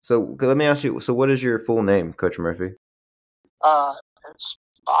So let me ask you. So what is your full name, Coach Murphy? Uh, it's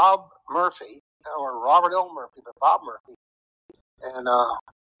Bob Murphy, or Robert L. Murphy, but Bob Murphy. And, I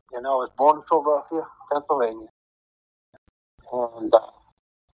was born in Philadelphia, Pennsylvania. And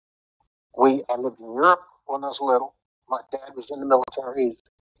I lived in Europe when I was little. My dad was in the military.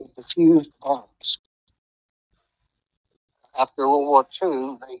 He defused bombs. After World War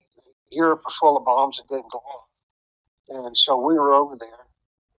II, Europe was full of bombs that didn't go off. And so we were over there.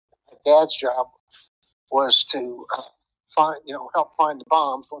 My dad's job was to help find the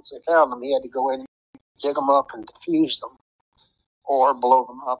bombs. Once they found them, he had to go in, dig them up, and defuse them, or blow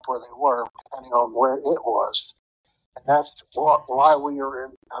them up where they were, depending on where it was. And that's why we were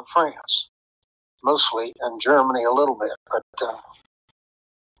in France, mostly, and Germany a little bit. But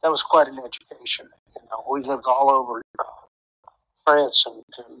that was quite an education. We lived all over France and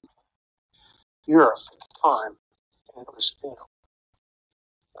Europe at the time, and it was,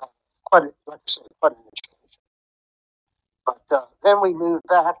 quite an education. But then we moved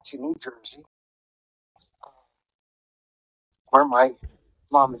back to New Jersey, where my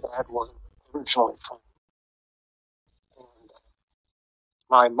mom and dad were originally from. And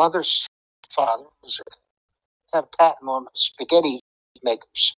my mother's father had a patent on spaghetti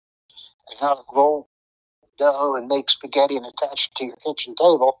makers, and how to roll dough and make spaghetti and attach it to your kitchen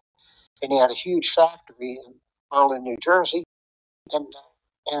table. And he had a huge factory in Berlin, New Jersey, and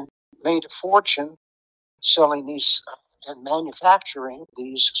made a fortune selling these and manufacturing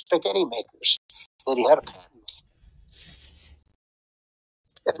these spaghetti makers that he had a patent.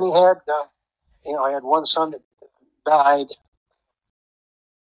 And he had, I had one son that died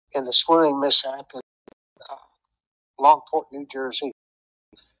in the swimming mishap in Longport, New Jersey,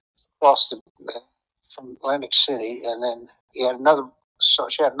 from Atlantic City, and then she had another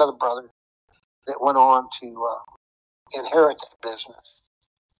brother that went on to inherit that business.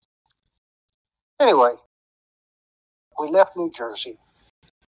 Anyway, we left New Jersey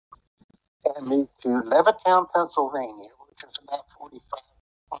and moved to Levittown, Pennsylvania, which is about 45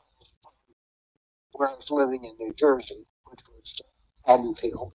 miles from where I was living in New Jersey, which was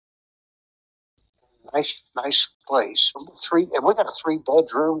Haddonfield. Nice place. We got a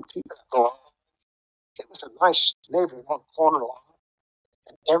 3-bedroom garage. It was a nice neighborhood on the corner lot.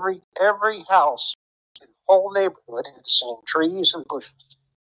 And every house in the whole neighborhood had the same trees and bushes.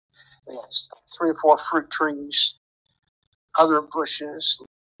 We had 3 or 4 fruit trees, other bushes,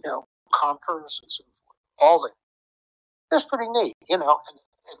 conifers and so forth, all there. It was pretty neat, and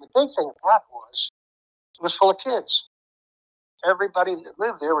the big thing about it was full of kids. Everybody that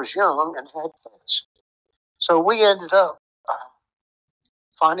lived there was young and had kids. So we ended up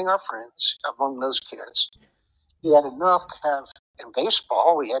finding our friends among those kids. We had enough to have, in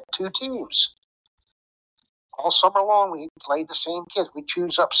baseball, we had 2 teams. All summer long, we played the same kids. We'd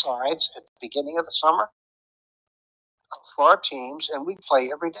choose up sides at the beginning of the summer for our teams, and we'd play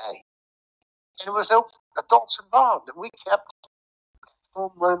every day. And there was no adults involved, and we kept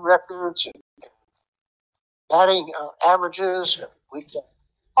home run records and batting averages. We kept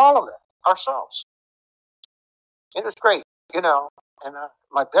all of it ourselves. It was great, And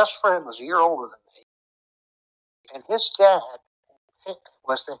my best friend was a year older than me, and his dad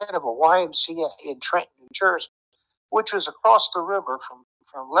was the head of a YMCA in Trenton, New Jersey, which was across the river from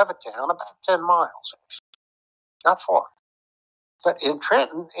Levittown, about 10 miles, actually. Not far. But in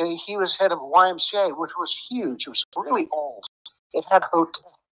Trenton, he was head of a YMCA, which was huge. It was really old. It had a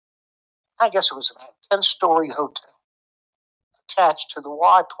hotel. I guess it was about a 10-story hotel attached to the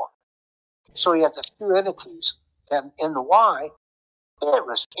Y part. So he had the 2 entities. And in the Y, it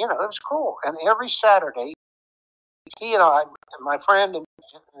was cool. And every Saturday, he and I, and my friend and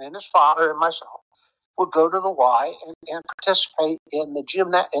his father and myself, would go to the Y and participate in the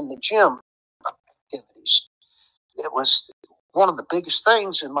gym activities. It was one of the biggest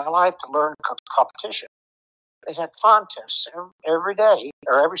things in my life to learn competition. They had contests every day,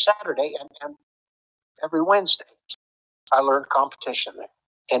 or every Saturday, and every Wednesday. I learned competition there,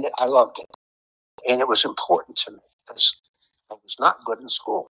 and I loved it. And it was important to me because I was not good in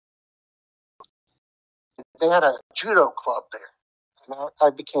school. They had a judo club there, and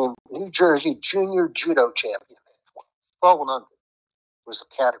I became New Jersey Junior Judo Champion. 12 and under was the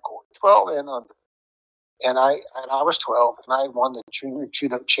category, 12 and under. And I was 12, and I won the Junior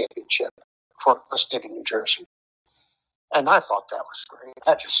Judo Championship for the state of New Jersey. And I thought that was great.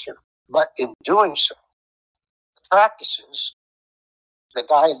 But in doing so, the practices, the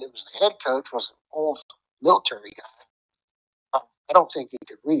guy that was the head coach was an old military guy. I don't think he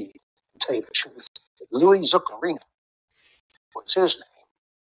could read, to tell you the truth. Louis Zuccarino was his name.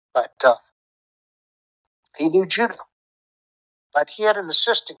 But he knew judo. But he had an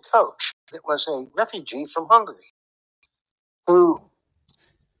assistant coach that was a refugee from Hungary, who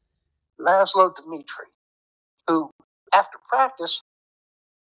Laszlo Dimitri, who after practice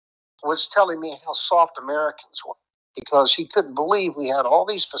was telling me how soft Americans were because he couldn't believe we had all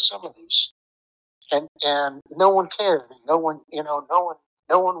these facilities and no one cared, and no one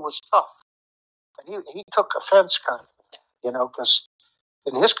was tough. And he took offense kind of, because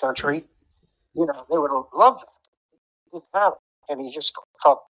in his country, they would have loved that. He didn't have it. And he just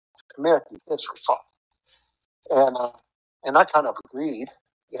thought American kids were soft. And I kind of agreed.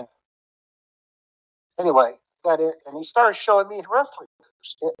 Yeah. Anyway, got it, and he started showing me wrestling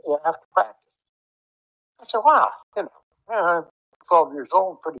moves after practice. I said, "Wow, I'm 12 years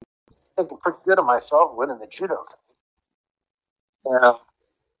old, thinking pretty good of myself, winning the judo thing."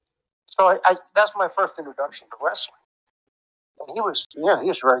 So that's my first introduction to wrestling, and he was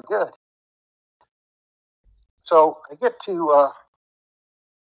very good. So I get to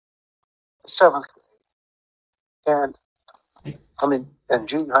seventh grade, and I'm in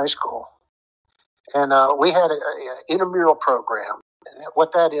junior high school, and we had an intramural program. And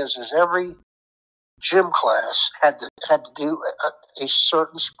what that is every gym class had to do a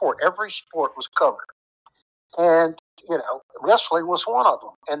certain sport. Every sport was covered, and wrestling was one of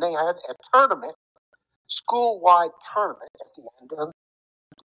them. And they had a tournament, school-wide tournament at the end of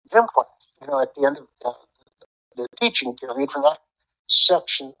gym class. At the end of the teaching period for that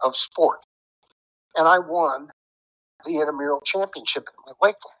section of sport, and I won the intramural championship in my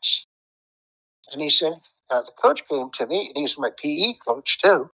weight class. And he said, the coach came to me, and he's my PE coach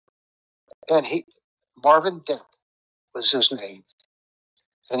too, and Marvin Dent was his name.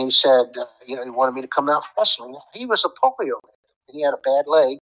 And he said, he wanted me to come out for wrestling. He was a polio victim, and he had a bad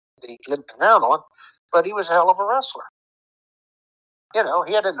leg that he limped around on, but he was a hell of a wrestler. He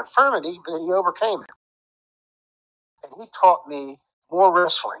had an infirmity, but he overcame it. And he taught me more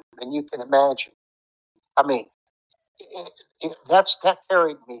wrestling than you can imagine. I mean, that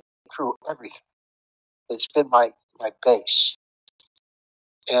carried me through everything. It's been my base.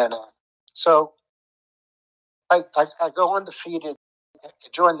 And so I go undefeated,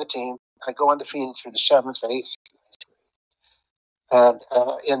 join the team. I go undefeated through the 7th, 8th, and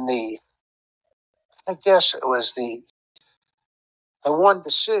I guess it was I won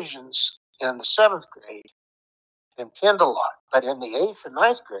decisions in the 7th grade and pinned a lot, but in the 8th and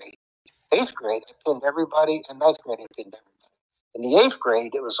 9th grade, 8th grade I pinned everybody, and 9th grade I pinned everybody. In the 8th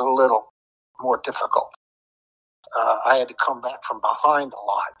grade, it was a little more difficult. I had to come back from behind a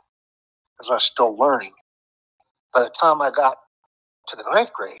lot because I was still learning. By the time I got to the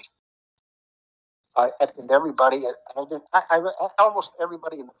 9th grade, I pinned everybody. I almost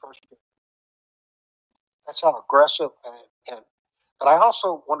everybody in the first year. That's how aggressive. But I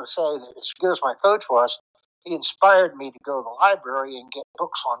also want to say that as good as my coach was, he inspired me to go to the library and get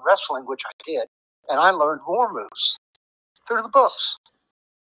books on wrestling, which I did. And I learned more moves through the books.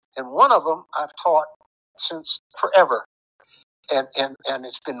 And one of them I've taught since forever. And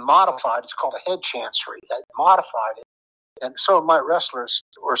it's been modified. It's called a head chancery. I modified it. And some of my wrestlers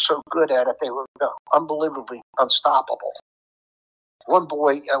were so good at it, they were unbelievably unstoppable. One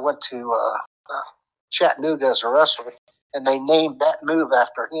boy went to Chattanooga as a wrestler, and they named that move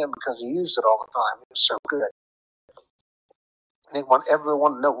after him because he used it all the time. It was so good. And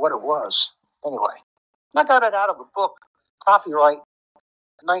everyone to know what it was. Anyway, I got it out of a book, copyright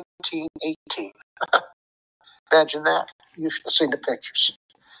 1918. Imagine that. You should have seen the pictures.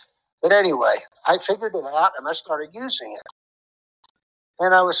 But anyway, I figured it out, and I started using it.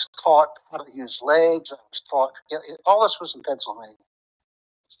 And I was taught how to use legs. I was taught, all this was in Pennsylvania.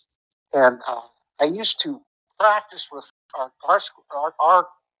 And I used to practice with our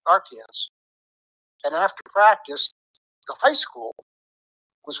kids. And after practice, the high school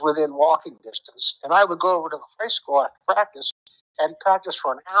was within walking distance. And I would go over to the high school after practice and practice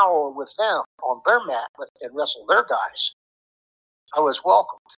for an hour with them on their mat and wrestle their guys. I was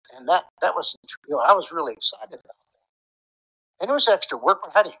welcomed. And that was, I was really excited about that. And it was extra work,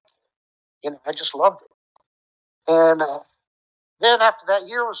 but I didn't. I just loved it. And then after that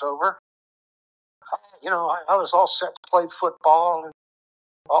year was over, I was all set to play football and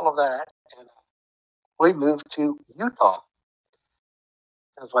all of that. And we moved to Utah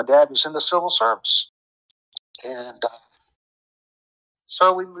because my dad was in the civil service. And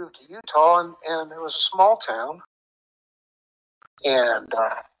so we moved to Utah, and it was a small town. And,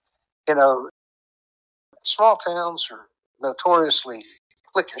 small towns are notoriously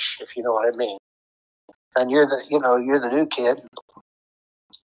cliquish, if you know what I mean. And you're the new kid.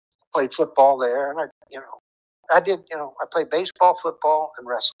 Played football there, and I played baseball, football, and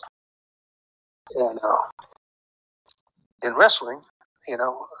wrestling. And in wrestling, I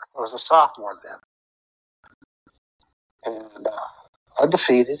was a sophomore then, and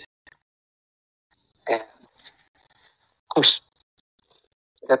undefeated. And of course,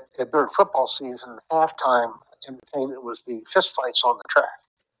 during football season, halftime entertainment was the fist fights on the track.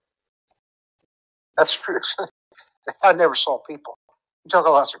 That's true. I never saw people. You talk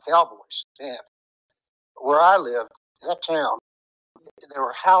about some cowboys, man. Where I lived, that town, there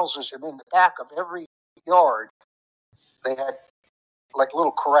were houses, and in the back of every yard, they had like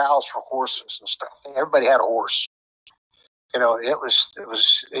little corrals for horses and stuff. Everybody had a horse. It was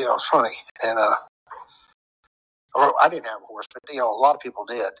funny. And I didn't have a horse, but a lot of people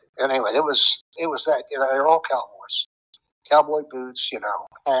did. And anyway, it was that they're all cowboys, cowboy boots,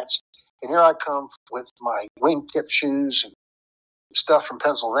 hats. And here I come with my wingtip shoes and stuff from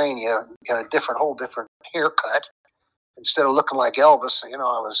Pennsylvania in a whole different haircut. Instead of looking like Elvis, I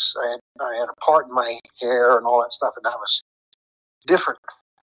had a part in my hair and all that stuff, and I was different.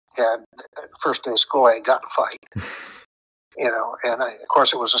 And first day of school, I got in a fight, and of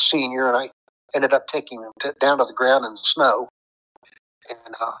course it was a senior, and I ended up taking him down to the ground in the snow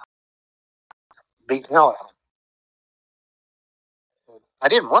and beat the hell out of him. I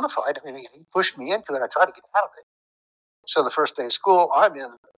didn't want to fight. I mean, he pushed me into it. I tried to get out of it. So the first day of school, I'm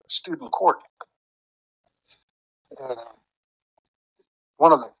in student court. And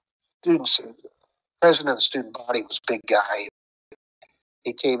one of the students, president of the student body, was a big guy.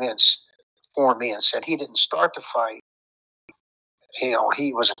 He came in for me and said he didn't start the fight.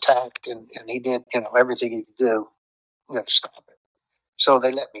 He was attacked and he did, everything he could do to stop it. So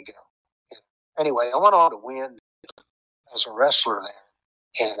they let me go. Anyway, I went on to win as a wrestler there.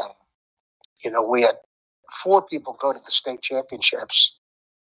 And, we had 4 people go to the state championships,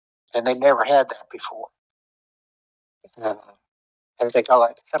 and they never had that before. And I think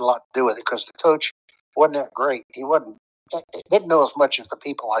I had a lot to do with it because the coach wasn't that great. He didn't know as much as the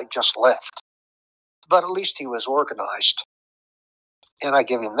people I just left, but at least he was organized, and I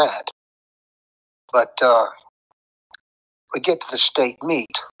give him that. But we get to the state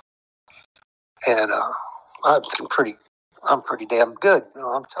meet, and I'm pretty damn good.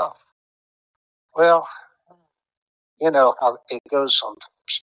 I'm tough. Well, you know how it goes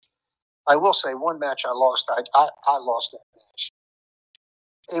sometimes. I will say one match I lost. I lost that match.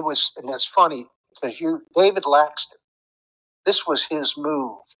 And it's funny because David Laxton, this was his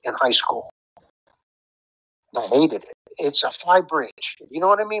move in high school. And I hated it. It's a high bridge. You know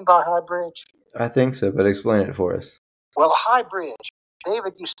what I mean by high bridge? I think so, but explain it for us. Well, a high bridge,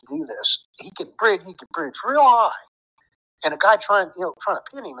 David used to do this. He could bridge real high. And a guy trying to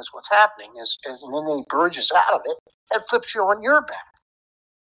pin him is what's happening and then he bridges out of it and flips you on your back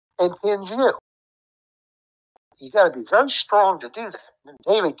and pins you. You got to be very strong to do that. And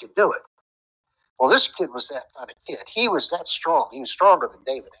David could do it. Well, this kid was that kind of kid. He was that strong. He was stronger than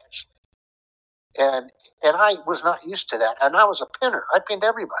David, actually. And I was not used to that. And I was a pinner. I pinned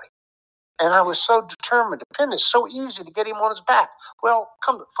everybody. And I was so determined to pin this. So easy to get him on his back. Well,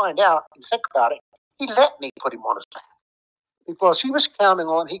 come to find out and think about it, he let me put him on his back. Because he was counting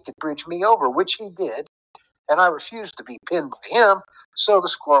on he could bridge me over, which he did. And I refused to be pinned by him. So the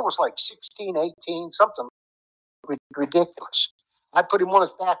score was like 16-18, something ridiculous. I put him on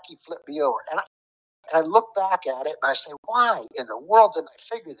his back, he flipped me over. And I look back at it and I say, why in the world didn't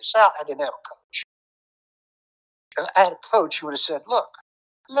I figure this out? I didn't have a coach. If I had a coach who would have said, look,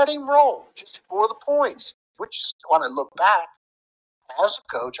 let him roll, just score the points. Which is when I look back, as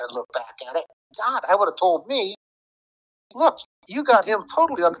a coach, I look back at it. God, I would have told me, look, you got him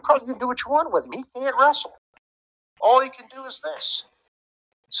totally under control. You can do what you want with him. He can't wrestle. All he can do is this.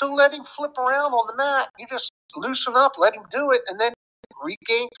 So let him flip around on the mat. You just loosen up, let him do it, and then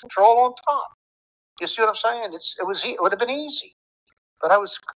regain control on top. You see what I'm saying? It would have been easy. But I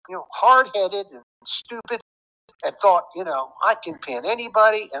was, hard-headed and stupid and thought, I can pin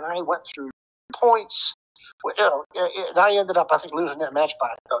anybody, and I went through points. And I ended up, I think, losing that match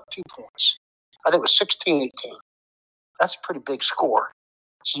by 2 points. I think it was 16-18. That's a pretty big score.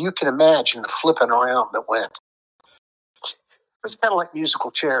 So you can imagine the flipping around that went. It was kind of like musical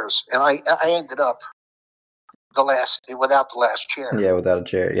chairs, and I ended up without the last chair. Yeah, without a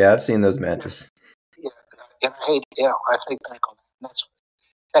chair. Yeah, I've seen those matches. Yeah, and I hate it. I think back on that.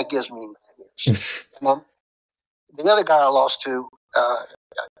 That gives me nightmares. And then the other guy I lost to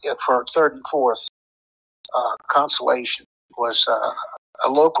for third and fourth consolation was a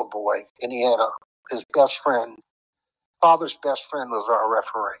local boy, and he had his best friend. Father's best friend was our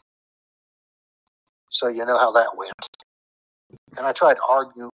referee. So you know how that went. And I tried to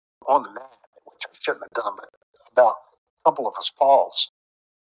argue on the mat, which I shouldn't have done, but about a couple of us falls.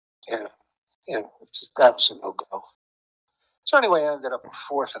 And that was a no-go. So anyway, I ended up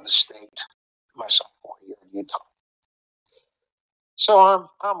fourth in the state my sophomore year in Utah. So I'm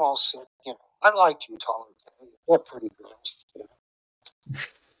all set. I liked Utah. They're pretty girls.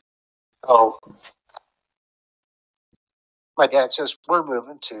 So my dad says, we're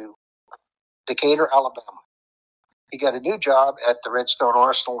moving to Decatur, Alabama. He got a new job at the Redstone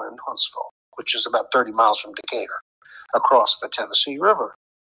Arsenal in Huntsville, which is about 30 miles from Decatur, across the Tennessee River.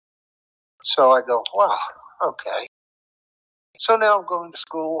 So I go, wow, okay. So now I'm going to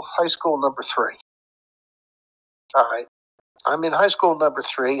school, high school number 3. All right. I'm in high school number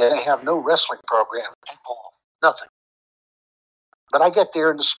 3, and they have no wrestling program at all. Nothing. But I get there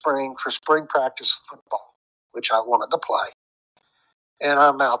in the spring for spring practice football, which I wanted to play. And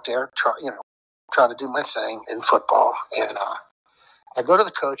I'm out there trying to do my thing in football. And I go to the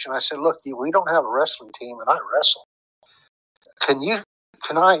coach and I said, look, we don't have a wrestling team and I wrestle. Can you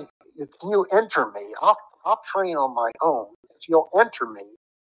enter me? I'll train on my own if you'll enter me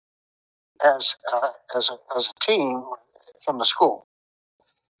as a team from the school.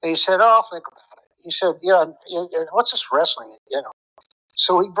 And he said, oh, I'll think about it. He said, yeah, what's this wrestling?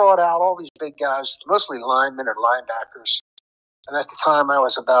 So he brought out all these big guys, mostly linemen or linebackers. And at the time I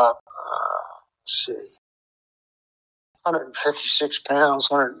was about, 156 pounds,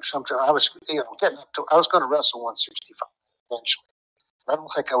 100 something. I was, getting up to, I was going to wrestle 165 eventually. I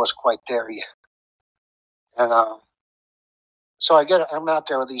don't think I was quite there yet. And so I'm out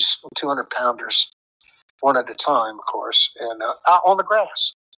there with these 200 pounders, one at a time, of course, and out on the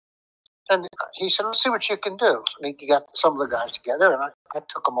grass. And he said, let's see what you can do. And he got some of the guys together, and I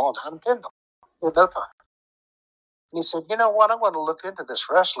took them all down and pinned them in no time. And he said, you know what? I'm going to look into this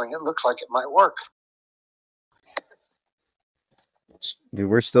wrestling. It looks like it might work. Dude,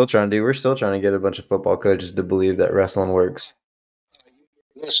 we're still trying to get a bunch of football coaches to believe that wrestling works.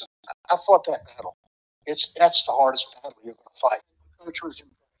 Listen, I fought that battle. That's the hardest battle you're going to fight. The coach was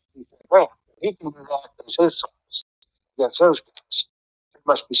impressed. He said, well, he can do that as his size against those guys. There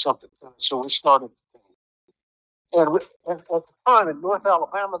must be something to it. So we started. And at the time in North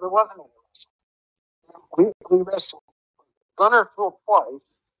Alabama, there wasn't any wrestling. We wrestled Gunnersville twice,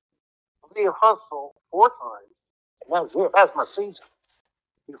 Lee of Huntsville 4 times, and that was it. That was my season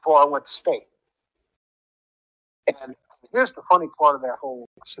before I went to state. And here's the funny part of that whole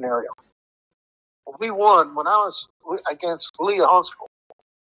scenario. We won when I was against Lee of Huntsville.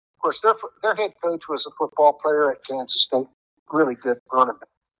 Of course, their head coach was a football player at Kansas State, really good running back.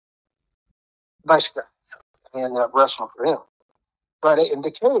 Nice guy. And wrestling for him. But in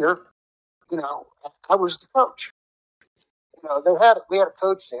Decatur, I was the coach. We had a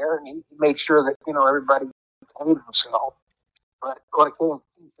coach there, and he made sure that everybody behaved himself. But when it came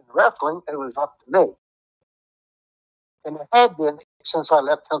to wrestling, it was up to me. And it had been since I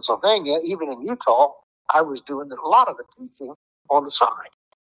left Pennsylvania, even in Utah, I was doing a lot of the teaching on the side.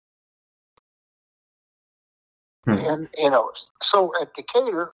 And so at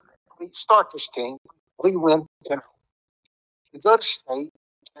Decatur, we start this team. We win. We go to state,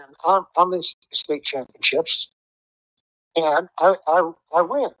 and I'm in state championships, and I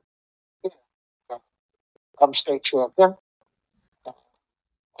win. I'm state champion.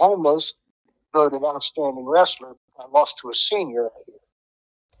 Almost voted outstanding wrestler. I lost to a senior that year.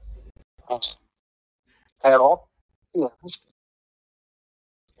 I had all ends.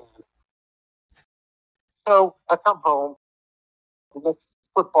 So I come home. The next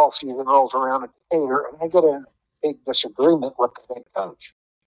football season rolls around at Decatur, and I get in a big disagreement with the head coach.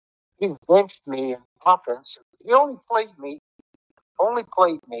 He benched me in offense. He only played me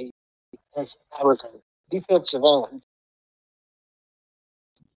as I was a defensive end,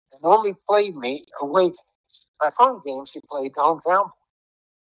 and only played me away games. My home games, he played the hometown.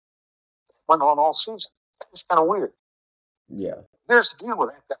 Went on all season. It was kind of weird. Yeah. Here's the deal with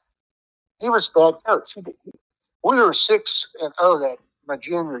that guy. He was a bad coach. We were 6-0 that my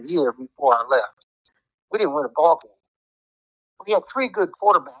junior year before I left. We didn't win a ball game. We had 3 good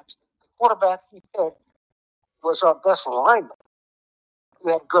quarterbacks. The quarterback he picked was our best lineman. He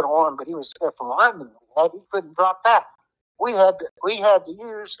had a good arm, but he was the best lineman. He couldn't drop back. We had to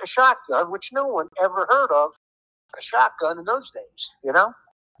use a shotgun, which no one ever heard of. A shotgun in those days,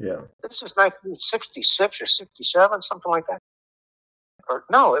 Yeah. This is 1966 or 67, something like that. Or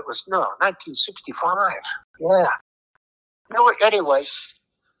no, it was 1965. Yeah. Anyway,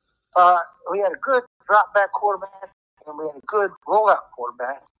 we had a good drop back quarterback, and we had a good rollout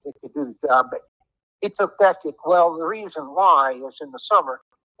quarterback that could do the job. But he took that kid. Well, the reason why is in the summer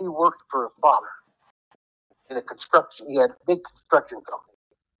he worked for his father in a construction. He had a big construction company,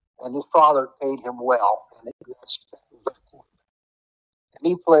 and his father paid him well, and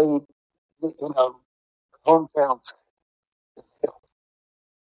he played, hometown.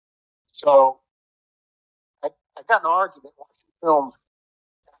 So I got in an argument watching film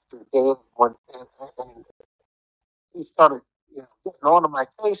after a game and he started, getting onto my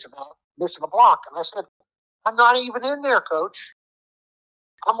case about missing a block. And I said, I'm not even in there, coach.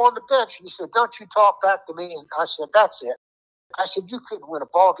 I'm on the bench. And he said, don't you talk back to me. And I said, that's it. I said, you couldn't win a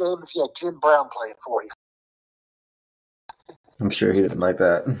ball game if you had Jim Brown playing for you. I'm sure he didn't like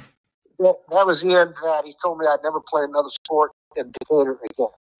that. That was the end of that. He told me I'd never play another sport in Decatur again.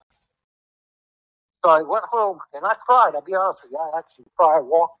 So I went home and I cried. I'll be honest with you. I actually cried. I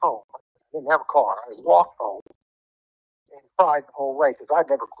walked home. I didn't have a car. I walked home and cried the whole way because I'd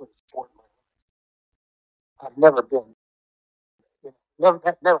never quit a sport in my life. I've never been.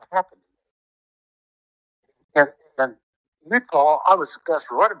 That never happened. And Utah, I was the best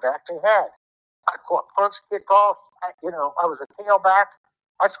running back they had. I caught punts, kickoff. I was a tailback.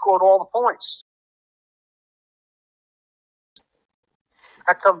 I scored all the points.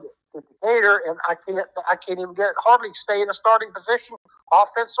 I come to Decatur and I can't even hardly stay in a starting position,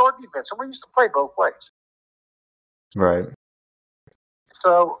 offense or defense. And we used to play both ways. Right.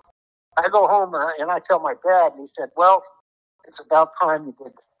 So I go home and I tell my dad, and he said, "Well, it's about time you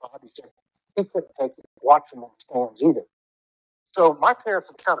did that, Bob." He said he couldn't take it watching them stands either. So my parents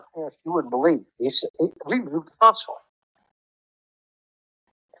are the kind of parents you wouldn't believe. He said we moved to Huntsville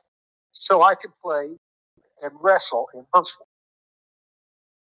so I could play and wrestle in Huntsville.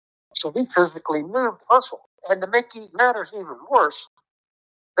 So we physically moved to Huntsville. And to make matters even worse,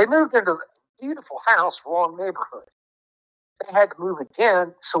 they moved into a beautiful house, wrong neighborhood. They had to move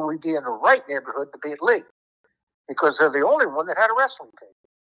again so we'd be in the right neighborhood to beat Lee because they're the only one that had a wrestling team.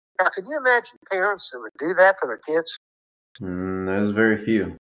 Now, can you imagine parents that would do that for their kids? There's very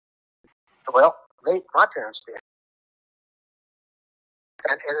few. Well, my parents did.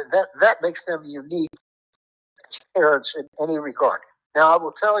 And that makes them unique as parents in any regard. Now, I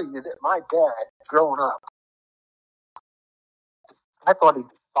will tell you that my dad, growing up, I thought he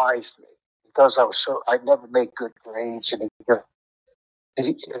despised me because I never made good grades. And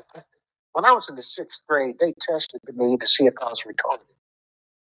when I was in the 6th grade, they tested me to see if I was retarded.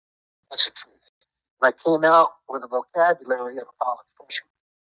 That's the truth. And I came out with a vocabulary of a college freshman.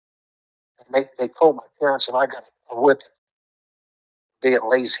 And they told my parents that I got a whip being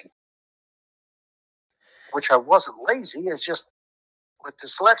lazy. Which I wasn't lazy. It's just with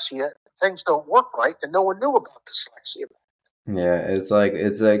dyslexia, things don't work right, and no one knew about dyslexia. Yeah, it's like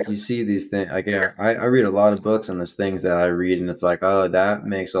you see these things. Like, yeah, I read a lot of books, and there's things that I read, and it's like, oh, that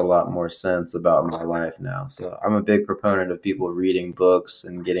makes a lot more sense about my life now. So I'm a big proponent of people reading books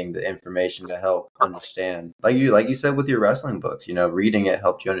and getting the information to help understand. Like you said with your wrestling books, reading it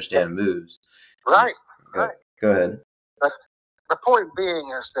helped you understand moves. Right. Go ahead. But the point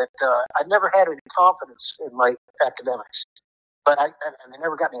being is that I never had any confidence in my academics, but I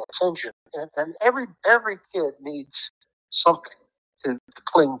never got any attention. And every kid needs something to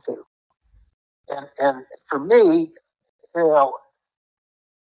cling to. And for me, not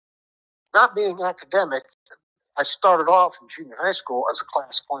being academic, I started off in junior high school as a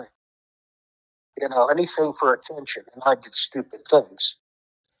class clown. Anything for attention, and I did stupid things.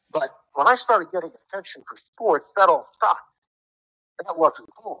 But when I started getting attention for sports, that all stopped. That wasn't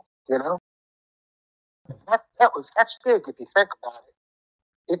cool, That's big if you think about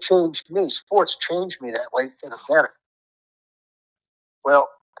it. It changed me. Sports changed me that way to the better. Well,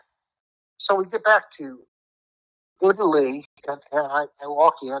 so we get back to Good Lee, and I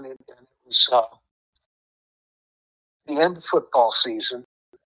walk in, and it was the end of football season,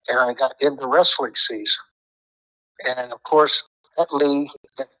 and I got into wrestling season. And of course, at Lee,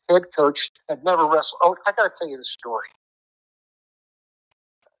 the head coach had never wrestled. Oh, I got to tell you the story.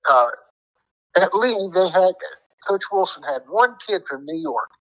 At Lee, Coach Wilson had one kid from New York.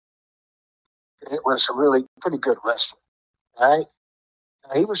 It was a really pretty good wrestler, right?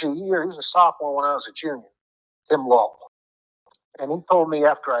 Now, he was a sophomore when I was a junior, Tim Law. And he told me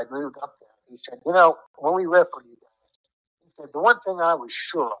after I moved up there, he said, when we wrestled you guys, he said, the one thing I was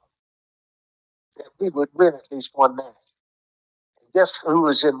sure of, that we would win at least one match. And guess who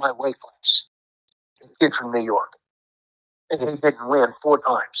was in my weight class? The kid from New York. And he didn't win 4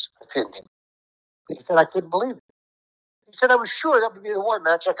 times. I pinned him. He said, I couldn't believe it. He said, I was sure that would be the one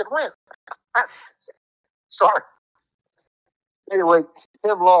match I could win. Sorry. Anyway,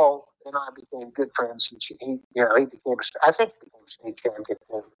 Tim Law and I became good friends. He became I think he became a state champion.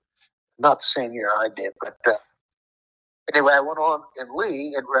 Not the same year I did, but anyway, I went on in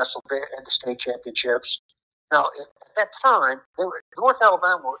Lee and wrestled there in the state championships. Now, at that time, North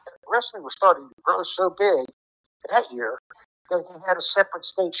Alabama wrestling was starting to grow so big that year that they had a separate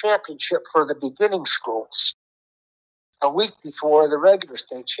state championship for the beginning schools. a week before the regular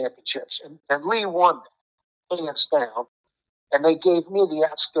state championships, and Lee won hands down, and they gave me the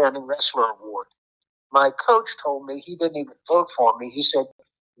Outstanding Wrestler Award. My coach told me he didn't even vote for me. He said,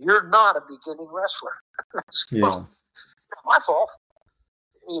 "You're not a beginning wrestler." Yeah. It's not my fault.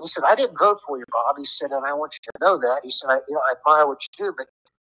 He said, "I didn't vote for you, Bob." He said, "And I want you to know that." He said, I admire what you do, but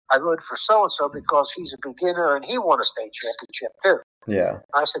I voted for so-and-so because he's a beginner and he won a state championship too." Yeah.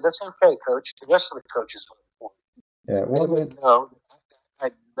 I said, "That's okay, coach. The rest of the coaches voted for me." Yeah. Well, No,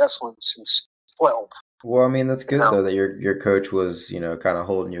 I've been wrestling since 12. Well, I mean, that's good though that your coach was, kind of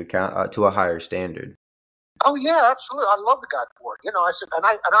holding you account to a higher standard. Oh yeah, absolutely. I love the guy for it. I said, and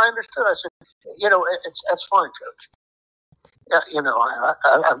I understood. I said, that's fine, coach. Yeah, it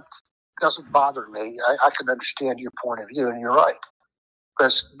doesn't bother me. I can understand your point of view, and you're right,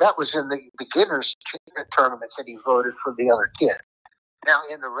 because that was in the beginners tournament that he voted for the other kid. Now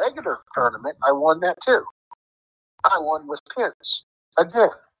in the regular tournament, I won that too. I won with pins again,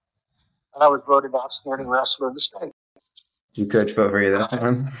 and I was voted outstanding wrestler in the state. Did your coach vote for you that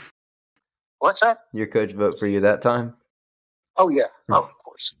time? What's that? Your coach vote for you that time? Oh yeah, of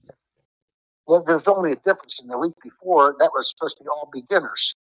course. Well, there's only a difference. In the week before, that was supposed to be all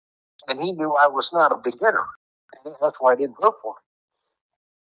beginners, and he knew I was not a beginner, and that's why I didn't vote for him.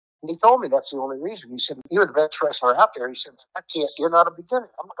 And he told me that's the only reason. He said, "You're the best wrestler out there." He said, "I can't. You're not a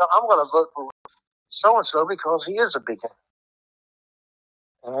beginner. I'm going to vote for so and so because he is a beginner."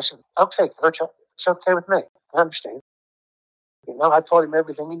 And I said, "Okay, coach, it's okay with me. I understand." I told him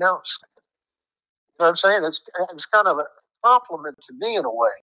everything he knows. You know what I'm saying? It's kind of a compliment to me in a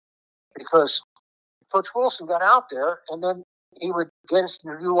way, because Coach Wilson got out there, and then he would get us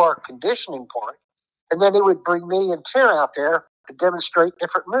to do our conditioning part, and then he would bring me and Tim out there to demonstrate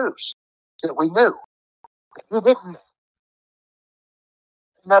different moves that we knew. We didn't know.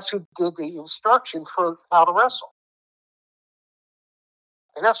 And that's who did the instruction for how to wrestle.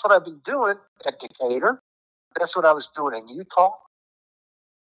 And that's what I've been doing at Decatur. That's what I was doing in Utah.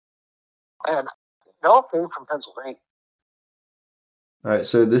 And it all came from Pennsylvania. All right,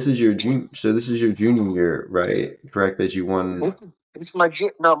 so this is your junior year, right? Correct, that you won. It's my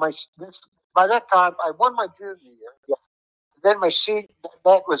by that time I won my junior year. Yeah. Then my senior,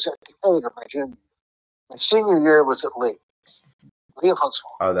 that was at Decatur, my junior. My senior year was at Lee of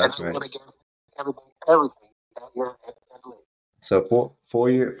Huntsville. Oh, that's right. Everything that year at Lee. So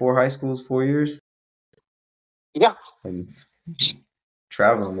four high schools, 4 years. Yeah. And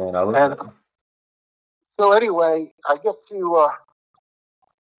traveling, man. I love that. So anyway, I get to all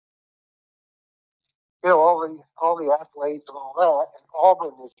the accolades and all that, and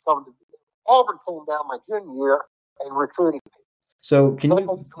Auburn came down my junior year and recruited me. So can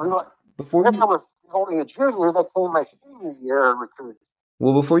you before I was only a junior, they came my senior year and recruited.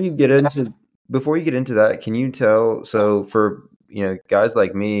 Well, before you get into that, can you tell? So for guys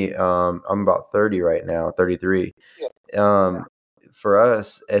like me, I'm about 30 right now, 33. Yeah. For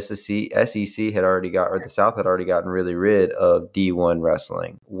us, SEC had already got, or the South had already gotten really rid of D1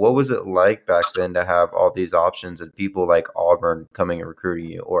 wrestling. What was it like back then to have all these options and people like Auburn coming and recruiting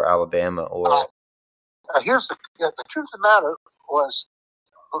you, or Alabama, or? Here's the truth of the matter was,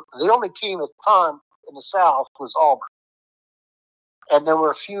 the only team at the time in the South was Auburn, and there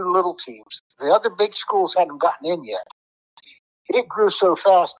were a few little teams. The other big schools hadn't gotten in yet. It grew so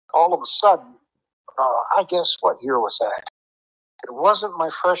fast, all of a sudden. I guess what year was that? It wasn't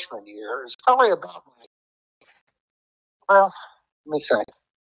my freshman year. It was probably about let me think.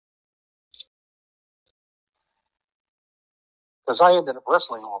 Because I ended up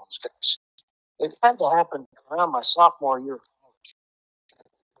wrestling all those days. It had to happen around my sophomore year of college.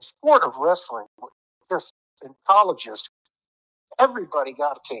 The sport of wrestling, just in colleges, everybody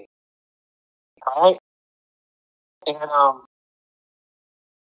got a team. All right? And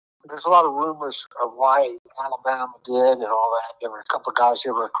there's a lot of rumors of why Alabama did and all that. There were a couple of guys they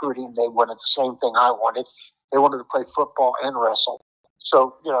were recruiting. They wanted the same thing I wanted. They wanted to play football and wrestle.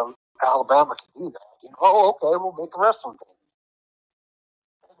 So, Alabama can do that. Okay, we'll make a wrestling team.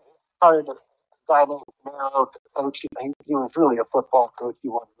 Hired a guy named Mero to coach. He was really a football coach. He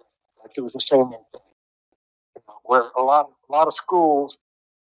wasn't a coach. It was the same thing. Where a lot of schools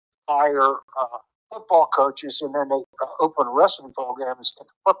hire football coaches, and then they open a wrestling program and stick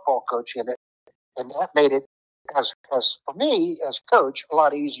a football coach in it, and that made it, as for me as coach, a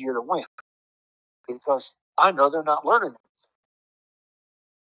lot easier to win, because I know they're not learning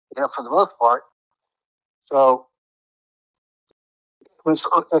it, for the most part. So it was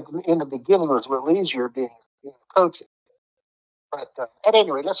in the beginning, it was a little easier being coaching. But at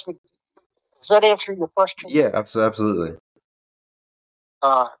any rate, does that answer your question? Yeah, absolutely.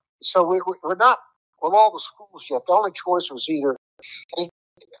 So we're not Well, all the schools yet. The only choice was either, they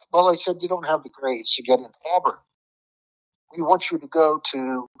said, you don't have the grades to get into Auburn. We want you to go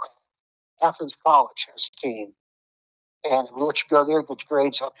to Athens College as a team. And we want you to go there, get your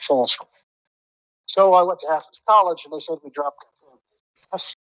grades up, transfer. So I went to Athens College, and they said we dropped our program.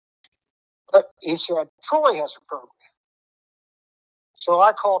 But he said, Troy has a program. So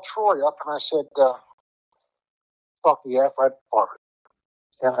I called Troy up, and I said, talk to the athletic department.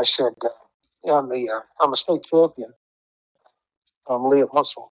 And I said, I'm a state champion. I'm Leah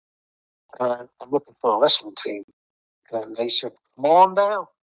Muscle. And I'm looking for a wrestling team. And they said, come on down.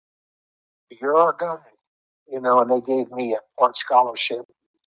 You're our guy. And they gave me a art scholarship.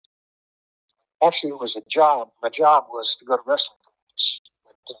 Actually, it was a job. My job was to go to wrestling practice.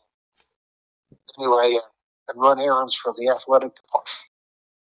 But, anyway, and run errands for the athletic department.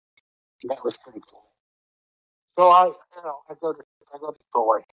 That was pretty cool. So I go to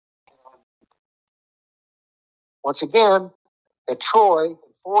Troy. Once again, at Troy, in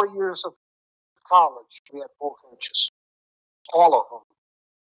 4 years of college, we had 4 coaches, all of them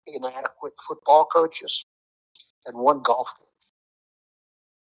inadequate football coaches, and 1 golf coach.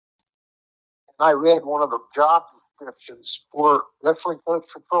 And I read one of the job descriptions for wrestling coach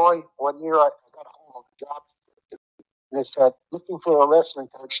for Troy. 1 year I got a hold of the job description, and it said, looking for a wrestling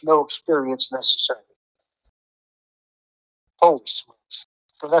coach, no experience necessary. Holy smokes.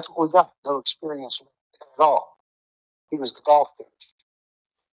 So that's what we got, no experience at all. He was the golf coach.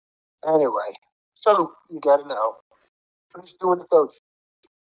 Anyway, so you got to know who's doing the coaching.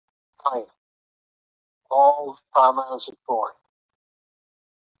 I am. All the time I was at Troy.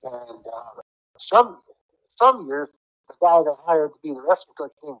 And some years, the guy that hired to be the wrestling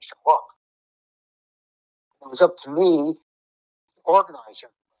coach didn't show up. It was up to me to organize him.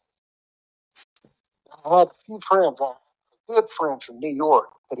 I had a few friends, a good friend from New York,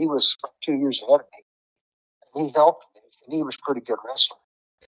 but he was 2 years ahead of me. And he helped me, and he was a pretty good wrestler.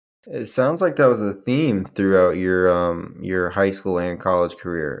 It sounds like that was a theme throughout your high school and college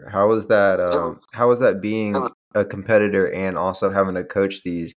career. How was that? How was that being a competitor and also having to coach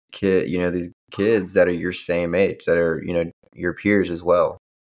these kids that are your same age, that are your peers as well?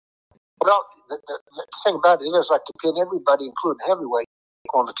 Well, the thing about it is I could pin everybody, including heavyweight,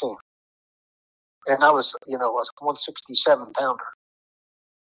 on the team. And I was, a 167 pounder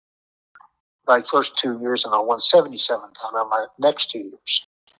my first 2 years, and a 177 pounder my next 2 years.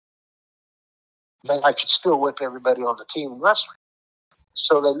 Then I could still whip everybody on the team in wrestling.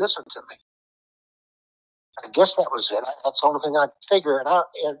 So they listened to me. I guess that was it. That's the only thing I could figure. And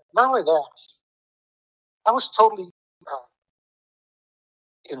not only that, I was totally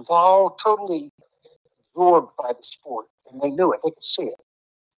involved, totally absorbed by the sport. And they knew it. They could see it.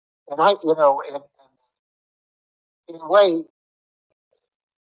 And and in a way,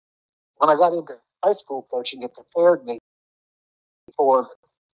 when I got into high school coaching, it prepared me for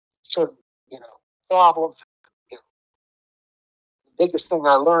certain, problems. The biggest thing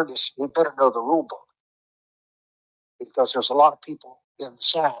I learned is you better know the rule book, because there's a lot of people in the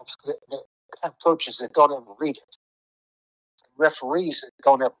South that have coaches that don't ever read it, and referees that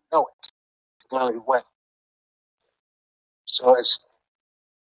don't ever know it very well. So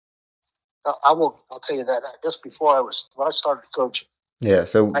I'll tell you that just when I started coaching. Yeah.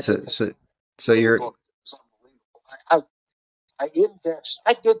 So you're. I did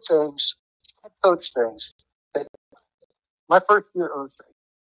things, I coached things that my first year,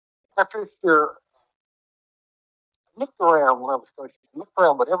 I looked around when I was coaching. I looked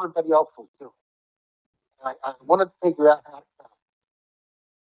around what everybody else was doing. And I wanted to figure out how to do it.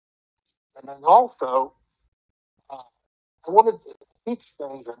 And then also, I wanted to teach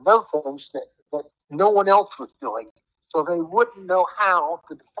things and know things that no one else was doing, so they wouldn't know how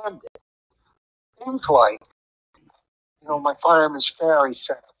to defend it. Things like, my fireman's carry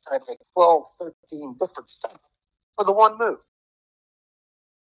setup. I had like 12, 13 different setups for the one move.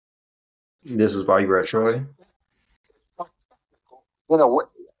 This is why you were at Troy?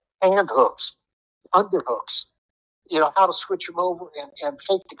 Hand hooks, underhooks. How to switch them over and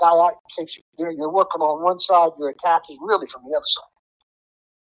fake the guy out. You're working on one side, you're attacking really from the other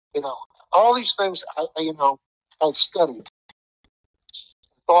side. All these things I'd studied,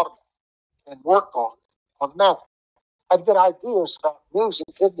 thought about, and worked on that. I'd get ideas about moves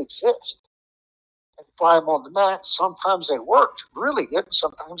that didn't exist. I'd apply them on the mat. Sometimes they worked really good,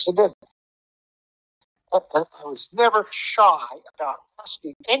 sometimes they didn't. And I was never shy about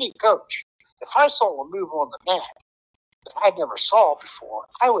asking any coach. If I saw a move on the mat that I never saw before,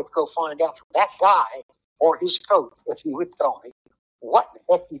 I would go find out from that guy or his coach if he would tell me what the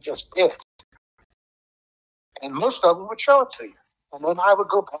heck he just did. And most of them would show it to you. And then I would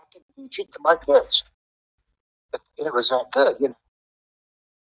go back and teach it to my kids. It was that good, you know.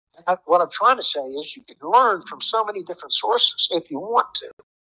 What I'm trying to say is you can learn from so many different sources if you want to.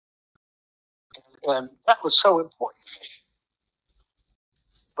 And that was so important.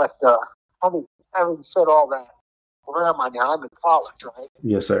 But having said all that, where am I now? I'm in college, right?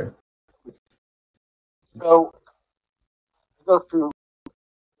 Yes, sir. So I go through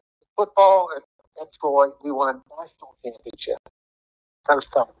football at Troy. We won a national championship. That was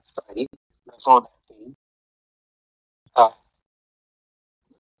kind of exciting. I was on that team.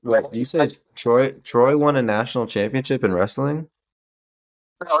 Wait, you said Troy won a national championship in wrestling?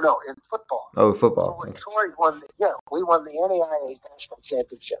 No, in football. Oh, football. Troy won. We won the NAIA national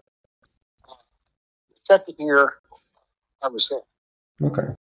championship. The second year I was there.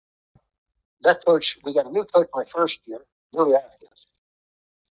 Okay. That coach, we got a new coach my first year, Billy Atkins.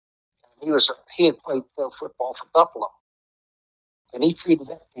 He had played pro football for Buffalo, and he treated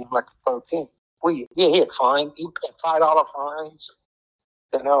that team like a pro team. He had fines. He had $5 fines.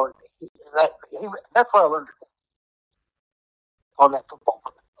 You know, that's why I learned on that football.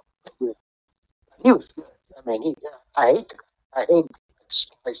 He was good. I mean, I hated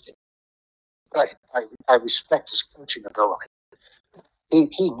it. I respect his coaching ability. He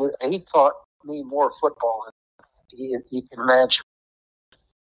taught me more football than you can imagine.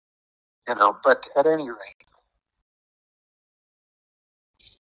 You know, but at any rate,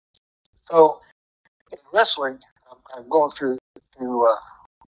 so in wrestling, I'm going through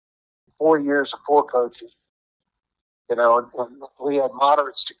 4 years of 4 coaches. You know, and we had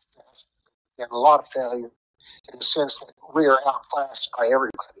moderate success and a lot of failure in the sense that we are outclassed by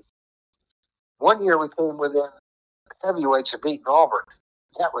everybody. One year we came within heavyweights of beating Auburn.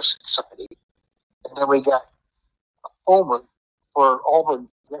 That was exciting. And then we got Holman for Auburn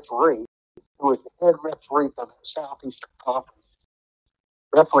referee, who was the head referee for the Southeastern Conference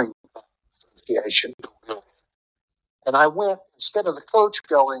Refereeing Association. And I went, instead of the coach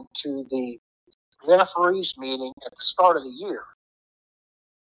going to the referees meeting at the start of the year,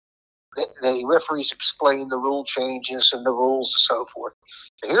 the referees explained the rule changes and the rules and so forth.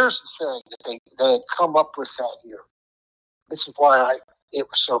 But here's the thing that they had come up with that year. This is why it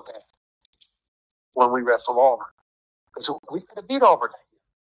was so bad when we wrestled Auburn. Because we could have beat Auburn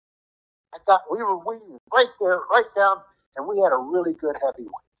that year. We were right there, right down, and we had a really good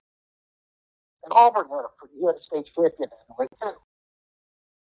heavyweight. And Auburn had a state champion heavyweight too.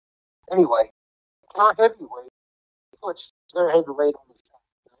 Anyway, our heavyweight puts their heavyweight on the top.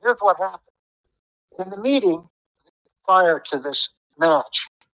 Here's what happened. In the meeting prior to this match,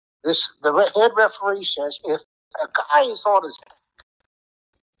 the head referee says, if a guy is on his back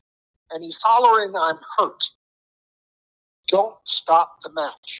and he's hollering, "I'm hurt," don't stop the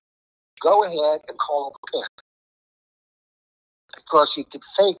match. Go ahead and call the pin. Because he could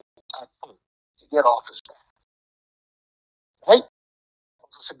fake that to get off his back. Hey,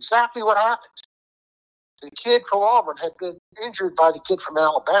 that's exactly what happened. The kid from Auburn had been injured by the kid from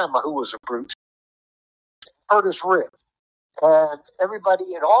Alabama, who was a brute, hurt his rib. And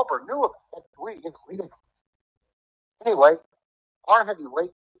everybody in Auburn knew about it. We didn't. Anyway, our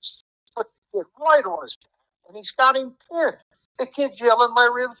heavyweight put the kid right on his back, and he's got him pinned. The kid's yelling, "My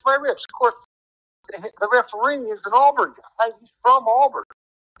ribs, my ribs." Of course, the referee is an Auburn guy. He's from Auburn.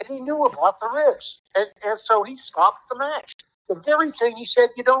 And he knew about the ribs. And so he stops the match. The very thing he said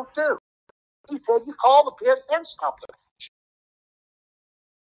you don't do. He said you call the pin and stop the match.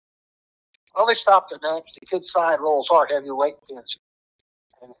 Well, they stopped the match. The kid side rolls our heavyweight pins.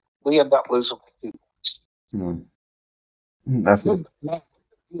 And we end up losing by 2 points. That's it.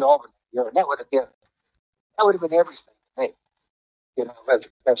 Auburn, that would have been everything to me. You know, as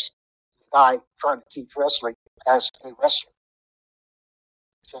the guy trying to teach wrestling as a wrestler.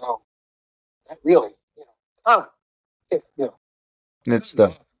 So that really, It's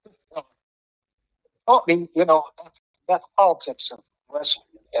tough. taught me, that's politics of wrestling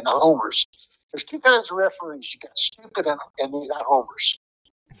and the homers. There's 2 kinds of referees. You got stupid and you got homers.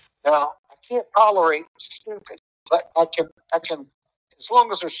 Now, I can't tolerate stupid, but I can, as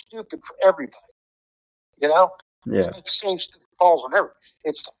long as they're stupid for everybody, Yeah. It's the same stupid calls on everything.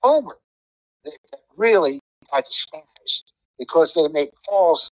 It's the homer that really I despise because they make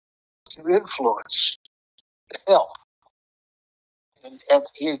calls to influence the health. And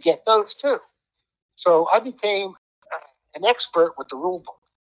you get those too. So I became an expert with the rule book.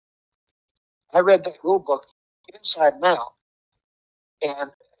 I read that rule book inside and out.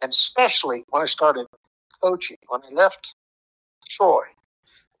 And especially when I started coaching, when I left Troy,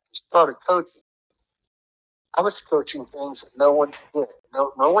 started coaching, I was coaching things that no one did.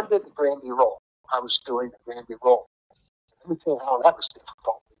 No one did the Granby roll. I was doing the Granby roll. Let me tell you how that was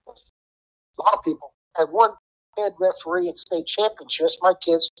difficult because a lot of people had one head referee at state championships. My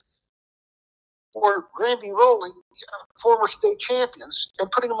kids were Granby Rolling, former state champions, and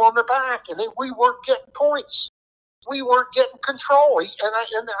putting them on their back, and we weren't getting points. We weren't getting control. And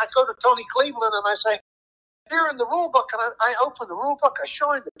I go to Tony Cleveland and I say, here in the rule book, and I open the rule book, I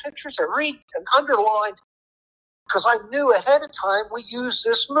show him the pictures, I read and underline, because I knew ahead of time we used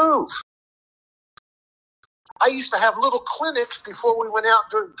this move. I used to have little clinics before we went out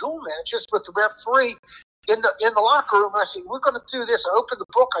during duel matches with the referee in the locker room. I said, we're going to do this. I opened the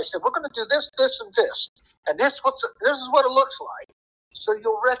book. I said, we're going to do this, this, and this. And this is what it looks like. So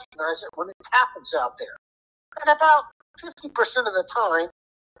you'll recognize it when it happens out there. And about 50% of the time,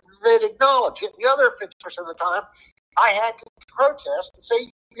 they'd acknowledge it. The other 50% of the time, I had to protest and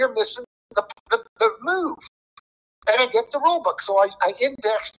say, you're missing the move. And I get the rule book. So I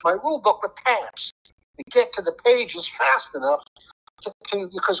indexed my rule book with tabs to get to the pages fast enough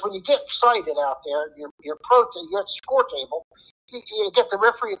because when you get excited out there, you're at the score table, you get the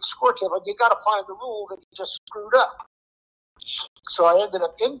referee at the score table, and you got to find the rule that you just screwed up. So I ended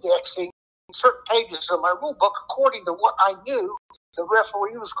up indexing certain pages of my rule book according to what I knew the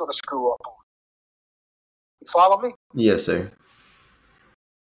referee was going to screw up on. You follow me? Yes, sir.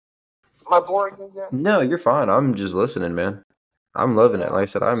 Am I boring you yet? No, you're fine. I'm just listening, man. I'm loving it. Like I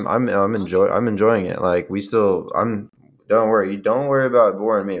said, I'm enjoying it. Like don't worry about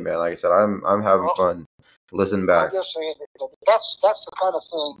boring me, man. Like I said, I'm having fun. Listen back. I'm just saying that's the kind of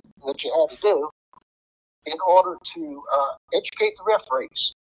thing that you had to do in order to educate the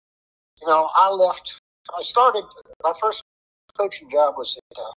referees. You know, I started, my first coaching job was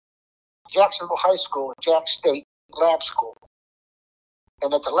at Jacksonville High School and Jack State Lab School.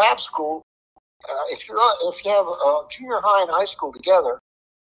 And at the lab school, if you have a junior high and high school together,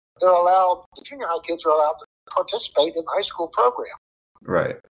 the junior high kids are allowed to participate in the high school program.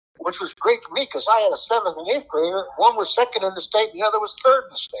 Right. Which was great for me because I had a 7th and 8th grader. One was 2nd in the state, and the other was 3rd in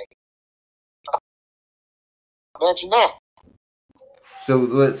the state. Imagine that. So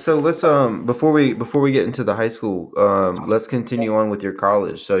let's before we get into the high school, let's continue on with your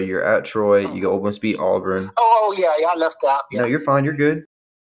college. So you're at Troy, you almost beat Auburn. Oh yeah, I left out. Yeah. No, you're fine, you're good.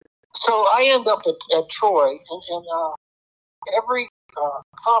 So I end up at Troy, and every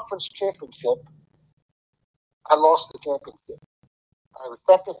conference championship, I lost the championship. I was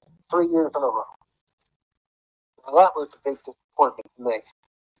 2nd 3 years in a row. Now that was a big disappointment to me.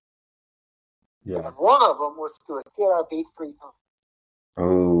 Yeah. And one of them was to a kid I beat 3 times.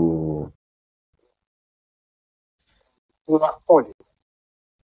 Oh. He got pointed.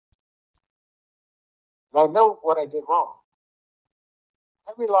 And I know what I did wrong.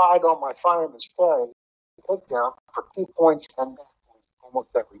 I relied on my fireman's carry takedown for 2 points and back points almost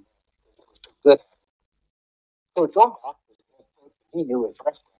every day. It was good. So John Bach, he knew his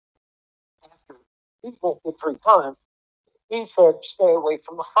wrestling. After he went it 3 times, he said, stay away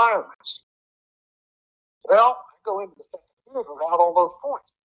from the firemen's. Well, I go into the second period without all those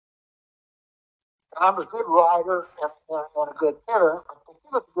points. And I'm a good rider and a good hitter. I think he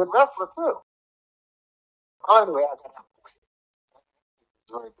was a good wrestler, too. Anyway, I got out.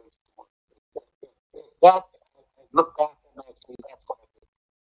 Very good. That, I look back and I see that's what I did.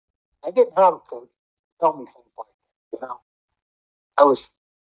 I didn't have a coach tell me things like that, you know. I was,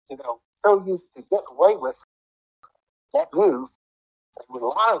 so used to getting away with that move and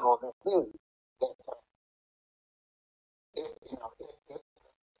relying on that move that, it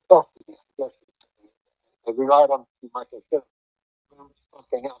felt to me, I guess. I relied on too much. I should have moved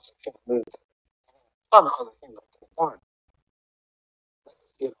something else. I should have moved some other things I could have done.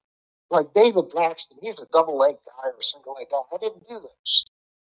 Like David Braxton, he's a double leg guy or a single leg guy. I didn't do this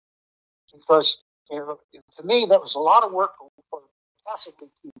because, to me, that was a lot of work for possibly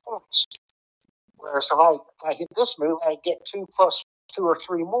 2 points. Whereas if I hit this move, I get 2 plus 2 or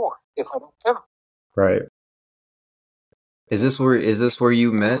 3 more if I don't hit him. Right. Is this where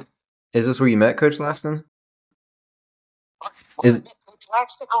you met? Is this where you met Coach Laxton? I met Coach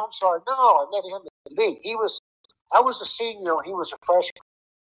Laxton? Oh, I'm sorry. No, I met him at the league. I was a senior and he was a freshman.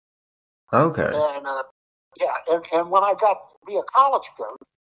 Okay. And and when I got to be a college coach,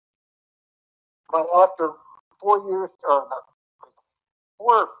 after 4 years or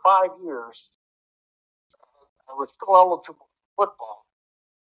 4 or 5 years, I was still eligible for football.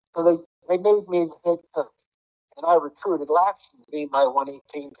 So they made me the head coach, and I recruited Laxton to be my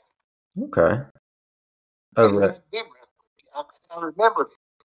 118 guy. Okay. Oh, right. I remember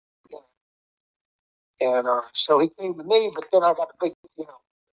it. And so he came to me, but then I got a big,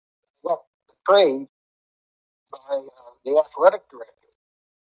 got betrayed by the athletic director.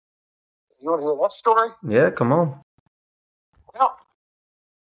 You want to hear that story? Yeah, come on. Well,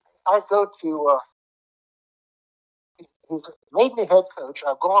 I go to he's made me head coach.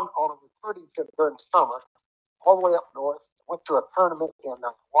 I've gone on a recruiting trip during the summer, all the way up north. Went to a tournament in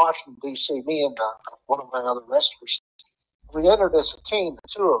Washington, D.C., me and one of my other wrestlers. We entered as a team, the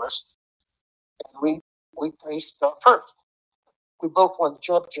two of us, and we placed first. We both won the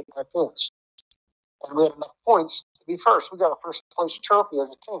championship by points. And we had enough points to be first. We got a first place trophy as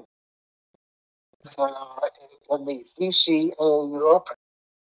a team. And in the DCAA Open.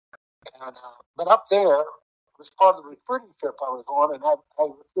 And, but up there, it was part of the recruiting trip I was on, and I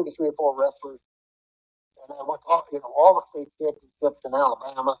recruited 3 or 4 wrestlers. And I went all the state championships in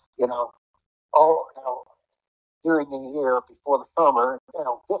Alabama, all during the year before the summer,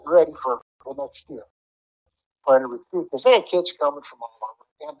 getting ready for the next year. Trying to recruit, because they had kids coming from all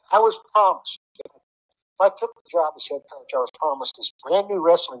over. And I was promised, if I took the job as head coach, I was promised this brand new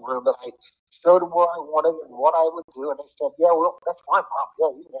wrestling room that I showed them where I wanted and what I would do. And they said, yeah, well, that's fine, Mom.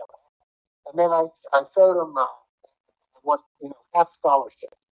 Yeah, you can have that. And then I showed them what, half scholarship.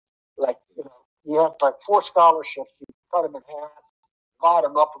 Like, you had like 4 scholarships. You cut them in half, divide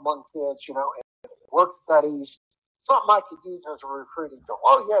them up among kids, and work studies. Something I could use as a recruiting tool.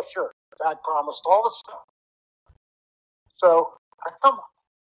 Oh, yeah, sure. I promised all the stuff. So I come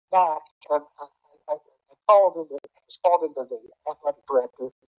back and I was called into the athletic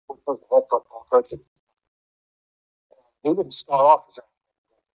director, which was the head football coach. He didn't start off as a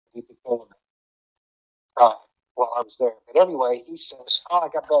he became while I was there. But anyway, he says, I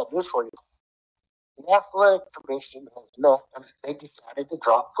got bad news for you. The athletic commission has met and they decided to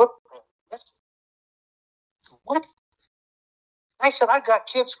drop football. What? I said, I got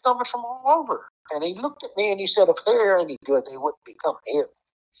kids coming from all over. And he looked at me and he said, if they're any good, they wouldn't be coming here.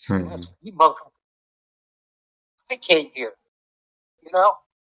 I said, you motherfucker. I came here. Yeah.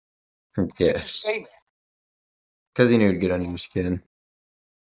 Did you say that? Because he knew it would get under your skin.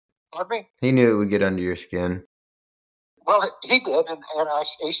 Pardon me? He knew it would get under your skin. Well, he did, and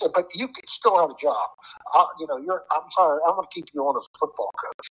he said, but you can still have a job. I'm hired. I'm going to keep you on as a football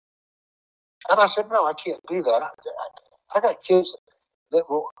coach. And I said, no, I can't do that. I got kids that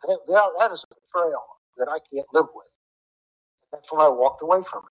that is a betrayal that I can't live with. That's when I walked away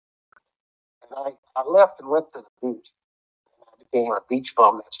from it. And I left and went to the beach. And I became a beach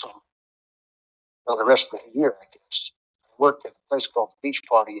bum that summer. Well, the rest of the year, I guess. I worked at a place called the Beach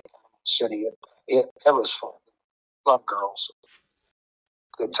Party in the city. It was fun. Love girls.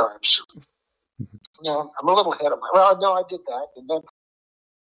 Good times. Yeah, I'm a little ahead of well, no, I did that. And then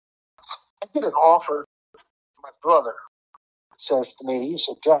I get an offer. My brother says to me, he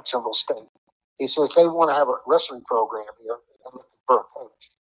said, Jacksonville State. He says, they want to have a wrestling program here. I'm looking for a coach.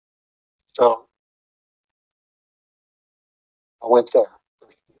 So I went there.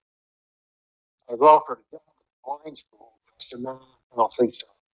 I was offered a job at wine school. I said, no, I don't think so.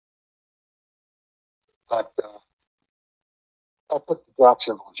 But I took the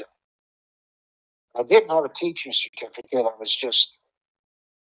Jacksonville job. I didn't have a teaching certificate. I was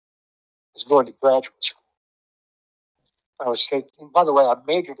going to graduate school. I was taking, by the way, I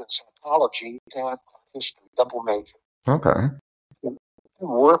majored in psychology and history, double major. Okay. It's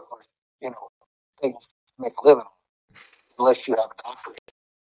worthless, things to make a living on, unless you have a doctorate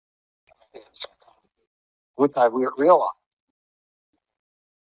in psychology, which I realized.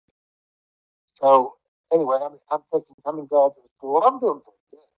 So anyway, I'm in graduate school. I'm doing pretty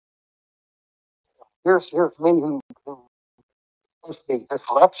good. Here's me who's supposed to be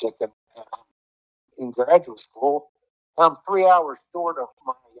dyslexic and I'm in graduate school. I'm 3 hours short of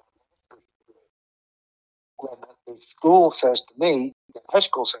my master's degree. When the school says to me, the high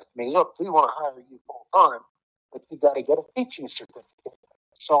school says to me, look, we want to hire you full time, but you got to get a teaching certificate.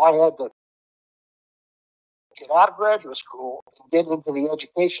 So I had to get out of graduate school and get into the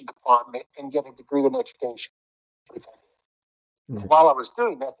education department and get a degree in education. Mm-hmm. While I was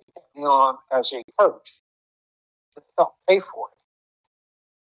doing that, they kept me on as a coach. They helped pay for it.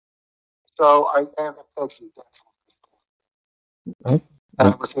 So I ended up coaching Jacksonville. And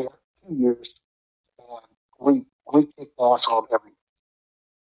I was there 2 years, and we kicked ass on everything.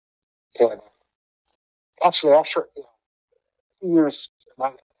 And actually, after 2 years,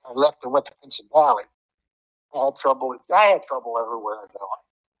 I left and went to Pinson Valley. I had trouble everywhere I go.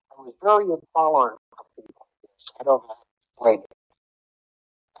 I was very intolerant of people. I don't know how to explain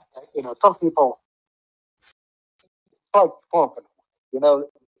it. Some people like confident.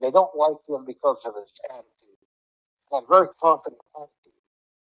 They don't like him because of his attitude. A very confident attitude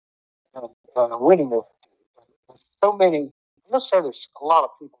and a winning attitude. There's so many. Let's say there's a lot of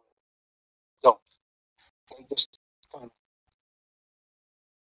people that don't. They just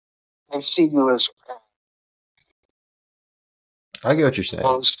they see you as. I get what you're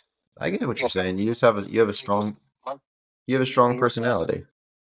saying. I get what you're saying. You just have a strong. You have a strong And personality.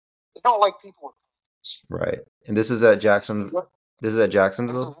 they don't like people. Right. And this is at Jackson. What- This is at This is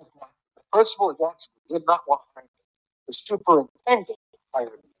Jacksonville. the principal of Jackson did not want to hire me. The superintendent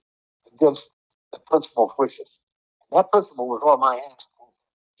hired me against the principal's wishes. That principal was on my ass.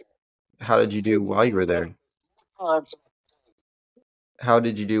 How did you do while you were there? Times, How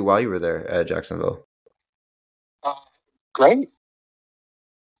did you do while you were there at Jacksonville? uh, great. I'm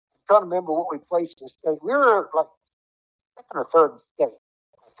trying to remember what we placed in the state. We were like second or third in the state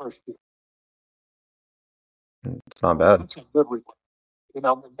my first year. It's not bad. That's how good we were. You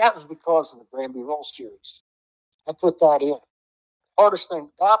know, and that was because of the Granby Roll series. I put that in. Hardest thing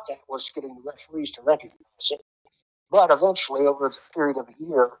about that was getting the referees to recognize it. But eventually, over the period of a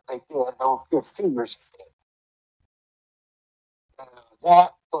year, they did. Over 2 years, they did.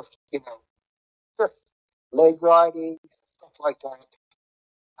 That was, you know, just leg riding, stuff like that.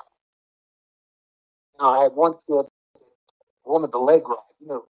 You know, I had one kid wanted the leg ride.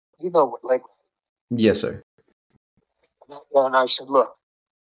 You know what leg ride Yes, sir. is. And I said, look,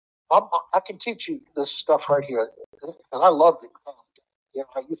 I can teach you this stuff right here. And I loved it. You know,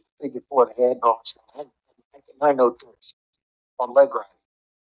 I used to figure for the head and all this stuff. I know tricks on leg riding.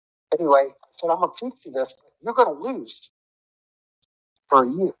 Anyway, I said, I'm going to teach you this, but you're going to lose for a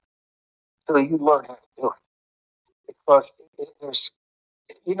year until you learn how to do it. Because there's,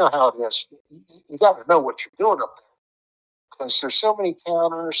 you know how it is. You got to know what you're doing up there. Because there's so many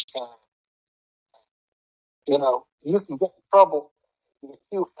counters, and, you know, you can get in trouble. You get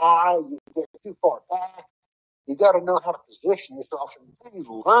too high, you get too far back. You got to know how to position yourself. And when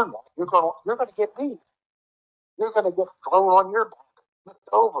you learn that, you're going to get beat. You're going to get thrown on your back, flipped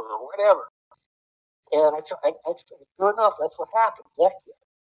over, or whatever. And sure enough, that's what happened. That year.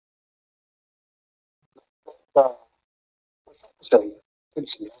 Uh, so,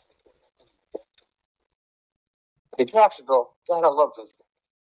 in Jacksonville, God, I love those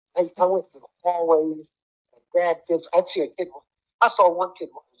guys. I went through the hallways and grabbed kids. I'd see a kid. I saw one kid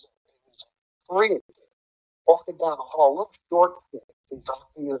was 3 walking down the hall, little short kid. He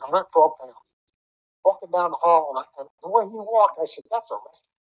was 112 pounds. Walking down the hall, and the way he walked, I said, that's a wrestler.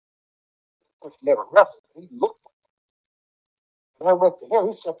 Which never wrestled. He looked like it. And I went to him.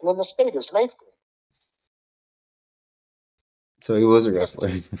 He's something in the state as an 8th grade. So he was a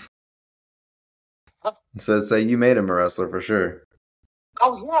wrestler. So you made him a wrestler for sure.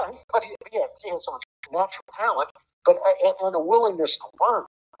 Oh, yeah. But he had so much natural talent, but and a willingness to learn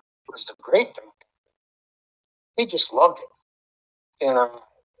was the great thing. He just loved it. And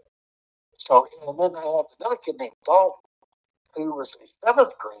and then I had another kid named Dalton, who was a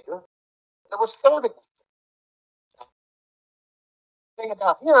 7th grader that was third. The thing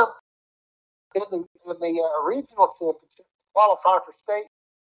about him, in the regional championship, qualified for state,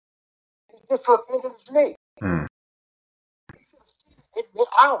 he dislocated his knee. Hmm.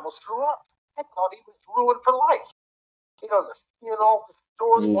 I almost threw up. I thought he was ruined for life. You know, the skin all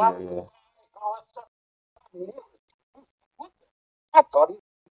distorted, Yeah. all that stuff. I mean, I thought he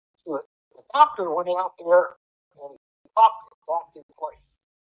was. The doctor went out there and he popped it back in place.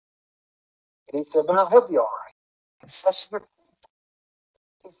 And he said, "No, he'll be all right." I said,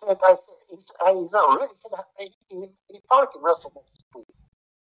 he said, he's not ready. He probably can wrestle next week.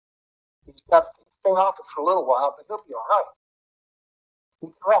 He's got to stay off it for a little while, but he'll be all right.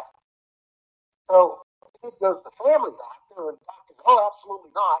 He's correct. So he goes to the family doctor, and the doctor goes, "Oh,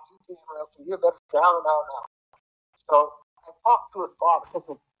 absolutely not. You can't wrestle. You're better down and out and out." So I talked to his father, because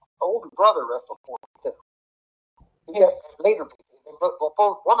his older brother wrestled for him too. He had later, well,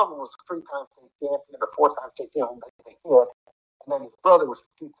 both one of them was a 3-time state champion, or 4-time state champion, they did, and then his brother was a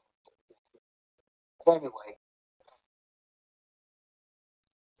 2-time state champion. But anyway,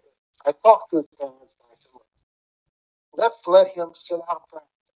 I talked to his parents, and I said, "Look, let's let him sit out and practice.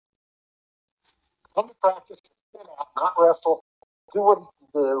 Come to practice, sit out, not wrestle, do what he can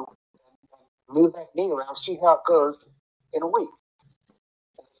do, and move that knee around, see how it goes in a week."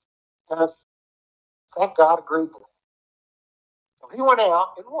 And thank God agreed to that. So he went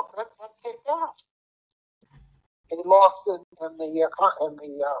out and kicked out. And he lost in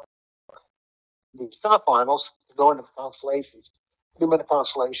the semifinals to go into the consolations. He won the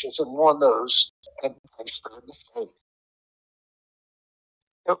consolations and won those, and placed third in the state.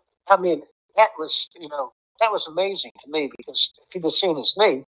 I mean, that was amazing to me, because if he'd have seen his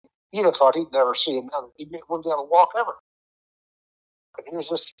knee, he'd have thought he'd never see another. He wouldn't be able to walk ever. But here's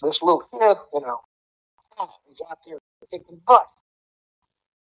this little kid, he's out there kicking butt.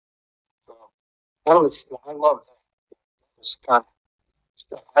 So I love that. It's kind of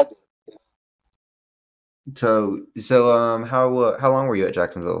stuff I do. So how long were you at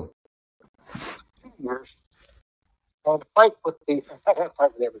Jacksonville? 2 years. I had a fight with I had a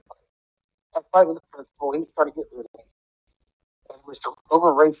fight with everybody. I had a fight with the principal. He was trying to get rid of me. And it was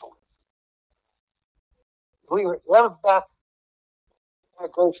over racial. That was back,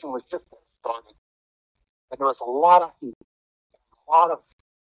 immigration was just getting started. And there was a lot of heat, a lot of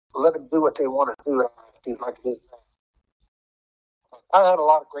let them do what they want to do like it is now. I had a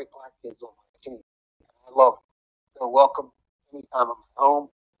lot of great black kids on my team. I love them. They're welcome anytime I'm at home.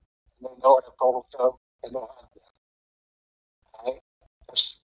 And they know it. I've told them so. And they'll have that. Right?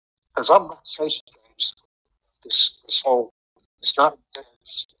 Because I'm not chasing games. This whole, it's not, it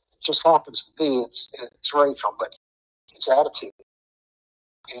just happens to be, it's racial, but it's attitude.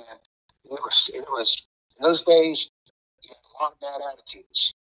 And it was, in those days, you had a lot of bad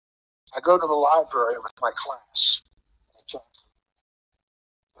attitudes. I go to the library with my class.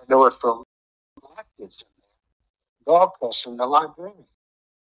 I know it from black kids in there, dog cussing the librarian,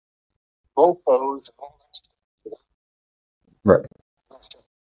 mofos and all that stuff. Right.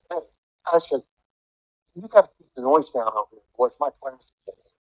 I said, you got to keep the noise down over here, boys. My class said.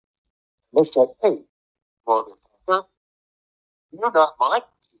 They said, hey, motherfucker, you're not my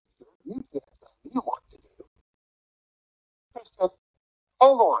teacher. You can't tell me what to do. I said,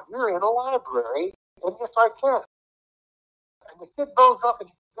 hold on, you're in a library, and yes, I can. And the kid goes up and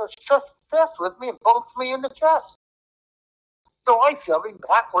he goes chest with me and bumps me in the chest. So I shove him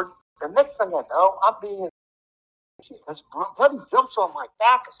backward. The next thing I know, I'm being. This buddy jumps on my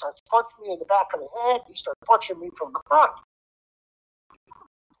back and starts punching me in the back of the head. He starts punching me from the front.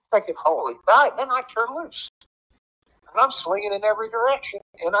 Thinking, holy God, then I turn loose. And I'm swinging in every direction.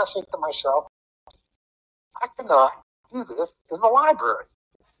 And I think to myself, I cannot do this in the library.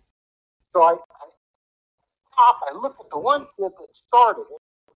 So I stop. I look at the one kid that started it.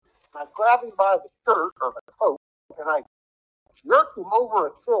 And I grab him by the shirt or the coat. And I jerk him over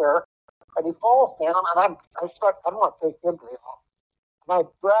a chair. And he falls down. And I don't want to take him to the office. And I'm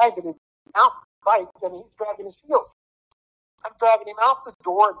dragging him out the bike. And he's dragging his heels. I'm dragging him out the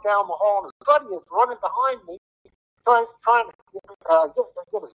door and down the hall, and his buddy is running behind me, trying to get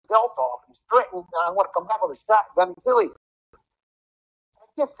his belt off. He's threatening, I want to come back with a shotgun and kill him. I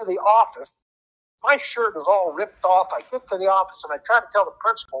get to the office. My shirt is all ripped off. I get to the office, and I try to tell the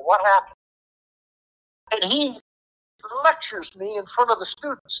principal what happened. And he lectures me in front of the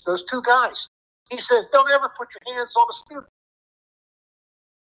students, those two guys. He says, don't ever put your hands on a student.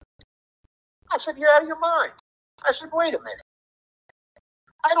 I said, you're out of your mind. I said, wait a minute.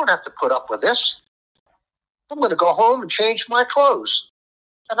 I don't have to put up with this. I'm going to go home and change my clothes.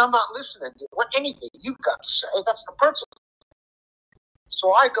 And I'm not listening to anything you've got to say. That's the principal.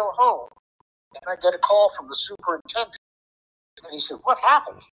 So I go home, and I get a call from the superintendent. And he said, what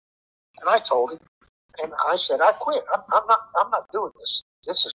happened? And I told him, and I said, I quit. I'm not doing this.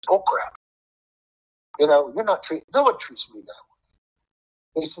 This is bullcrap. You know, no one treats me that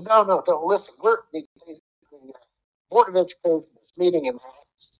way. He said, no, don't listen. The Board of Education is meeting in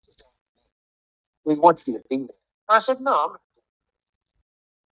we want you to be there. I said, no,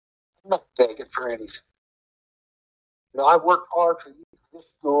 I'm not begging for anything. You know, I worked hard for this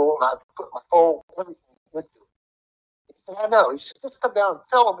school, and I put my whole everything into it. He said, I know. He said, just come down and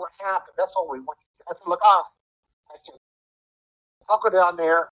tell them what happened. That's all we want you to do. I said, look, I said, I'll go down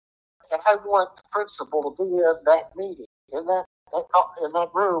there, and I want the principal to be in that meeting, in that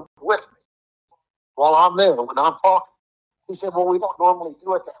room with me while I'm there, when I'm talking. He said, well, we don't normally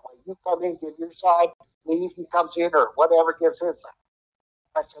do it that way. You come in, give your side, leave, he comes in, or whatever gives his side.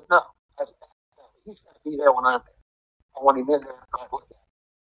 I said, no. I said, no. He's going to be there when I'm there. I want him in there. I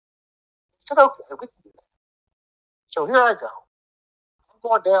said, okay, we can do that. So here I go. I'm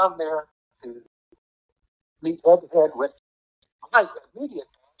going down there to meet head to head with my immediate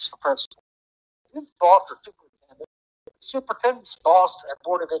boss, the principal. His boss, the superintendent's boss at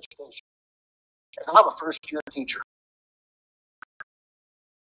Board of Education. And I'm a first-year teacher.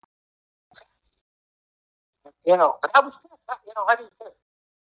 You know, but I was, I didn't care.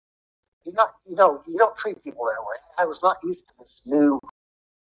 You don't treat people that way. I was not used to this new,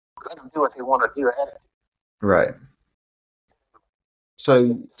 let them do what they want to do. Right.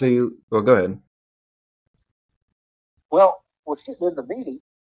 So you, well, go ahead. Well, we're sitting in the meeting.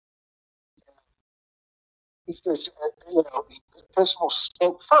 He says, the principal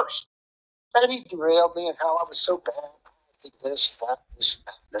spoke first. And he derailed me and how I was so bad. I did this, that, this,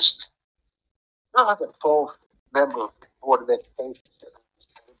 that, this. I'm like a full member of the Board of Education.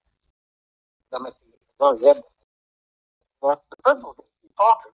 I'm at the very end. But the principal didn't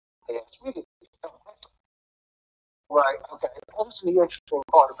talking. They asked me to tell them. Right, okay. Well, this is the interesting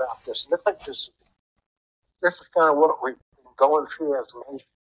part about this. And I think this is kind of what we've been going through as a nation.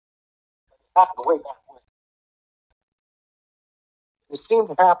 It happened way back when. It seemed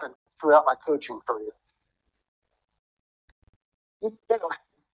to happen throughout my coaching career. You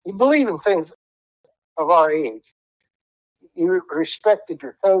believe in things of our age. You respected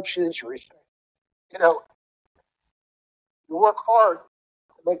your coaches. You work hard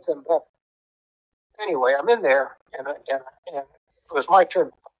to make them better. Anyway, I'm in there, and it was my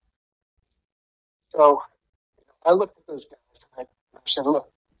turn. So I looked at those guys, and I said, "Look,"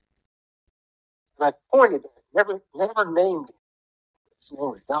 and I pointed at it, never named it. His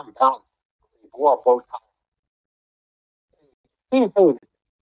name was Don Down. He wore a bow tie. He hated it.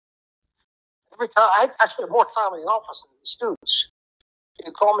 Every time I spent more time in the office than the students.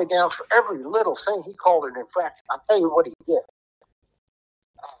 He'd call me down for every little thing. He called it an infraction. I'll tell you what he did.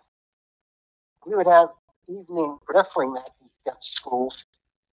 We would have evening wrestling matches at schools,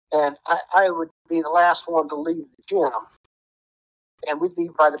 and I would be the last one to leave the gym, and we'd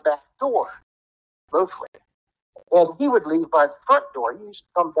leave by the back door, both ways. And he would leave by the front door. He used to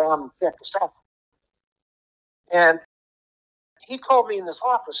come down and check us out. And he called me in his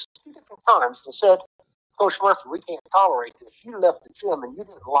office 2 different times and said, "Coach Murphy, we can't tolerate this. You left the gym and you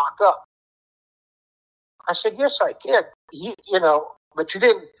didn't lock up." I said, "Yes, I did. But you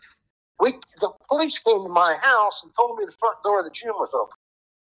didn't. The police came to my house and told me the front door of the gym was open."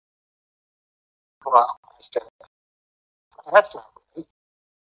 Well, I said, "That's not right."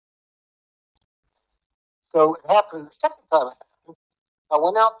 So it happened the second time it happened. I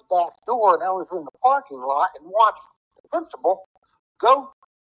went out the back door and I was in the parking lot and watched the principal go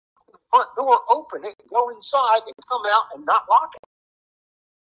to the front door, open it, go inside, and come out and not lock it.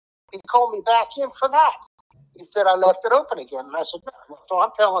 He called me back in for that. He said I left it open again, and I said, "No." So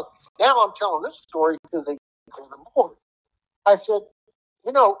I'm telling this story to the board. I said,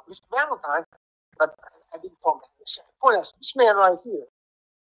 "Mr. Valentine," but I didn't call him this. This man right here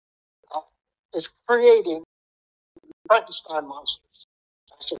is creating Frankenstein monsters.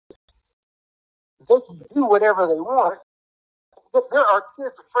 I said, they can do whatever they want. But there are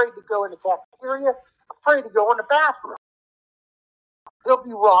kids afraid to go in the cafeteria, afraid to go in the bathroom. They'll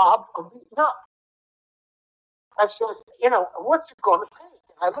be robbed or beaten up. I said, "What's it going to take?"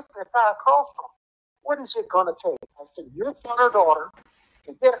 And I looked at that across from him. "What is it going to take?" I said, "Your son or daughter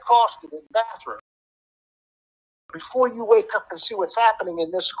can get accosted in the bathroom before you wake up and see what's happening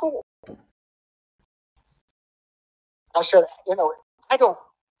in this school." I said,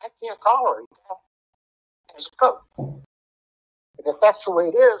 I can't tolerate that as a coach. And if that's the way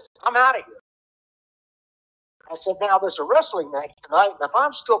it is, I'm out of here. I said, "Now there's a wrestling match tonight, and if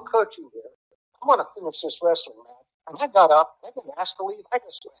I'm still coaching here, I'm going to finish this wrestling match." And I got up, I didn't ask to leave, I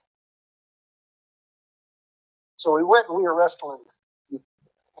just left. So we went and we were wrestling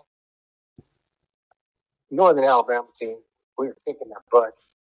Northern Alabama team. We were kicking their butt.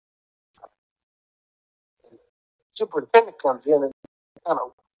 And the superintendent comes in and kind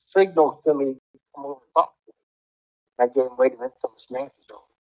of signals to me to come over and talk to me. I gave him, "Wait a minute till this match is over."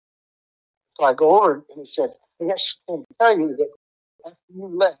 So I go over and he said, "Yes, I can tell you that after you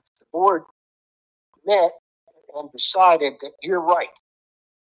left, the board met and decided that you're right.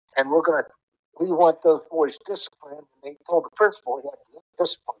 And we want those boys disciplined." And they told the principal he had to get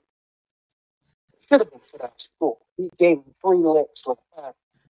disciplined. He should have been put out of school. He gave him 3 licks with a bat,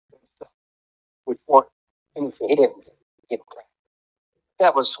 which weren't anything. He didn't get crap.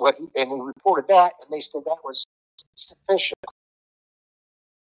 That was and he reported that, and they said that was sufficient.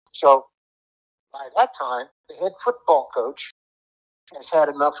 So by that time, the head football coach has had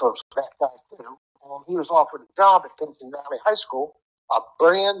enough of that guy too, and he was offered a job at Pinson Valley High School, a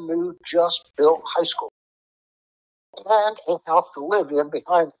brand new, just built high school, and a house to live in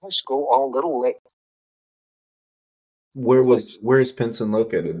behind the high school on a little lake. Where is Pinson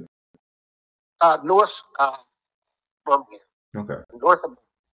located? North Birmingham. Okay. North of.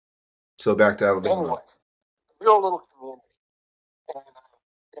 So back to Alabama. Anyway, real little community. And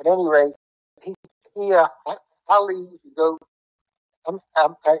at any rate, I'll leave to go. I'm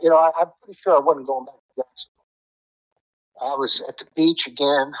pretty sure I wasn't going back to Jacksonville. I was at the beach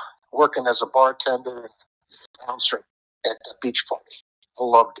again, working as a bartender and bouncer at the beach party. I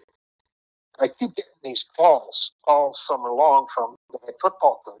loved it. I keep getting these calls all summer long from the head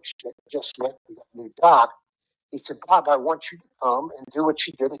football coach that just met me a new job. He said, "Bob, I want you to come and do what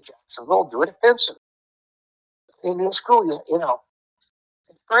you did at Jacksonville, do it at Pinson. In your school,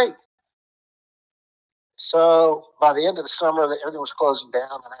 it's great." So by the end of the summer, everything was closing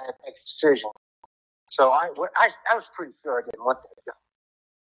down, and I had to make a decision. So I was pretty sure I didn't want that job.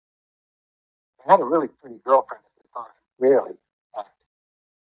 I had a really pretty girlfriend at the time, really.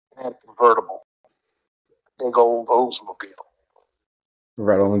 I had a convertible, big old Oldsmobile.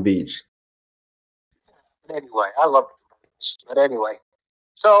 Right on the beach. But anyway, I loved it. But anyway,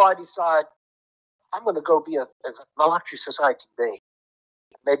 so I decide I'm going to go be as obnoxious as I can be.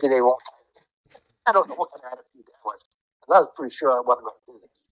 Maybe they won't. I don't know what kind of attitude that was. I was pretty sure I wasn't going to do this.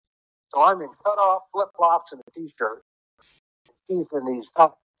 So I'm in cutoff flip flops and a t-shirt. He's in these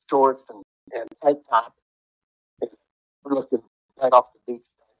top shorts and tight top. We're looking right off the beach.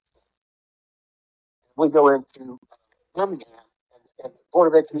 We go into Birmingham, and the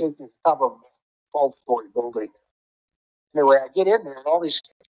Board of Education is top of a 12-story building. Anyway, I get in there, and all these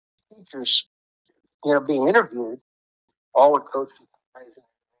teachers, being interviewed, all with coaches.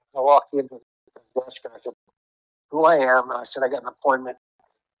 I walk into the desk, and I said, who I am, and I said, I got an appointment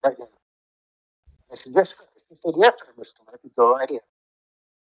right now. I said, yes, sir. He said, yes, sir, Mr. Murphy, go right in.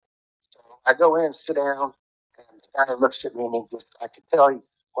 So I go in, sit down, and the guy looks at me, and I could tell he,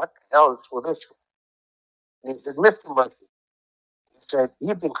 what the hell is with this guy? And he said, Mr. Murphy, he said,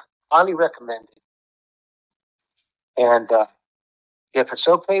 you've been highly recommended. And if it's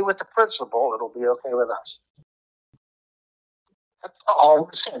okay with the principal, it'll be okay with us. That's all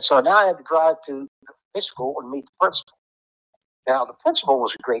he said. So now I had to drive to high school and meet the principal. Now, the principal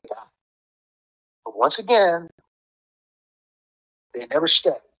was a great guy. But once again, they never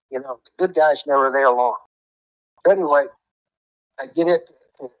stay. The good guys never there long. But anyway, I get it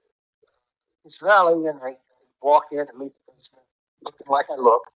to East Valley, and I walk in and meet the principal, looking like I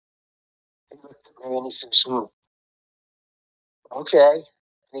look. He looked at me and he says, okay.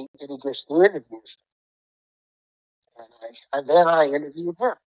 And he gets the interviews. And then I interviewed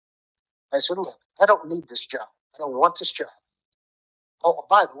him. I said, look, I don't need this job. I don't want this job. Oh,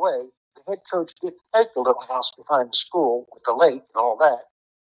 by the way, the head coach didn't take the little house behind the school with the lake and all that.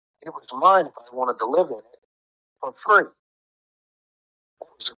 It was mine if I wanted to live in it for free. It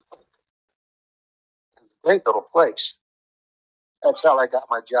was a great little place. That's how I got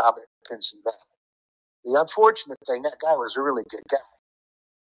my job at Pinson Valley. The unfortunate thing, that guy was a really good guy.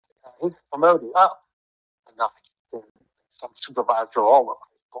 He promoted up a notch to some supervisor all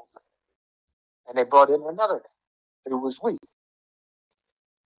over. And they brought in another guy who was weak.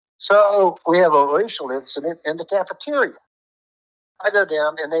 So we have a racial incident in the cafeteria. I go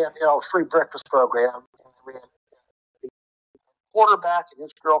down, and they have a free breakfast program. And we had the quarterback and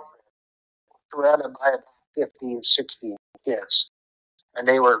his girlfriend surrounded by about 50 or 60 kids. And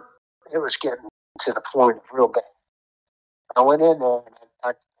it was getting to the point of real bad. I went in there, and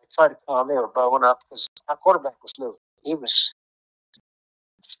I tried to calm. They were bowing up because our quarterback was new. He was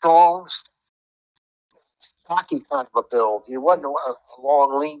strong, stocky kind of a build. He wasn't a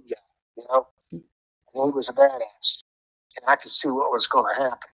long, lean guy, And he was a badass. And I could see what was going to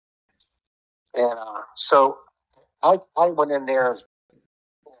happen. And so I went in there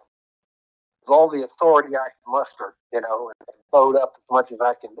with all the authority I could muster, and bowed up as much as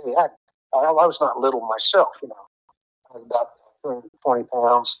I can do. I was not little myself, I was about 220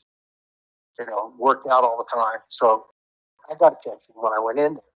 pounds, worked out all the time. So I got attention when I went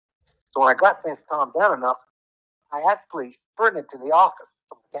in there. So when I got things calmed down enough, I actually sprinted to the office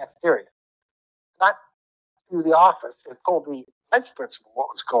from the cafeteria. Not to the office and told the vice principal what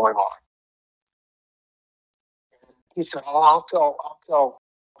was going on. And he said, I'll tell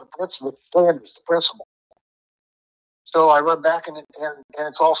the principal, Sanders, the principal. So I run back, and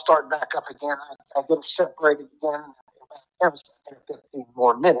it's all starting back up again. I get separated again. About 10 or 15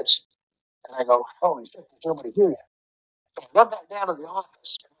 more minutes. And I go, holy shit, there's nobody here yet. So I run back down to the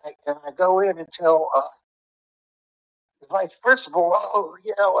office, and I go in and tell the vice principal, oh,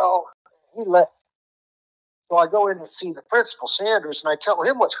 yeah, well, he left. So I go in and see the principal, Sanders, and I tell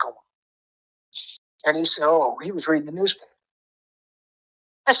him what's going on. And he said, oh, he was reading the newspaper.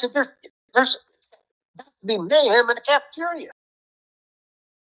 I said, there's to be mayhem in the cafeteria.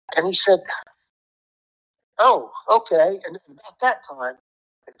 And he said, oh, okay. And about that time,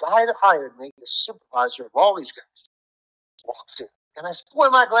 the guy that hired me, the supervisor of all these guys, walks in. And I said, boy,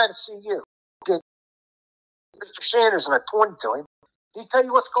 am I glad to see you. Good. Mr. Sanders, and I pointed to him. Did he tell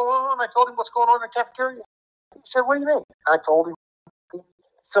you what's going on? I told him what's going on in the cafeteria. He said, what do you mean? I told him.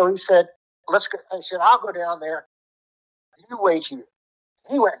 So he said, let's go. I said, I'll go down there. You wait here.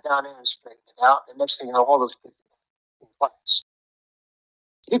 He went down there and straightened it out. And next thing you know, all those people in class.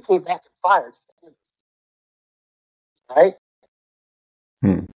 He came back and fired. Right?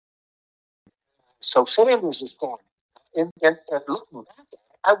 So Sanders is gone. And looking back at it,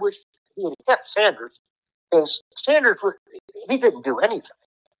 I wish he had kept Sanders, because Sanders, he didn't do anything,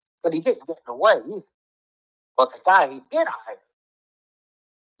 but he didn't get in the way either. But the guy he did hire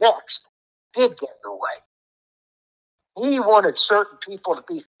next did get in the way. He wanted certain people to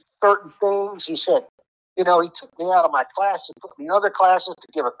be certain things. He said, he took me out of my class and put me in other classes to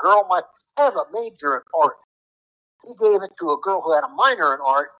give a girl I have a major in art. he gave it to a girl who had a minor in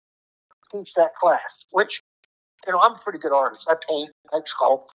art to teach that class, which, I'm a pretty good artist. I paint, I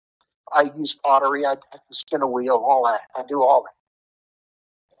sculpt, I use pottery, I can spin a wheel, all that. I do all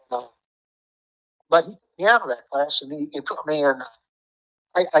that. But he put me out of that class, and he put me in.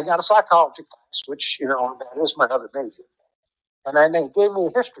 I got a psychology class, which, that is my other major. And then they gave me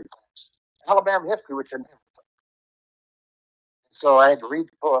a history class, Alabama history, which I never took. So I had to read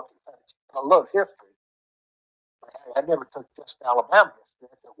the book. I love history. I never took just Alabama history.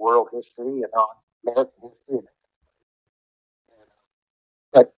 I took world history and American history.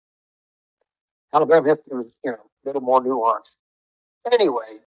 But Alabama history was, a little more nuanced.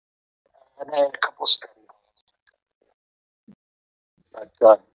 Anyway, and I had a couple of study halls.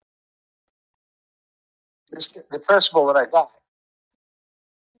 But the principal that I got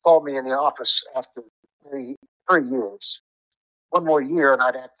called me in the office after 3 years. One more year and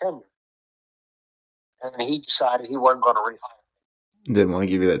I'd have tenure. And he decided he wasn't going to rehire me. Didn't want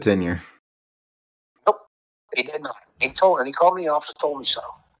to give you that tenure. Nope, he did not. He called me in the office and told me so.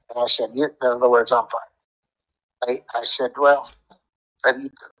 And I said, in other words, I'm fine. I said, well, have you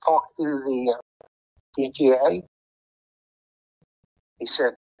talked to the PTA? He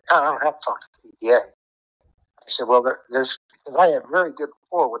said, no, I don't have to talk to the PTA. I said, well, because I have very good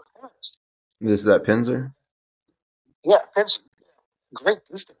rapport with the parents. This is at Pinzer? Yeah, Pinzer. Great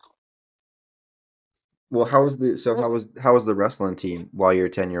district. Well, how was the wrestling team while your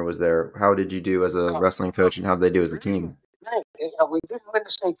tenure was there? How did you do as a wrestling coach, and how did they do as a team? We didn't win the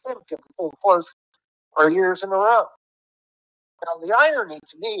state championship. We came close for years in a row. Now, the irony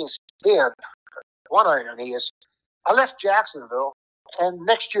to me one irony is, I left Jacksonville, and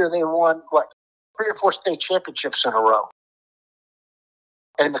next year they won, 3 or 4 state championships in a row.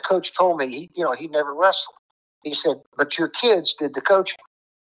 And the coach told me, he never wrestled. He said, but your kids did the coaching.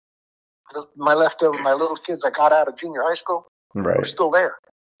 My little kids I got out of junior high school were still there.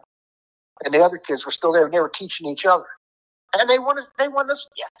 And the other kids were still there, and they were teaching each other. And they won us.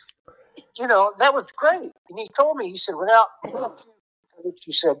 Yeah. That was great. And he told me, he said, without you,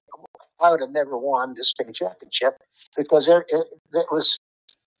 he said, I would have never won the state championship because it was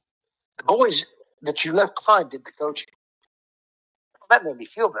the boys that you left behind did the coaching. That made me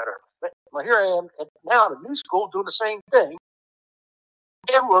feel better. But here I am now at a new school doing the same thing.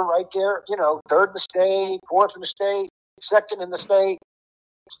 And we're right there, third in the state, fourth in the state, second in the state,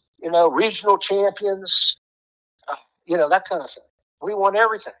 regional champions, that kind of thing. We won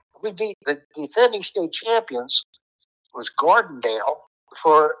everything. We beat the defending state champions was Gardendale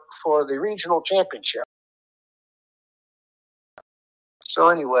for the regional championship. So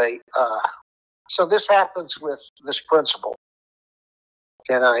anyway, so this happens with this principal.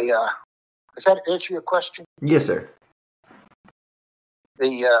 Can I, does that answer your question? Yes, sir.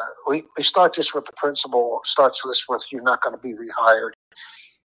 We start this with the principal, starts this with you're not going to be rehired.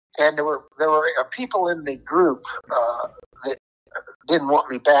 And there were people in the group that didn't want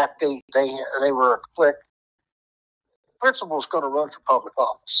me back. They were a clique. The principal's going to run for public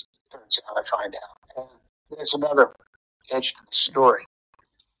office, turns out, I find out. And there's another edge to the story.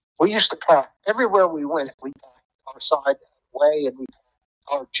 We used to pack everywhere we went. We packed our side way, and we packed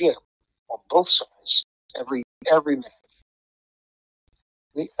our gym on both sides every match.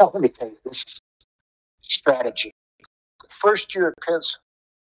 Let me tell you this strategy. The first year at Pinson,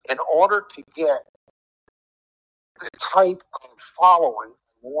 in order to get the type of following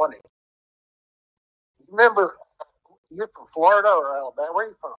I wanted. Remember, you're from Florida or Alabama? Where are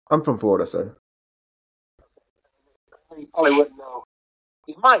you from? I'm from Florida, sir. You probably wouldn't know.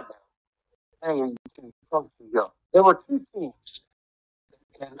 You might know. There were 2 teams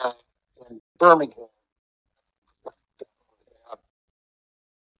in Birmingham.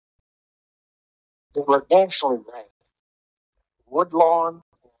 They were nationally ranked. Woodlawn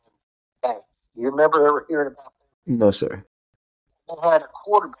and Bank. Do you remember ever hearing about them? No, sir. They had a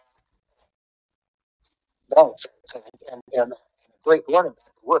quarterback, Bank, and a great running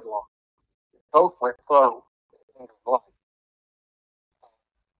back, Woodlawn. Both went pro.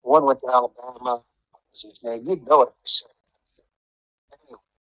 One went to Alabama. What was his name? You'd know it.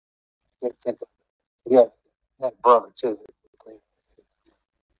 Anyway, he had a brother, too.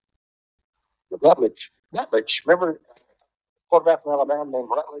 Rutledge. Remember quarterback from Alabama named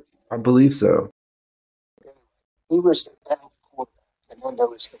Rutledge? I believe so. He was the quarterback, and then there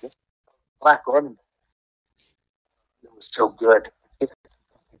was the black running back. It was so good.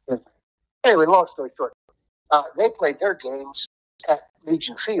 Anyway, long story short, they played their games at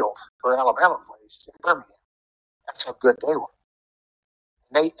Legion Field, where Alabama plays in Birmingham. That's how good they were.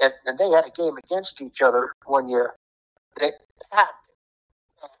 And they had a game against each other one year. They packed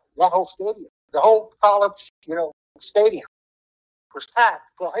that whole stadium. The whole college, The stadium was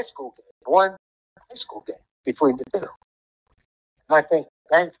packed for a high school game, one high school game between the two. And I think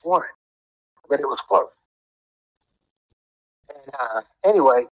Banks won it, but it was close. And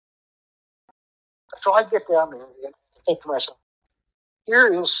anyway, so I get down there and I think to myself, here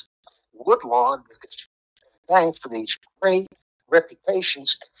is Woodlawn with its Banks for these great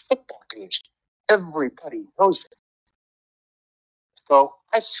reputations at football games. Everybody knows it. So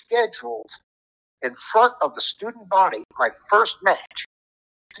I scheduled in front of the student body my first match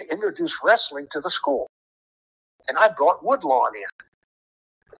to introduce wrestling to the school. And I brought Woodlawn in.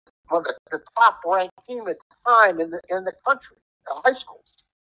 Well, the top ranked team at the time in the country, high schools.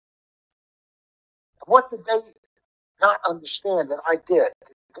 What did they not understand that I did?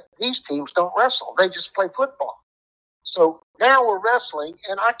 These teams don't wrestle. They just play football. So now we're wrestling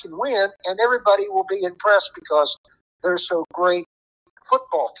and I can win and everybody will be impressed because they're so great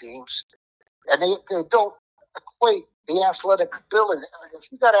football teams and they don't equate the athletic ability.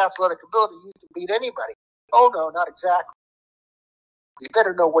 If you got athletic ability, you can beat anybody. Oh, no, not exactly. You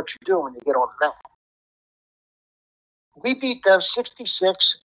better know what you're doing when you get on the mat. We beat them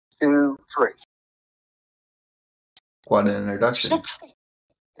 66-3. Quite an introduction. 60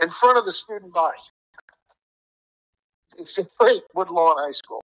 in front of the student body. It's a great Woodlawn High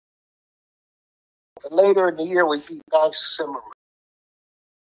School. And later in the year, we beat Banks similarly.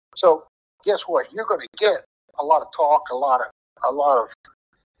 So guess what? You're going to get a lot of talk, a lot of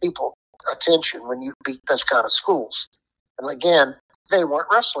people attention when you beat those kind of schools. And again, they weren't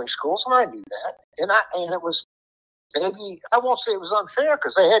wrestling schools, and I knew that. And it was maybe, I won't say it was unfair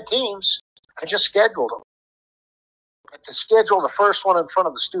because they had teams. I just scheduled them. But to schedule the first one in front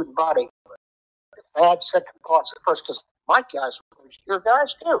of the student body, I had second thoughts at first because my guys were your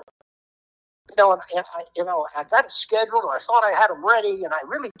guys too. I got it scheduled, and I thought I had them ready, and I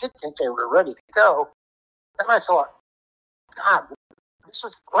really did think they were ready to go. And I thought, God,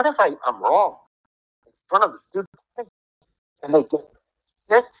 what if I'm wrong in front of the student body? And they get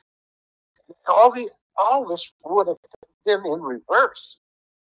sick. All this would have been in reverse.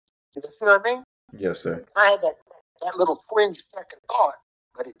 You see what I mean? Yes, sir. I had that little twinge second thought,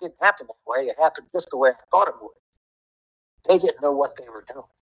 but it didn't happen that way. It happened just the way I thought it would. They didn't know what they were doing.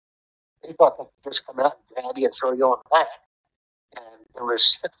 They thought they could just come out and grab you and throw you on the mat. And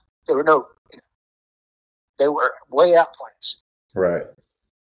they were way outclassed. Right.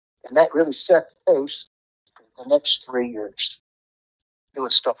 And that really set the pace for the next 3 years.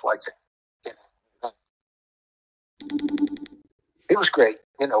 Doing stuff like that. It was great.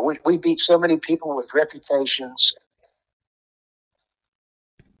 We beat so many people with reputations.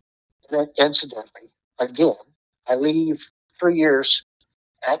 And then, incidentally, again, I leave 3 years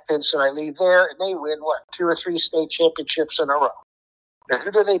at Pinson. I leave there, and they win, 2 or 3 state championships in a row. Now,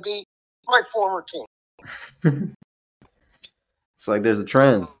 who do they beat? My former team. It's like there's a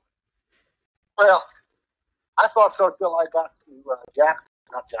trend. Well, I thought so until I got to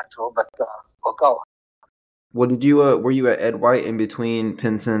not Jacksonville, but Wakulla. What did you? Were you at Ed White in between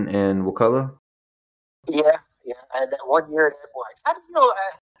Pinson and Wakulla? Yeah. I had that 1 year at Ed White. How do you know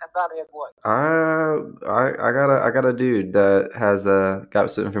about Ed White? I got a dude that has got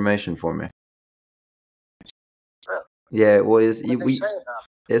some information for me. Really? Yeah, well,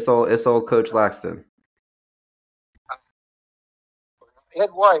 it's all Coach Laxton. Ed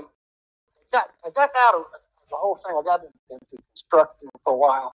White. I got out of the whole thing. I got into construction for a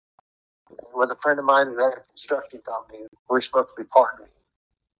while with a friend of mine who had a construction company. We were supposed to be partners.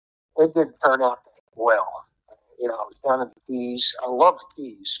 It didn't turn out that well. I was down in the Keys. I love the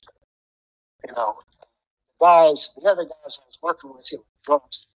Keys. The other guys I was working with,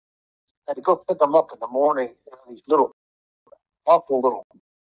 drunks. I had to go pick them up in the morning. These little, awful little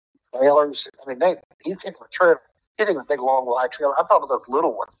trailers. I mean, you think of a trailer, you think of a big long wide trailer. I'm talking about those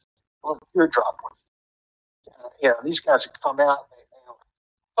little ones, those teardrop ones. These guys would come out, they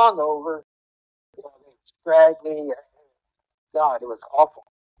hung over, they dragged me. God, it was awful.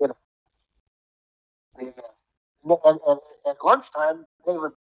 And at lunchtime, they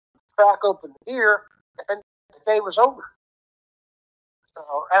would crack open the beer, and the day was over.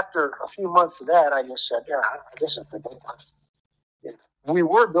 So after a few months of that, I just said, this is ridiculous. We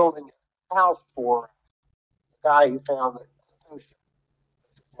were building a house for the guy who found it.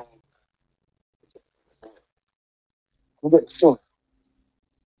 We didn't see him.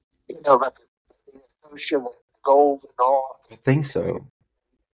 About the ocean, the gold and all. I think so.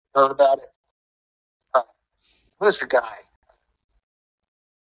 Heard about it. Who's the guy?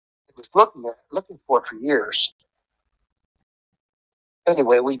 He was looking for it for years.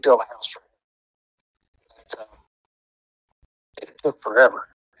 Anyway, we built a house for him. It took forever.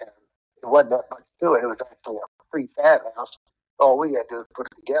 And it wasn't that much to it. It was actually prefab house. All we had to do is put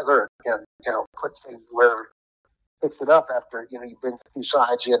it together and put things where fix it up after you bring the two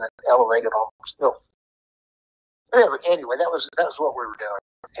sides in and elevate it all still. Anyway, that was what we were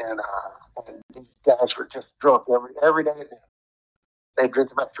doing, and these guys were just drunk every day. They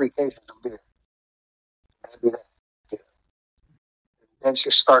drink about 3 cases of beer. That'd be that. Yeah. And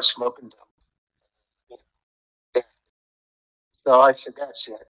just start smoking them. Yeah. So I said, that's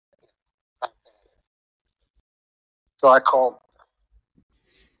it. So I called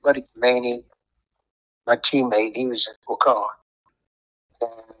Buddy Maney, my teammate. He was at Waukon,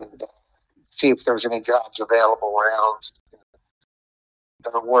 and see if there was any jobs available around.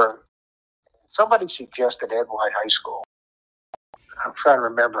 There were. Somebody suggested Ed White High School. I'm trying to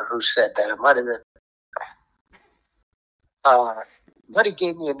remember who said that. It might have been. Buddy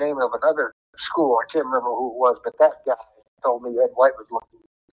gave me a name of another school. I can't remember who it was, but that guy told me Ed White was looking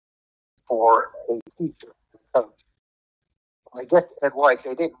for a teacher. I guess Ed White,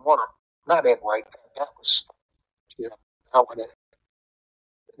 they didn't want him. Not Ed White. That was,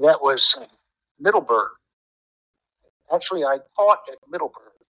 that was Middleburg. Actually, I taught at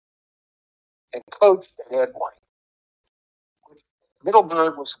Middleburg and coached at Ed White.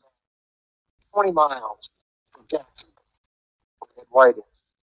 Middleburg was 20 miles from Jackson, where Ed White is.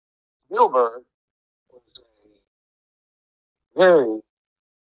 Middleburg was a very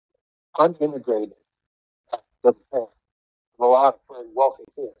unintegrated little town with a lot of very wealthy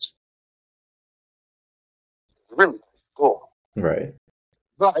kids. It was really nice school. Right.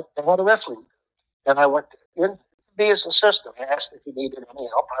 But I had a wrestling, and I went in to be his assistant. I asked if he needed any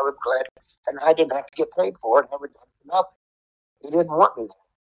help. I was glad, and I didn't have to get paid for it. I would do nothing. He didn't want me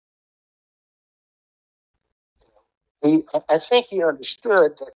there. I think he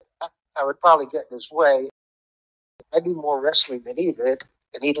understood that I would probably get in his way. I do more wrestling than he did,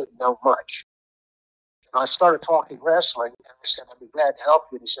 and he didn't know much. And I started talking wrestling, and I said, I'd be glad to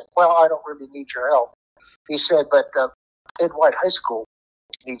help you. And he said, well, I don't really need your help. He said, but Ed White High School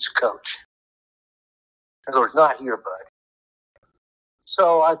needs a coach. In other words, not here, bud.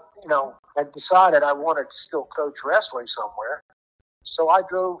 So I decided I wanted to still coach wrestling somewhere. So I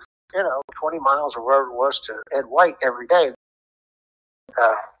drove, 20 miles or wherever it was to Ed White every day.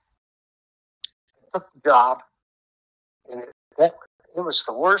 Took the job, and it was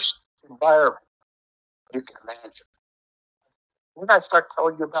the worst environment you can imagine. Didn't I start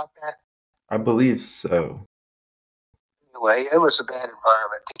telling you about that? I believe so. Anyway, it was a bad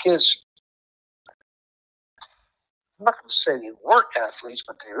environment. The kids, I'm not going to say they weren't athletes,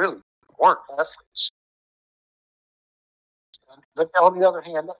 but they really weren't athletes. But on the other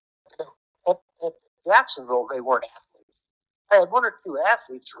hand, at Jacksonville, they weren't athletes. I had 1 or 2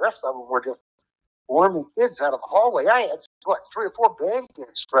 athletes. The rest of them were just wormy kids out of the hallway. I had, 3 or 4 band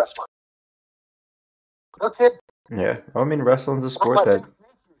kids wrestling. No kid. Yeah. I mean, wrestling's a sport that...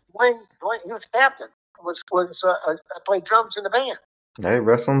 Dwayne, he was captain. I played drums in the band. Hey,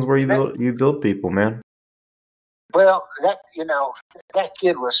 wrestling's where you build people, man. Well, that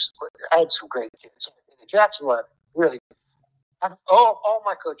kid was. I had some great kids. In Jacksonville, really, all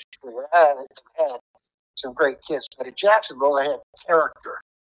my coaches had some great kids, but at Jacksonville, I had character.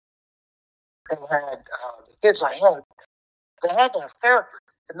 They had the kids I had. They had to have character,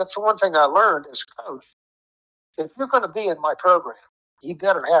 and that's the one thing I learned as a coach. If you're going to be in my program, you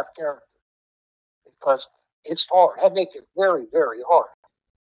better have character, because it's hard. I make it very, very hard.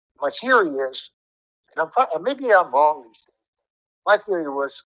 My theory is, and maybe I'm wrong these days. My theory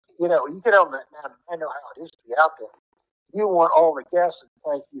was, you get on that mountain. I know how it is to be out there. You want all the gas and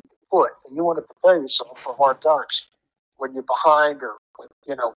tank you can put, and you want to prepare yourself for hard times when you're behind or when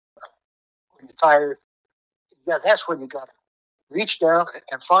you're tired. Yeah, that's when you got to reach down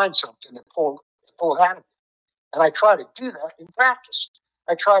and find something and pull it out of you. And I try to do that in practice.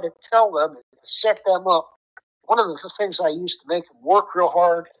 I try to tell them and set them up. One of the things I used to make them work real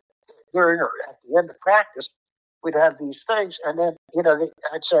hard during or at the end of practice, we'd have these things, and then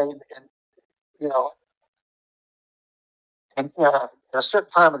I'd say, and at a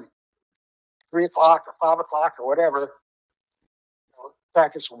certain time of 3 o'clock or 5 o'clock or whatever,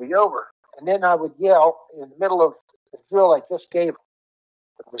 practice will be over, and then I would yell in the middle of the drill I just gave them.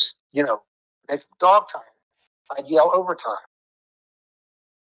 It was it's dog time. I'd yell overtime.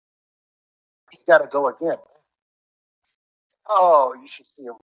 You got to go again. Oh, you should see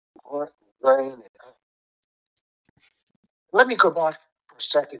them rain. Let me go back for a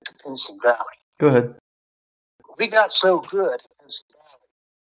second to Pinson Valley. Go ahead. We got so good at Pinson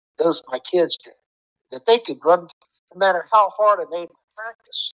Valley, my kids did, that they could run no matter how hard I made them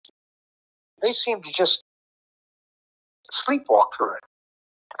practice. They seemed to just sleepwalk through it.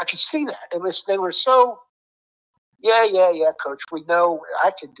 I could see that. They were so Yeah, coach. We know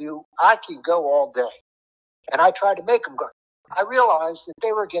I can go all day. And I tried to make them go. I realized that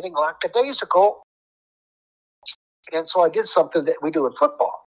they were getting lackadaisical. And so I did something that we do in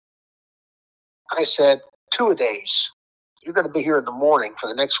football. I said, 2-a-days. You're going to be here in the morning for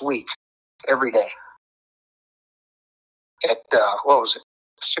the next week, every day. At,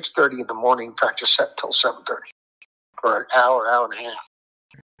 6:30 in the morning, practice set until 7:30 for an hour and a half.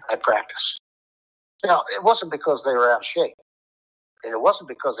 I practice. Now, it wasn't because they were out of shape. And it wasn't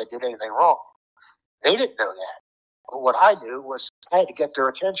because they did anything wrong. They didn't know that. But what I knew was I had to get their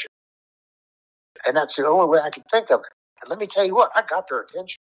attention. And that's the only way I could think of it. And let me tell you what, I got their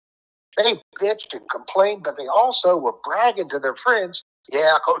attention. They bitched and complained, but they also were bragging to their friends,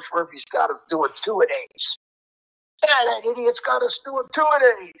 yeah, Coach Murphy's got us doing 2-a-days. Yeah, that idiot's got us doing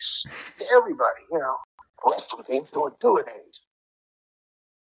 2-a-days. To everybody, wrestling teams doing 2-a-days.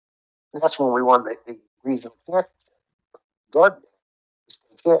 And that's when we won the regional championship. Gardner.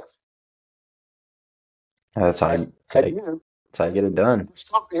 That's how you get it done.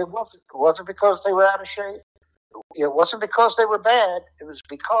 It wasn't because they were out of shape. It wasn't because they were bad. It was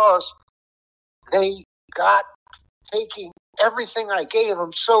because they got taking everything I gave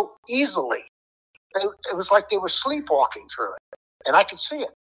them so easily. It was like they were sleepwalking through it. And I could see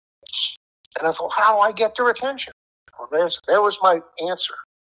it. And I thought, how do I get their attention? Well, there was my answer.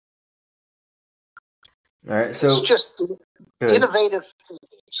 All right, so it's just innovative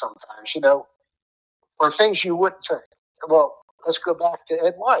thinking sometimes, or things you wouldn't think. Well, let's go back to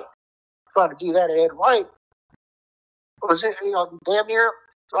Ed White. Trying to do that at Ed White was it, damn near.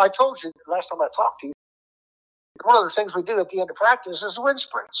 I told you last time I talked to you. One of the things we do at the end of practice is wind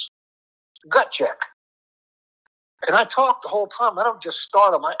sprints, gut check. And I talk the whole time. I don't just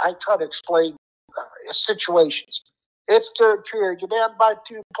start them. I try to explain situations. It's third period. You're down by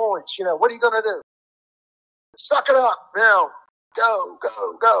 2 points. What are you going to do? Suck it up now. Go.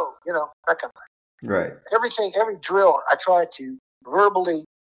 That kind of thing. Right. Every drill, I try to verbally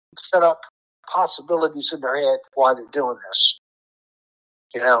set up possibilities in their head why they're doing this.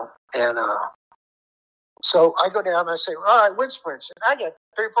 And so I go down and I say, all right, wind sprints. And I get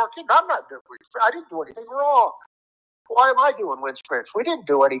 3 or 4 kids. I'm not doing wind sprints. I didn't do anything wrong. Why am I doing wind sprints? We didn't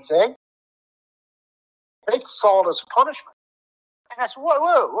do anything. They saw it as a punishment. And I said,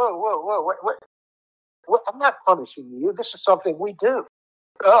 whoa. I'm not punishing you. This is something we do.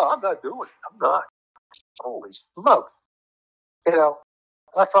 Oh, I'm not doing it. I'm not. Holy smoke.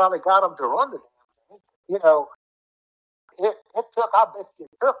 I finally got them to run the damn thing. It took, I bet you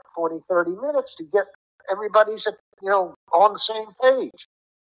it took 20, 30 minutes to get everybody's, on the same page.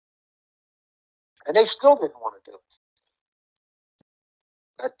 And they still didn't want to do it.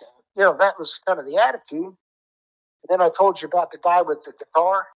 But, that was kind of the attitude. And then I told you about the guy with the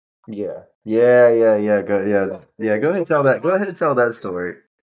guitar. Yeah. Go ahead and tell that. Go ahead and tell that story.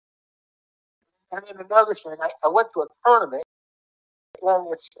 And then another thing, I went to a tournament. And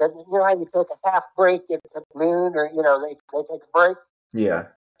how you take a half break at noon, or they take a break. Yeah.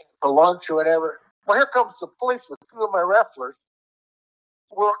 For lunch or whatever. Well, here comes the police with 2 of my wrestlers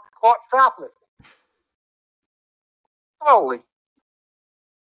were caught shoplifting. Holy.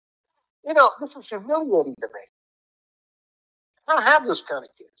 This is humiliating to me. I don't have those kind of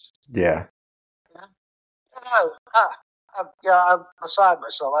kids. Yeah. I'm beside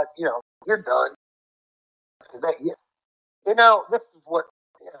myself. You're done. This is what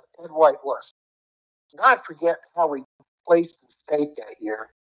Ed White was. And I forget how we placed the state that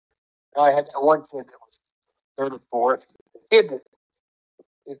year. I had that one kid that was third or fourth. The kid that,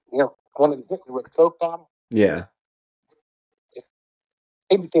 wanted to hit me with a Coke bottle. Yeah.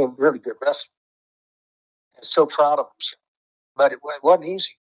 He became a really good wrestler. I'm so proud of himself. But it wasn't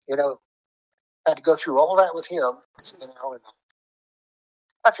easy. Had to go through all that with him. And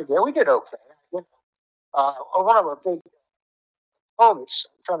I forget, we did okay. One of our big opponents,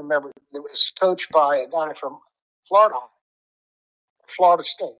 I'm trying to remember, it was coached by a guy from Florida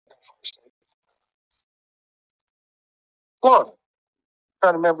State. Florida. I'm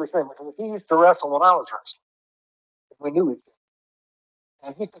trying to remember his name. He used to wrestle when I was wrestling. We knew each other.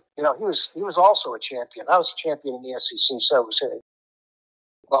 And he was also a champion. I was a champion in the SEC, so was he.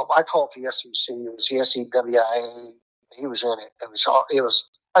 Well, I call it the SEC. It was the SEWIA. He was in it. It was.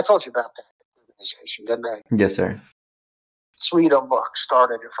 I told you about that organization, didn't I? Yes, sir. Sweeto Buck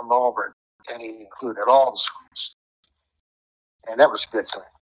started it from Auburn, and he included all the schools. And that was a good thing.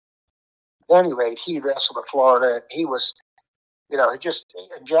 At any rate, he wrestled in Florida, and he was, in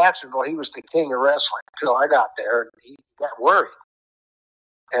Jacksonville, he was the king of wrestling until I got there, and he got worried.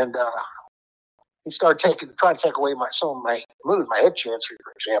 And he started trying to take away some of my moves, my head chancery,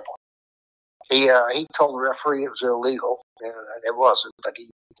 for example. He told the referee it was illegal, and it wasn't, but he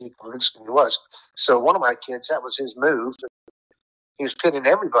convinced him it was. So one of my kids, that was his move. He was pitting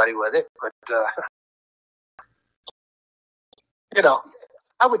everybody with it, but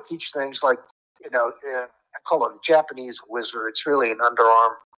I would teach things like, I call it a Japanese whizzer. It's really an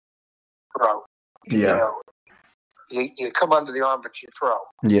underarm throw. Yeah. You come under the arm, but you throw.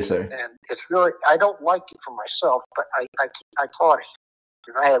 Yes, sir. And it's really, I don't like it for myself, but I taught it.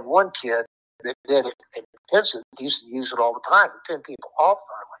 And I had one kid that did it at Vincent. He used to use it all the time, 10 people all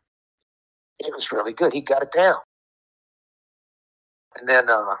the time. It was really good. He got it down. And then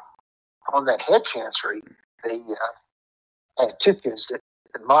on that head chancery, they had two kids that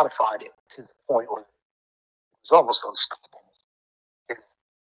modified it to the point where it was almost unstoppable.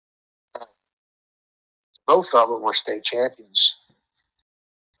 Both of them were state champions.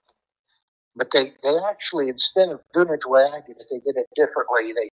 But they actually, instead of doing it the way I did it, they did it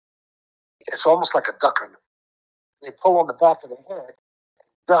differently. It's almost like a duck under. They pull on the back of the head,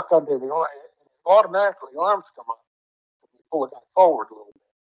 duck under the arm, automatically arms come up. You pull it back forward a little bit.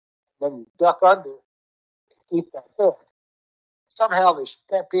 Then you duck under and keep that head. Somehow they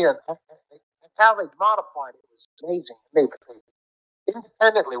step in. How they modified it was amazing to me.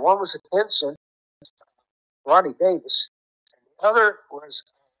 Independently, one was at Vincent, Ronnie Davis, and the other was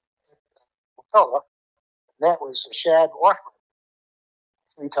McCullough, and that was Shad Washburn,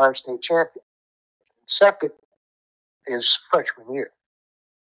 3-time state champion. Second is freshman year.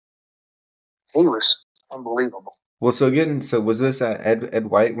 He was unbelievable. Well, so was this at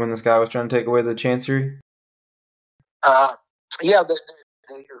Ed White when this guy was trying to take away the chancery? Yeah, the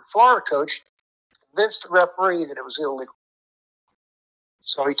Florida coach convinced the referee that it was illegal.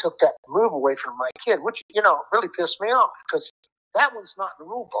 So he took that move away from my kid, which, really pissed me off because that one's not in the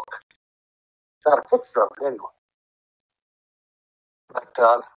rule book. Not a picture of it anyway. But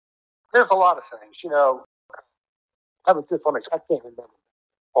there's a lot of things, I was just on I can't remember.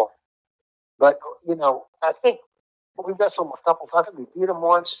 But, I think we wrestled them a couple times. I think we beat them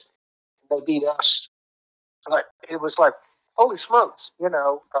once. They beat us. But it was like, holy smokes, I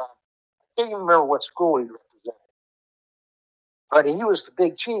can't even remember what school he represented. But he was the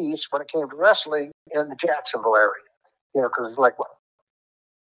big cheese when it came to wrestling in the Jacksonville area. Because it's like,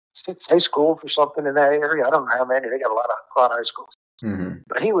 6 high schools or something in that area. I don't know how many. They got a lot of high schools. Mm-hmm.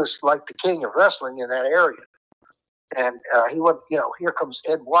 But he was like the king of wrestling in that area. And he went, here comes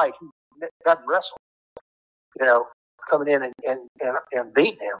Ed White, who doesn't wrestle, coming in and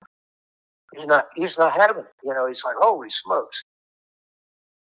beating him. He's not having it. He's like, holy smokes.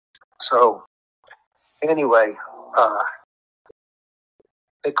 So anyway,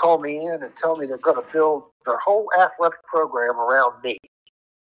 they call me in and tell me they're going to build their whole athletic program around me.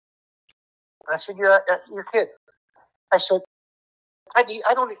 I said, you're kidding. I said, I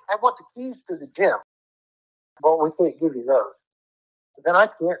want the keys to the gym. Well, we can't give you those. But then I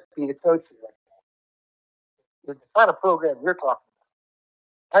can't be the coach of that. The kind of program you're talking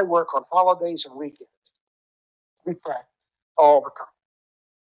about, I work on holidays and weekends. We practice all the time.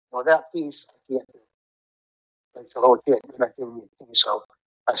 Without keys, I can't do it. They said, oh, kid, you're not giving me a key. So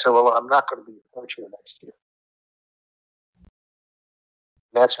I said, well, I'm not going to be the coach here next year.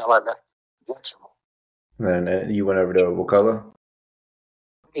 And that's how I left Jacksonville. Then you went over to Wakulla?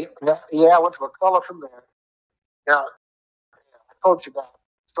 Yeah, I went to Wakulla from there. Now, I told you about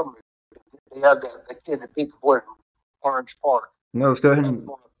some. They had the kid that beat the boy from Orange Park. No, let's go ahead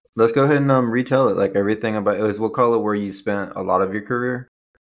and retell it. Like everything about it. Is Wakulla where you spent a lot of your career?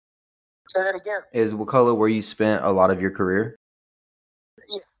 Say that again. Is Wakulla where you spent a lot of your career?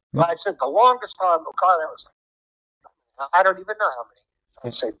 Yeah, well, I said the longest time Wakulla was. I don't even know how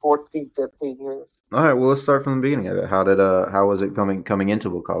many. I'd say 14, 15 years. All right, well, let's start from the beginning of it. How was it coming into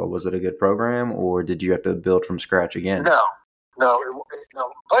Wakulla? Was it a good program, or did you have to build from scratch again? No.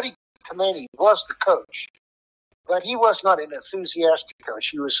 Buddy Kamani was the coach, but he was not an enthusiastic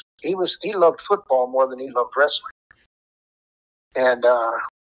coach. He loved football more than he loved wrestling, and I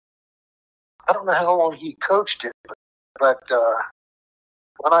don't know how long he coached it, but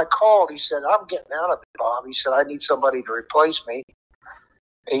when I called, he said, "I'm getting out of it, Bob." He said, "I need somebody to replace me."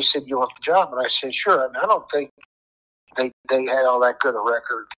 He said, "You want the job?" And I said, "Sure." And I don't think they had all that good a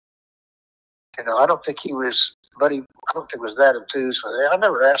record. I don't think he was, I don't think was that enthused with it. I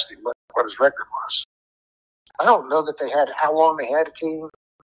never asked him what his record was. I don't know that how long they had a team.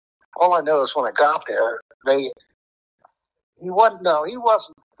 All I know is when I got there, he wasn't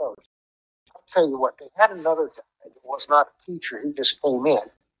the coach. I'll tell you what, they had another guy that was not a teacher. He just came in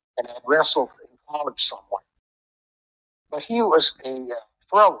and had wrestled in college somewhere. But he was a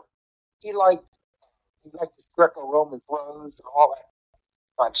thrower. He liked the Greco-Roman throws and all that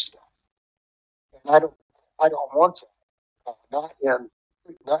fun stuff. And I don't want to.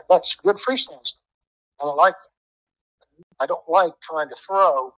 That's good freestyle stuff. I don't like it. I don't like trying to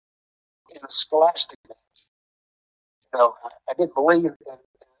throw in a scholastic match. I didn't believe in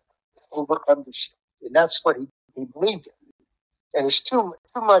over under, and that's what he believed in. And it's too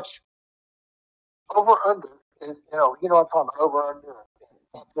much over under. And, I'm talking over under,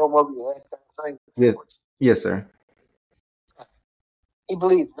 throw over your head kind of thing. Yes, yes, sir. He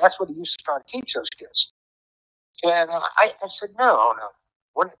believed that's what he used to try to teach those kids. And I said, no,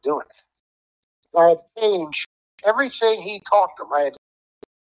 we're not doing that. I had to change everything he taught them.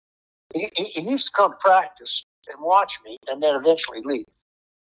 He used to come to practice and watch me, and then eventually leave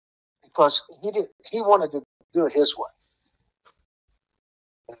because he wanted to do it his way.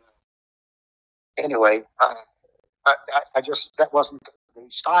 Anyway, I just that wasn't the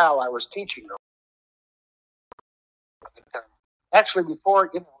style I was teaching them. Actually, before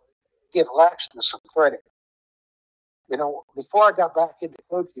give Laxton some credit. Before I got back into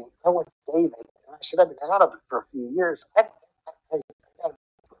coaching, I went to David, and I said, I've been out of it for a few years. I got to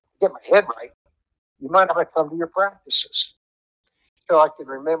get my head right. You mind if I come to your practices? So I can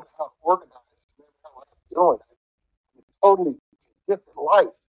remember how organized, remember how I was doing. Totally different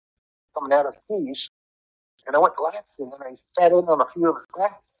life coming out of the Keys. And I went to Laxton, and I sat in on a few of his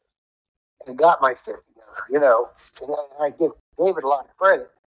practices and got my fit together, And I give David a lot of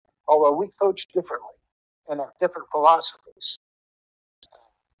credit, although we coach differently and have different philosophies.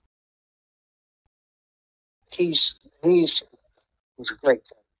 He's a great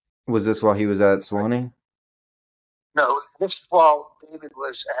guy. Was this while he was at Swanee? No, this is while David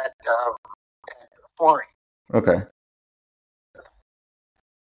was at Florida. Okay. And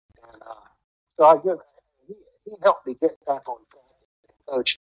so he helped me get back on track.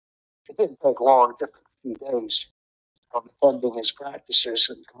 Coach, it didn't take long, just a few days of attending his practices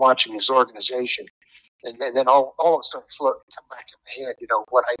and watching his organization. And then all of a sudden come back in my head,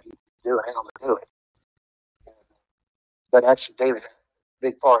 what I need to do and how to do it. But actually, David had a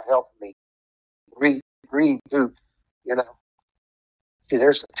big part of helping me reboot, See,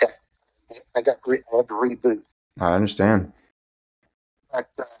 there's the tech. I had to reboot. I understand. In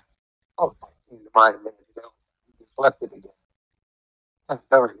fact, came to mind a minute ago. I just left it again. I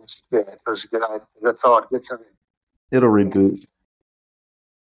never it's good. It was a good idea. Good thought. Good something. It'll reboot.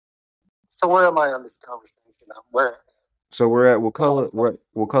 So where am I on this conversation? So we're at Wakulla. We're at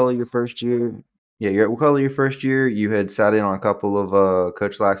Wakulla your first year. Yeah, you're at Wakulla your first year. You had sat in on a couple of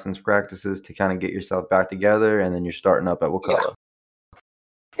Coach Laxton's practices to kind of get yourself back together, and then you're starting up at Wakulla.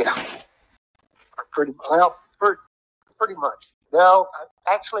 Yeah. Pretty much. No,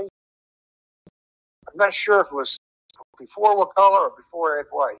 actually, I'm not sure if it was before Wakulla or before Ed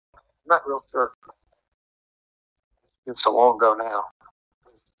White. I'm not real sure. It's so long ago now.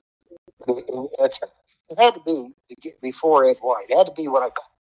 It had to be before Ed White. It had to be when I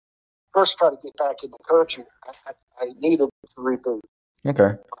first tried to get back into coaching. I needed to reboot.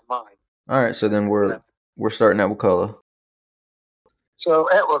 Okay. My mind. All right. So then we're starting at Wakulla. So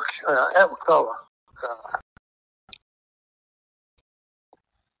at Wakulla,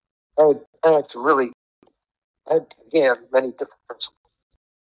 I had again many different principles.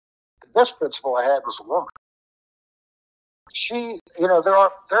 The best principal I had was a woman. She, there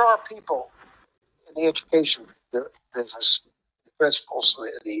are people in the education business, the principals,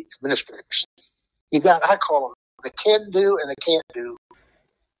 the administrators. I call them the can do and the can't do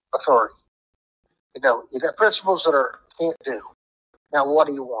authority. You got principals that are can't do. Now, what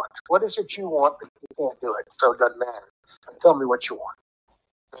do you want? What is it you want, but you can't do it, so it doesn't matter. Tell me what you want.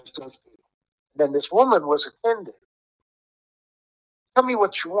 Then this woman was a can do. Tell me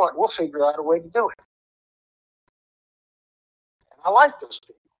what you want. We'll figure out a way to do it. And I like those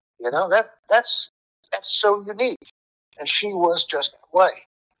people. That's so unique. And she was just that way.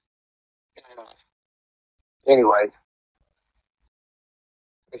 Anyway,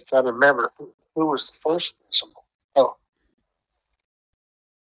 I try to remember who was the first principal. Oh,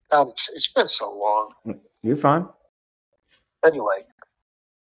 God, it's been so long. You're fine. Anyway.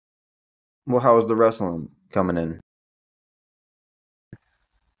 Well, how was the wrestling coming in?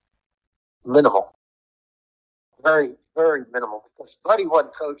 Minimal. Very, very minimal. Because Buddy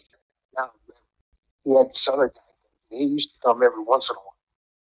wasn't coaching. Now, he had this other guy. He used to come every once in a while.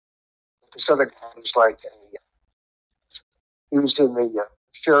 This other guy was like he was in the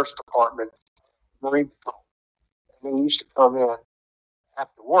sheriff's department, Marine Patrol. And he used to come in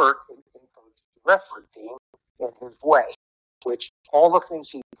after work and coach the referee team in his way, which all the things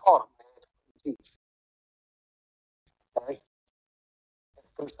he taught him had to teach. Okay?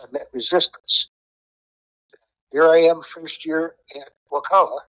 First, I met resistance. Here I am, first year at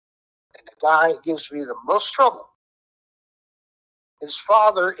Wakulla, and guy that gives me the most trouble. His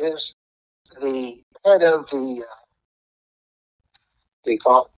father is the head of the, they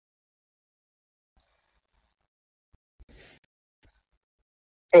call it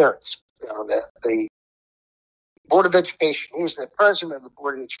parents, the Board of Education. He's the president of the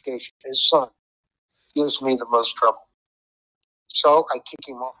Board of Education. His son gives me the most trouble. So I kick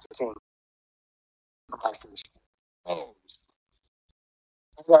him off the team. Oh,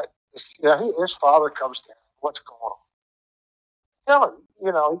 his father comes down. What's going on? Tell him,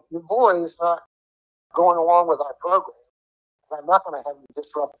 your boy is not going along with our program. I'm not going to have him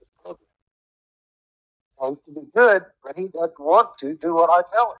disrupt the program. And he can be good, but he doesn't want to do what I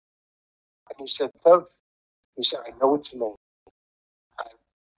tell him. And he said, Coach, I know what you mean. I'm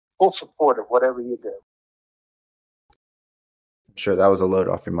full support of whatever you do. I'm sure that was a load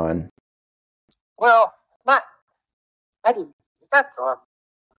off your mind. Well, I didn't, at that time,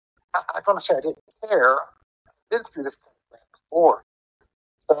 I'm going to say I didn't care. I've been through this program before.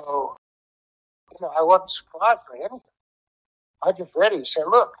 So, I wasn't surprised by anything. I just read it and said,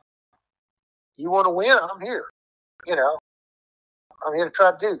 look, you want to win? I'm here. I'm here to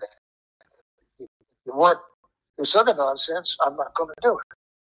try to do that. If you want this other nonsense, I'm not going to do it.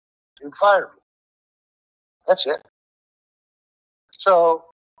 You fire me. That's it. So,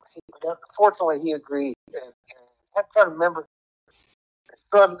 fortunately, he agreed. And I try to remember, his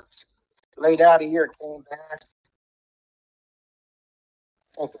son laid out a year and came back.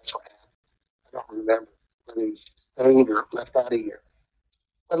 I think that's what happened. I don't remember whether he stayed or left out a year.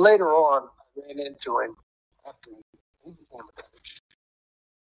 But later on, I ran into him after he became a coach.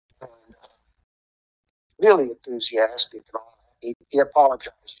 And really enthusiastic and all that. He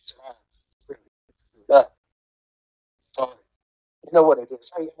apologized. He said, I really screwed up. So, you know what it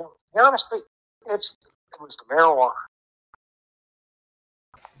is. Honestly, it was the marijuana.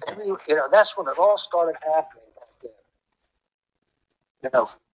 That's when it all started happening back then.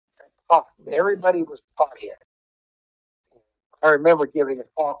 Everybody was pothead. I remember giving a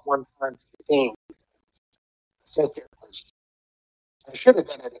talk one time to the team. I should have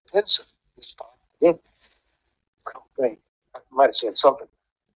done it in Pinson this time. I didn't. I don't think. I might have said something.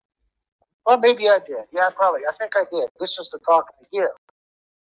 Well, maybe I did. Yeah, probably. I think I did. This is the talk I give.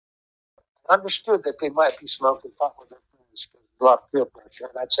 I understood that they might be smoking pot with their friends because there's a lot of peer pressure,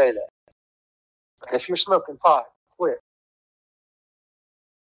 and I'd say that. But if you're smoking pot, quit.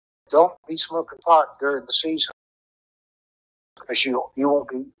 Don't be smoking pot during the season because you won't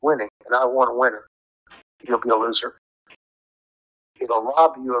be winning, and I want a winner. You'll be a loser. It'll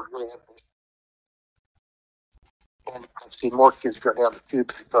rob you of your ambition. And I've seen more kids go down the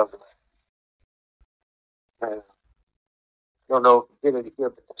tube because of that. I don't know if you did any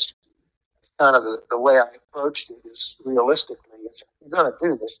good, but that's kind of the way I approached it is realistically. If you're going to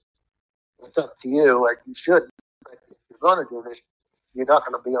do this, it's up to you. Like you should. But if you're going to do this, you're not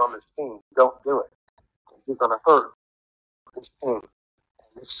going to be on this team. Don't do it. You're going to hurt this team.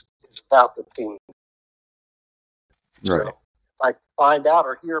 And this is about the team. Right. So if I find out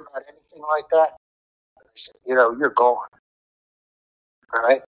or hear about anything like that, you're gone. All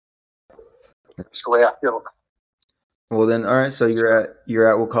right? That's the way I feel. Well then, all right. So you're at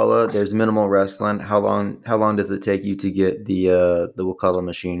Wakulla. There's minimal wrestling. How long does it take you to get the Wakulla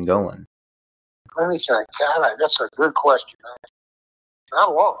machine going? Let me think. God, that's a good question.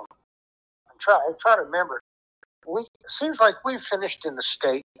 Not long. I'm trying to remember. It seems like we finished in the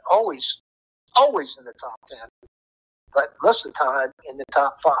state, always in the top 10, but most of the time in the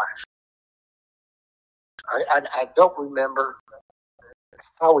top 5. I don't remember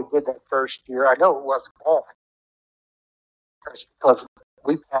how we did that first year. I know it wasn't bad because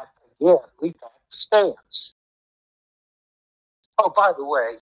we packed the stands. Oh, by the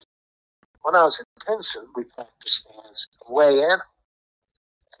way, when I was in Pinson, we packed the stands away in.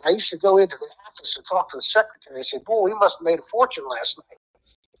 I used to go into the office and talk to the secretary. I said, boy, we must have made a fortune last night.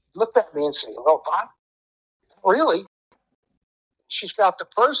 He looked at me and said, well, Bob, really? She's got the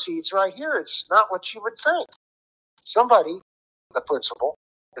proceeds right here. It's not what you would think. Somebody, the principal,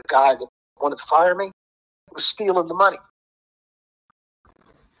 the guy that wanted to fire me, was stealing the money.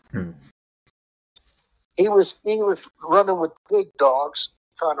 He was running with big dogs,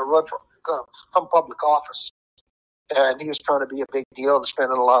 trying to run for some public office. And he was trying to be a big deal and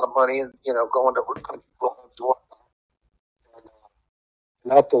spending a lot of money and, going to country clubs and whatnot.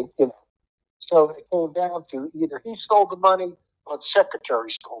 And I think, so it came down to either he stole the money or the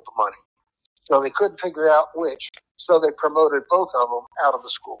secretary stole the money. So they couldn't figure out which. So they promoted both of them out of the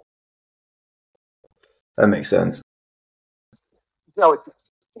school. That makes sense.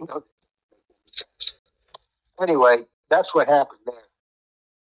 Anyway, that's what happened there.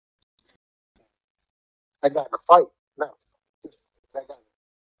 I got in a fight. No.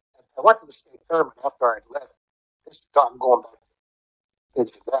 I went to the state tournament after I left. This time going back to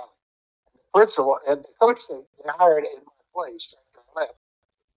Pigeon Valley. Principal and the coach they hired in my place after I left.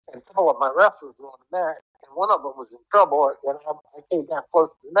 And a couple of my wrestlers were on the mat, and one of them was in trouble. And I came down close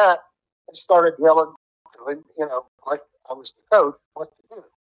to the mat and started yelling, like I was the coach, what to do.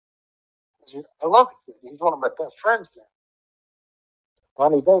 I love the kid. He's one of my best friends now,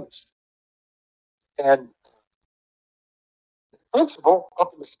 Ronnie Davis. And the principal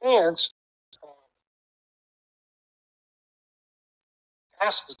up in the stands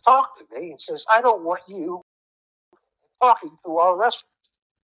asked to talk to me and says, I don't want you talking to our wrestlers.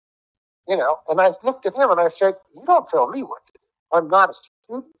 And I looked at him and I said, you don't tell me what to do. I'm not a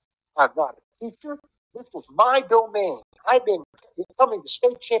student. I'm not a teacher. This is my domain. I've been coming to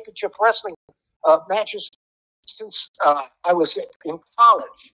state championship wrestling matches since I was in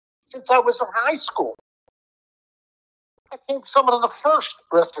college, since I was in high school. I came to some of the first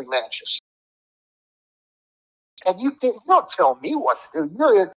wrestling matches. And you don't tell me what to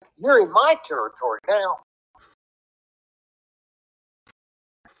do. You're in my territory now.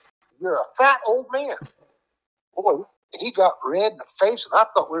 You're a fat old man. Boy, he got red in the face, and I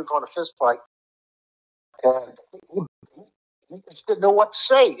thought we were going to fist fight. And he just didn't know what to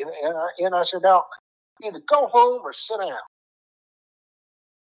say. And I said, now, either go home or sit down.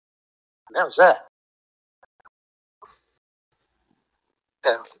 And that was that.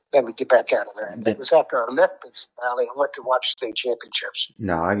 And then we get back out of there. It was after I left Pigeon Valley. I went to watch state championships.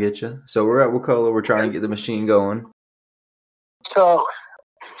 No, I get you. So we're at Wakulla. We're trying to get the machine going. So,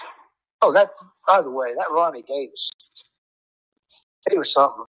 by the way, that Ronnie Davis, he was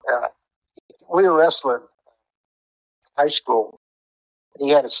something. We were wrestling in high school, and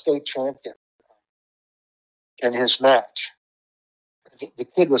he had a state champion in his match. The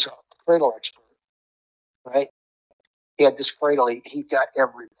kid was a cradle expert, right? He had this cradle. He got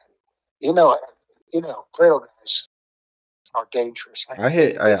everything. Cradle guys are dangerous.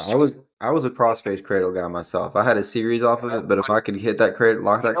 I was a crossface cradle guy myself. I had a series off of it, but if I could hit that cradle,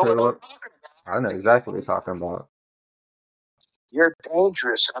 lock that cradle up, I know exactly what you're talking about. You're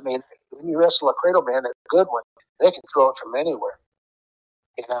dangerous. I mean, when you wrestle a cradle man, a good one, they can throw it from anywhere.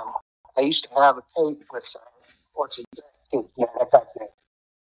 I used to have a tape with what's his name? That guy's name.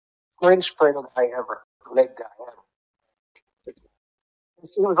 Greatest cradle guy ever, leg guy ever.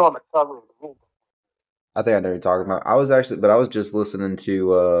 He was on the cover of the movie. I think I know what you're talking about. I was just listening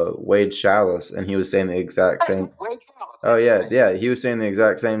to Wade Chalice, and he was saying the exact same. Wade Chalice. Oh yeah, he was saying the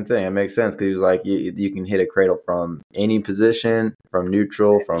exact same thing. It makes sense because he was like, you can hit a cradle from any position, from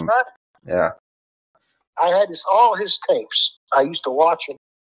neutral, from yeah. I had all his tapes. I used to watch it.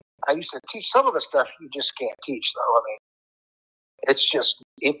 I used to teach some of the stuff you just can't teach, though. I mean, it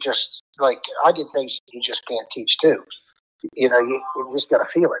just like I did things you just can't teach too. You just got to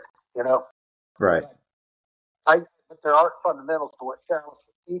feel it. Right. But there are fundamentals to what Chalice was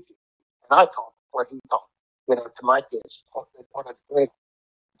teaching, and I taught what he taught. To my kids. One of the great.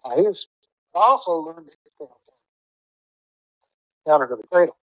 I also learned to counter to the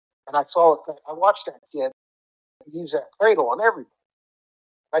cradle, and I saw it. I watched that kid use that cradle on everybody.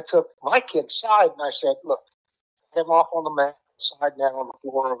 I took my kid aside and I said, "Look, get him off on the mat, side down on the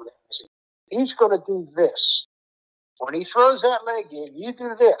floor over there. I said, he's going to do this. When he throws that leg in, you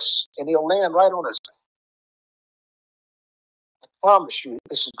do this, and he'll land right on his back. I promise you,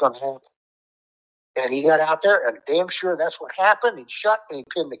 this is going to happen." And he got out there, and damn sure that's what happened. He shot and he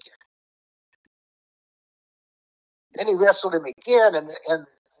pinned the kid. Then he wrestled him again, and I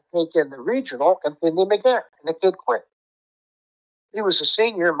think in the regional, and pinned him again, and the kid quit. He was a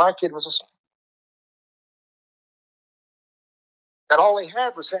senior, and my kid was a sophomore. And all he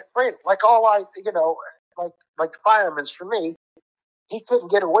had was that cradle. Like firemen's for me, he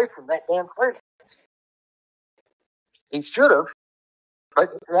couldn't get away from that damn cradle. He should have,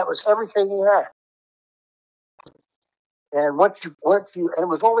 but that was everything he had. And and it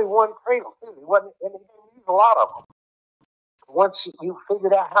was only one cradle too. He didn't use a lot of them. Once you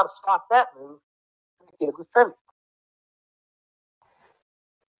figured out how to stop that move, the kid was finished.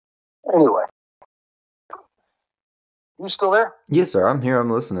 Anyway, you still there? Yes, sir. I'm here.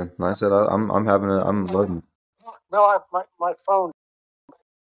 I'm listening. Like I said, I'm loving. No, my phone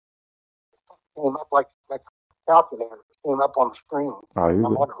came up like a calculator. It came up on the screen. Oh, you're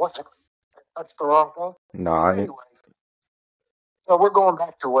I'm wondering what. That's the wrong thing. No, anyway. So we're going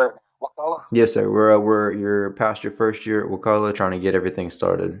back to where Wakulla? Yes, sir. You're past your first year at Wakulla, trying to get everything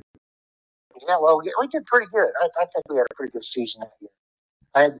started. Yeah, well, we did pretty good. I think we had a pretty good season that year.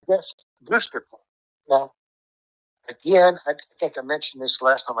 I had the best booster club. Now, again, I think I mentioned this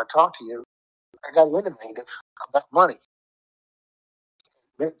last time I talked to you. I got innovative about money.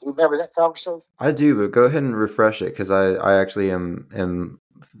 Do you remember that conversation? I do, but go ahead and refresh it because I actually am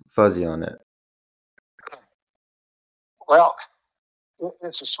fuzzy on it. Well,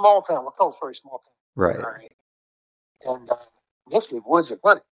 it's a small town. Wakulla's a very small town. Right. All right. And Nifty Woods of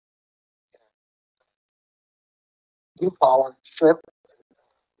money. You call shrimp.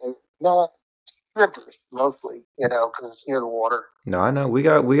 No, strippers mostly, because it's near the water. No, I know we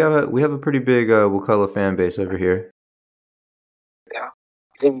have a pretty big Wakulla fan base over here. Yeah.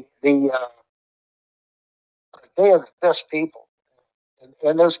 They are the best people.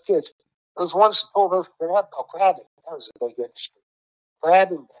 And those kids, those ones that pull those crabbing, that was a big industry.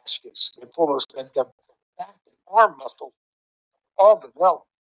 Crabbing baskets, they pull those, and the back and arm muscles all developed.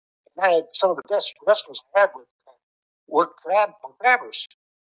 And I had some of the best wrestlers I had were crabbers,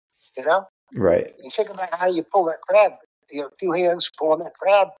 you know? Right. You think about how you pull that crab, two hands pulling that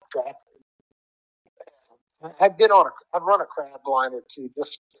crab trap. I've run a crab line or two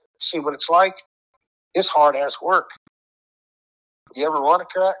just to see what it's like. It's hard ass work. You ever run a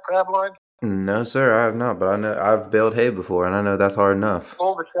crab line? No, sir, I have not, but I know I've baled hay before, and I know that's hard enough.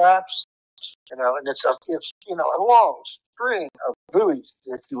 Pull the traps, and it's a long string of buoys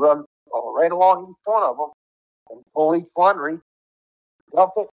that you run right along each one of them, and pull each one,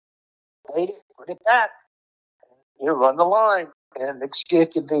 dump it, plate it, put it back. You run the line, and it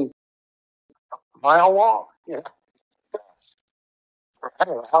can be a mile long. I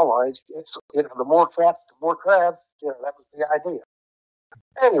don't know how long. It's the more traps, the more crabs. That was the idea.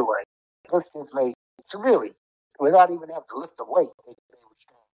 Anyway, those kids made it's really without even having to lift the weight. They were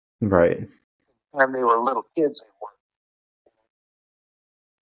strong. Right. And they were little kids.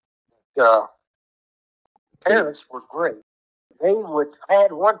 They were. Parents were great. I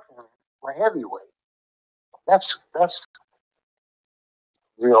had one parent, my heavyweight. That's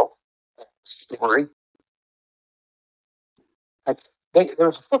real story. There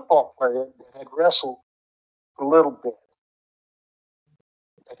was a football player that had wrestled a little bit.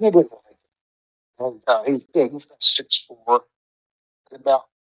 He didn't like it. And he's big. He's about 6'4", about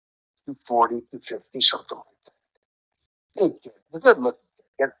 240, 250, something like that. Big kid, a good looking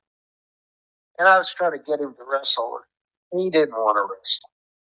kid. And I was trying to get him to wrestle. He didn't want to wrestle.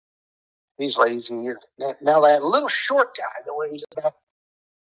 He's lazy. Now that little short guy, the way he's about,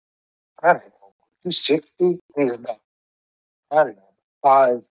 I don't know, 260. He's about, I don't know,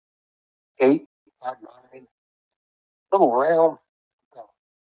 5'8", 5'9", little round,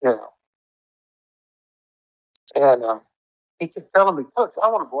 you know. And he kept telling me, Coach, I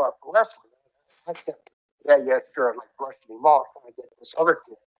want to go out for wrestling. I kept, yeah, sure. I'm like brushing him off trying to get this other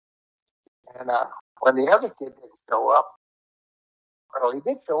kid. And when the other kid didn't show up, well, he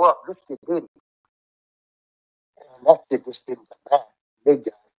did show up. This kid didn't. And that kid just didn't come back. Big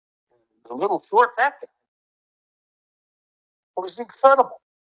guy. The little short fat guy was incredible.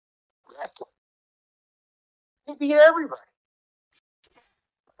 He beat everybody.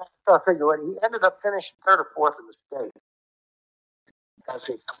 So I figured he ended up finishing third or fourth in the state. I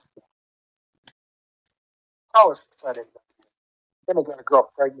said, I was excited. Then I got a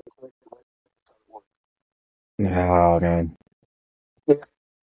girl pregnant. Oh, man. Yeah.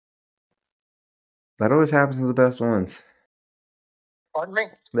 That always happens to the best ones. Pardon me?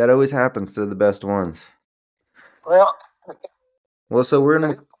 That always happens to the best ones. Well, so we're in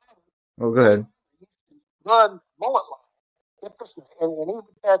a... Oh, go ahead. Run mullet line. And he would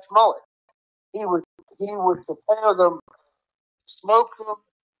catch mullet. He would prepare them, smoke them,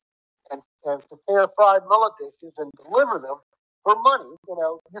 and prepare fried mullet dishes and deliver them for money.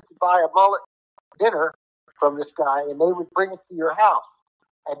 You could buy a mullet dinner from this guy, and they would bring it to your house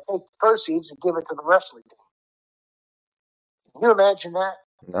and take the proceeds and give it to the wrestling team. Can you imagine that?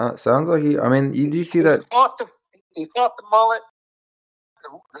 No, it sounds like you do see that. He fought the mullet.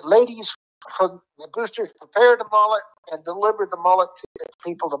 The ladies from the boosters prepared the mullet and delivered the mullet to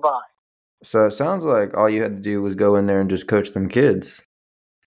people to buy. So it sounds like all you had to do was go in there and just coach them kids.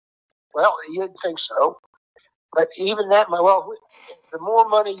 Well, you'd think so. But even that, the more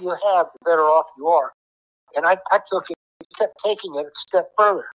money you have, the better off you are. And I kept taking it a step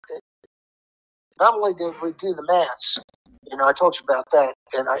further. Not only did we do the mats, I told you about that,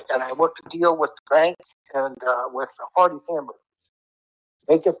 and I worked a deal with the bank and with Hardy Hamburg.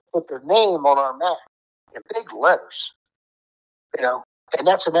 They could put their name on our mat in big letters, and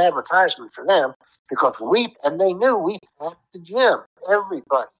that's an advertisement for them because they knew we packed the gym.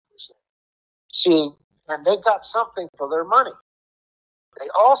 Everybody was there. See, and they got something for their money. They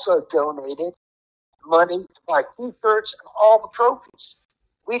also donated money to buy T-shirts and all the trophies.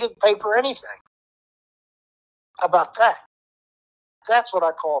 We didn't pay for anything. How about that? That's what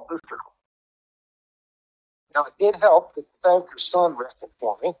I call a booster club. Now, it did help that the banker's son wrestled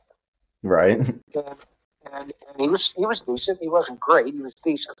for me. Right. And he was decent. He wasn't great. He was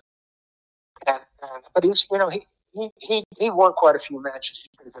decent. But he was, he won quite a few matches. He's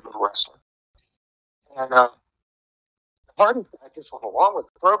a pretty good little wrestler. And Hardy, I just went along with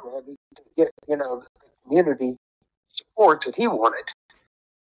the program to get, the community support that he wanted.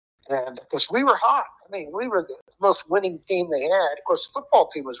 And because we were hot. I mean, we were the most winning team they had. Of course, the football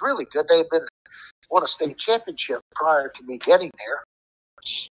team was really good. They had won a state championship prior to me getting there.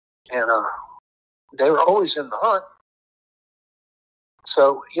 And they were always in the hunt.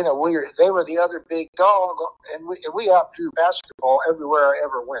 So, they were the other big dog, and we outdrew basketball everywhere I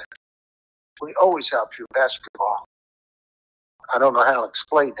ever went. We always outdrew basketball. I don't know how to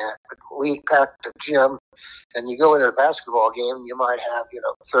explain that, but we packed the gym, and you go into a basketball game, and you might have,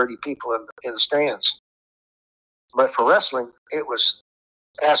 30 people in the stands. But for wrestling, it was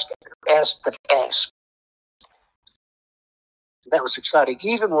ask. That was exciting,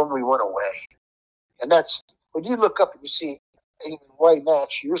 even when we went away. And that's, when you look up and you see even way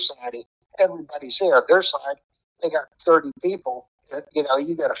match your side, everybody's there. Their side, they got 30 people. You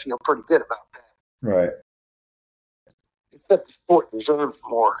got to feel pretty good about that. Right. Except the sport deserved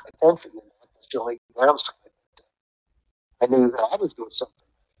more attention than that. That's the only downside. I knew that I was doing something.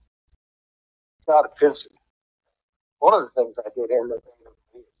 Not offensive. One of the things I did end up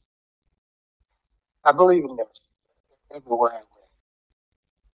doing, I believe in this everywhere I went.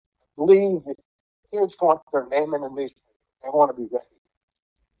 I believe that kids want their name in the newspaper. They want to be recognized.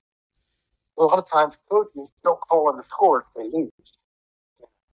 A lot of times coaches don't call in the score if they lose.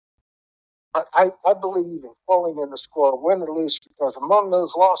 But I believe in calling in the score, win or lose, because among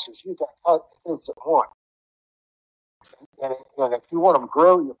those losses, you got kids that won. And if you want to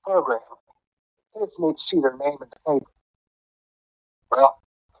grow your program, kids need to see their name in the paper. Well,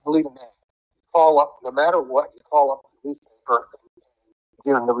 I believe in that. You call up, no matter what, you call up the newspaper and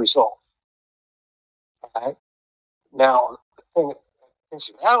give them the results. All right? Now, the thing in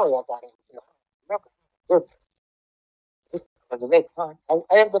Cincinnati, I got into,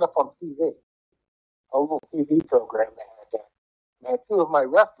 I ended up on TV, a little TV program they had there. I had two of my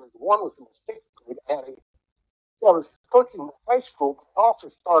wrestlers. One was in the 6th grade. I was coaching in high school, but also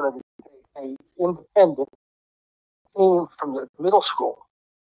started a independent team from the middle school.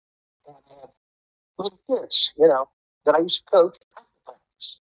 And I had little kids, that I used to coach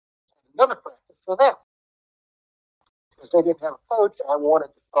practice. Another practice for them. Because they didn't have a coach, I wanted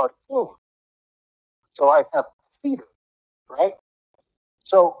to start a team. So I have a feeder, right?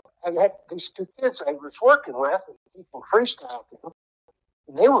 So I had these two kids I was working with, and people freestyle them,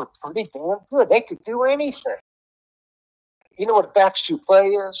 and they were pretty damn good. They could do anything. You know what a backstreet play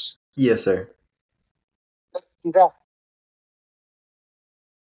is? Yes, sir. Let's do that.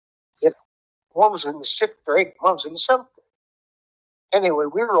 One was in the 6th grade, one was in the 7th grade. Anyway,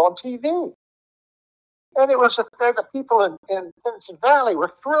 we were on TV. And it was the people in Vincent Valley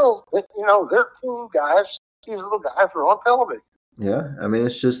were thrilled that, their team guys, these little guys, were on television. Yeah, I mean,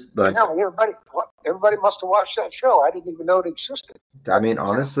 it's just like, everybody must have watched that show. I didn't even know it existed. I mean,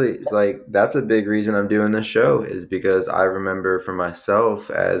 honestly, like that's a big reason I'm doing this show is because I remember for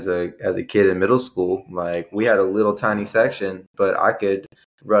myself as a kid in middle school, like we had a little tiny section, but I could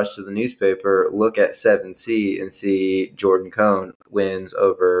rush to the newspaper, look at 7C and see Jordan Cone wins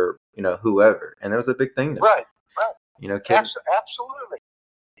over, whoever. And that was a big thing to me. Right. Kids. Absolutely.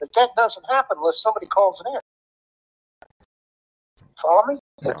 But that doesn't happen unless somebody calls it in. Follow me?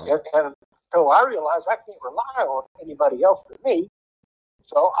 No. And so I realize I can't rely on anybody else but me,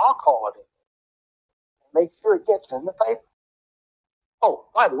 so I'll call it in. Make sure it gets in the paper. Oh,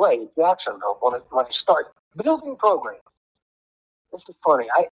 by the way, Jacksonville, when I started building programs, this is funny.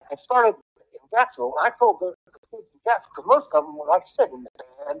 I started in Jacksonville, and I told the kids in Jacksonville, because most of them were, like I said, in the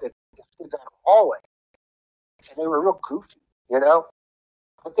band, and the kids out of the hallway. And they were real goofy,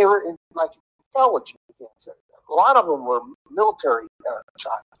 But they were intelligent. A lot of them were military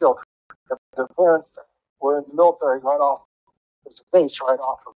children. Their parents were in the military right off. There's a base right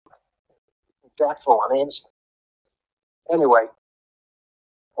off of Jacksonville and Anderson. Anyway,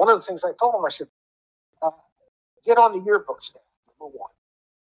 one of the things I told them, I said, get on the yearbook staff, number one.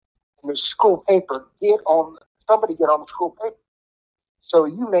 And there's a school paper, somebody get on the school paper. So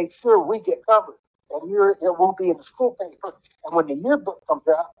you make sure we get covered. And it will be in the school paper. And when the yearbook comes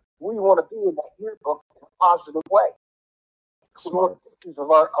out, we want to be in that yearbook in a positive way. Smart pictures of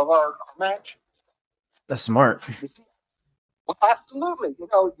our match. That's smart. Well, absolutely. You're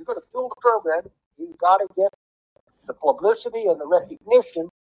going to build a program. You've got to get the publicity and the recognition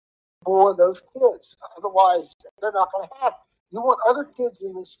for those kids. Otherwise, they're not going to have. You want other kids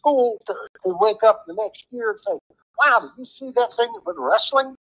in the school to wake up the next year and say, "Wow, did you see that thing with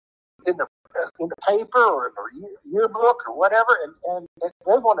wrestling in the paper or in the yearbook or whatever?" And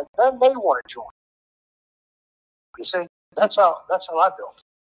they want to join. You see, that's how I built.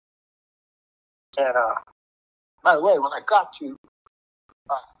 And by the way, when I got to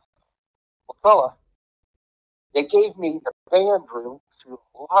McCullough, they gave me the band room through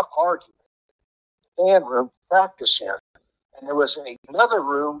a lot of argument. Band room to practice in, and there was another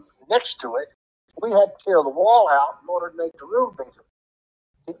room next to it. We had to tear the wall out in order to make the room bigger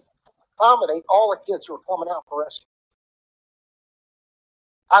to accommodate all the kids who were coming out for wrestling.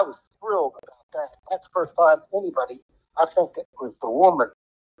 I was thrilled about that. That's the first time anybody, I think it was the woman,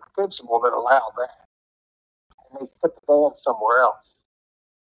 the principal, that allowed that. And they put the band somewhere else.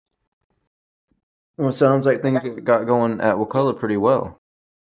 Well, it sounds like things got going at Wakulla pretty well.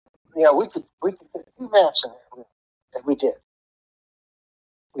 Yeah, we could put 2 mats in that room, and we did.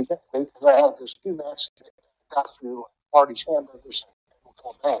 Because I had those 2 mats that got through Artie's Hamburgers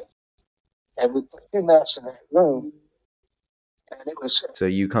and we put 2 mats in that room, and it was. So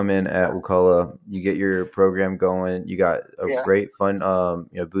you come in at Wakulla, you get your program going, you got a great fun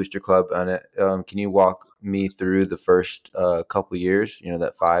booster club on it. Can you walk me through the first couple years,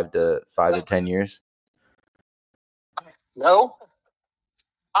 that 5 to 10 years? No,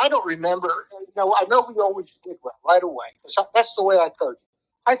 I don't remember. I know we always did well right away. That's the way I coach.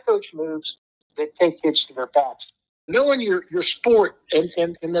 I coach moves that take kids to their bats. Knowing your sport, and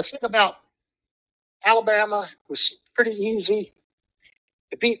the thing about Alabama was pretty easy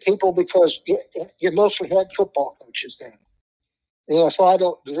to beat people because you mostly had football coaches then. So I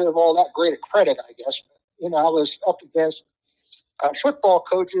don't deserve all that great a credit, I guess. But, I was up against football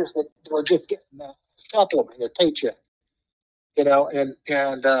coaches that were just getting a supplement, a paycheck. But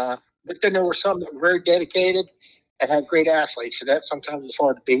then there were some that were very dedicated and had great athletes, so that sometimes was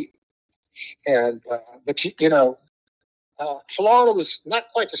hard to beat. Florida was not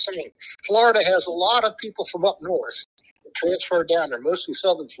quite the same. Florida has a lot of people from up north that transferred down there, mostly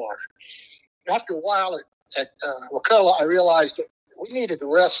southern Florida. After a while at Wakulla, I realized that we needed to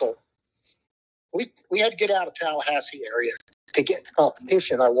wrestle. We had to get out of Tallahassee area to get the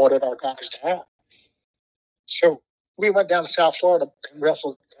competition I wanted our guys to have. So we went down to South Florida and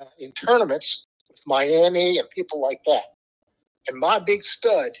wrestled in tournaments with Miami and people like that. And my big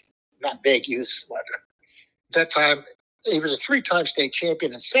stud, not big, he was at that time, he was a 3-time state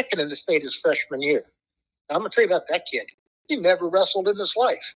champion and second in the state his freshman year. Now, I'm going to tell you about that kid. He never wrestled in his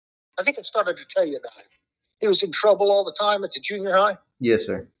life. I think I started to tell you about him. He was in trouble all the time at the junior high. Yes,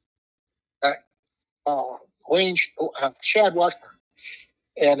 sir. Wayne Chad Washburn.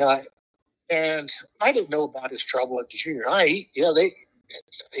 And I didn't know about his trouble at the junior high.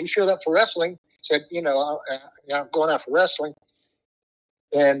 He showed up for wrestling, said, I'm going out for wrestling.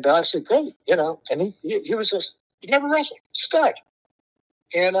 And I said, great, and he never wrestled, stud.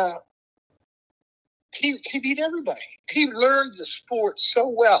 And he beat everybody. He learned the sport so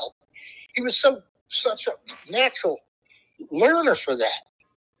well. He was such a natural learner for that.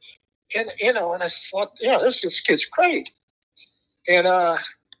 And, and I thought, this kid's great. And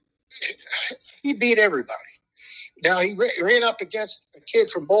he beat everybody. Now, he ran up against a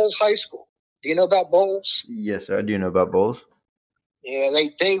kid from Bowles High School. Do you know about Bowles? Yes, sir. I do know about Bowles. Yeah,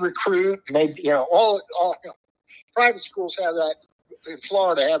 they recruit. Maybe all private schools have that. In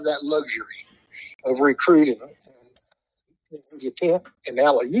Florida, have that luxury of recruiting. You can't, and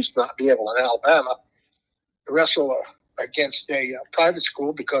now you used to not be able in Alabama to wrestle against a private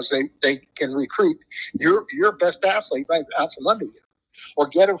school because they can recruit your best athlete right out from under you, or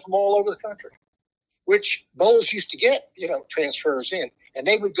get them from all over the country, which Bowles used to get, transfers in, and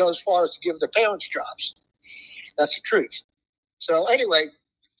they would go as far as to give their parents jobs. That's the truth. So anyway,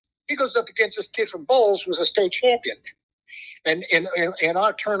 he goes up against this kid from Bowles, who was a state champion. And in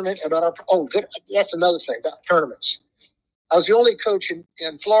our tournament, that's another thing about tournaments. I was the only coach in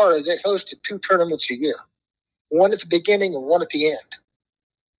Florida that hosted 2 tournaments a year, one at the beginning and one at the end.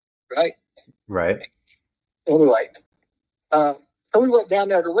 Right? Right. Anyway, so we went down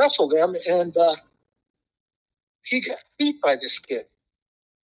there to wrestle them, and he got beat by this kid.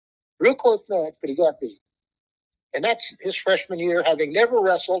 Real close match, but he got beat. And that's his freshman year, having never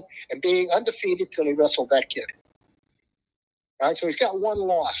wrestled and being undefeated till he wrestled that kid. All right, so he's got 1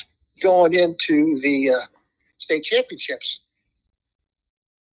 loss going into the state championships.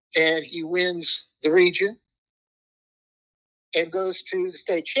 And he wins the region and goes to the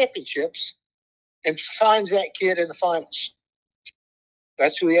state championships and finds that kid in the finals.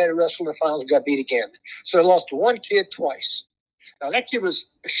 That's who he had to wrestle in the finals and got beat again. So he lost to 1 kid twice. Now, that kid was,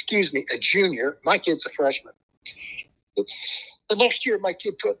 a junior. My kid's a freshman. The next year, my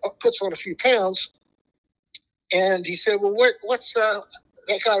kid puts on a few pounds, and he said, "Well, what's that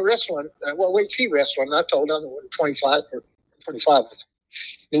guy wrestling? What weight's he wrestling?" And I told him 125 or 25.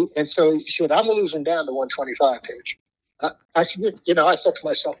 And so he said, "I'm losing down to 125, Coach." I said, I thought to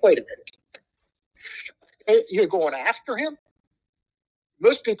myself, "Wait a minute, you're going after him?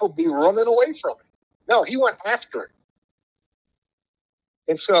 Most people be running away from him." No, he went after him.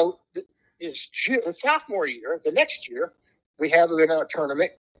 And so his sophomore year, the next year, we have him in our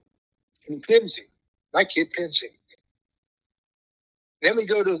tournament, and he pins him. My kid pins him. Then we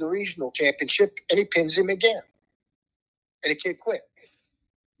go to the regional championship, and he pins him again. And the kid quit.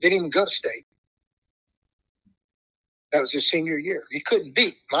 Didn't even go to state. That was his senior year. He couldn't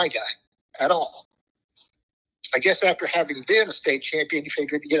beat my guy at all. I guess after having been a state champion, he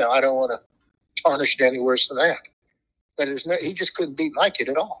figured, I don't want to tarnish it any worse than that. But he just couldn't beat my kid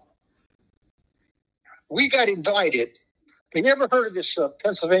at all. We got invited. Have you ever heard of this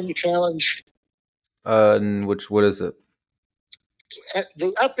Pennsylvania Challenge? What is it?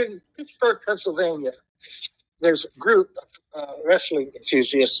 Up in Pittsburgh, Pennsylvania, there's a group of wrestling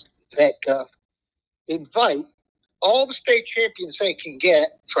enthusiasts that invite all the state champions they can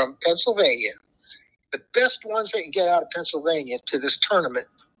get from Pennsylvania, the best ones they can get out of Pennsylvania, to this tournament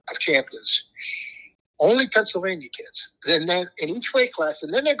of champions. Only Pennsylvania kids. Then in each weight class,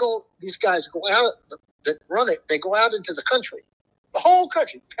 and then these guys go out that run it. They go out into the country, the whole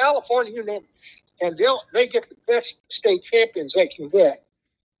country, California, you name it, and they get the best state champions they can get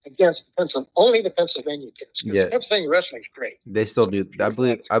against only the Pennsylvania kids. Yeah, Pennsylvania wrestling's great. They still do. I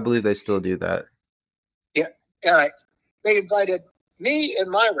believe they still do that. Yeah. All right. They invited me and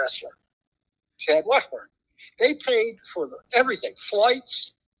my wrestler, Chad Washburn. They paid for everything: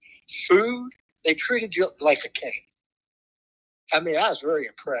 flights, food. They treated you like a king. I mean, I was very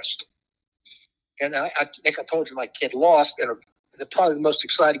impressed. And I think I told you my kid lost in probably the most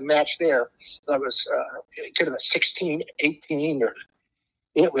exciting match there. That was it could have been 16-18, or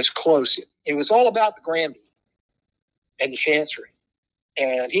it was close. It was all about the Granby and the Chancery.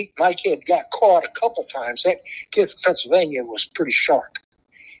 And my kid got caught a couple times. That kid from Pennsylvania was pretty sharp.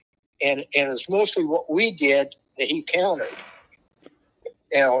 And it was mostly what we did that he countered.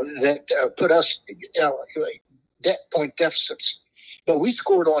 That put us, point deficits. But we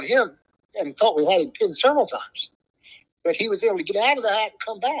scored on him and thought we had him pinned several times. But he was able to get out of that and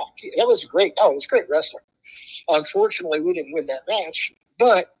come back. That was great. Oh, he was a great wrestler. Unfortunately, we didn't win that match,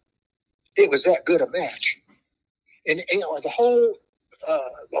 but it was that good a match. And the whole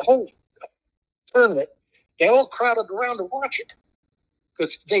tournament, they all crowded around to watch it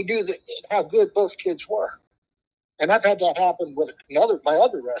because they knew how good both kids were. And I've had that happen with my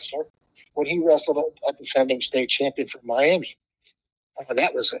other wrestler when he wrestled a defending state champion from Miami.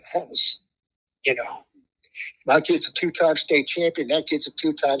 That was, my kid's a 2-time state champion. That kid's a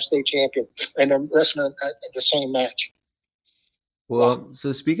 2-time state champion, and they're wrestling the same match. Well,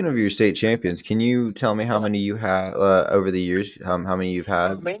 so speaking of your state champions, can you tell me how many you have over the years? How many you've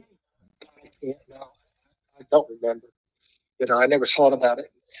had? I don't remember. I never thought about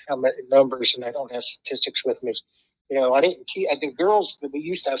it. How many numbers, and I don't have statistics with me. I didn't keep. I think girls, we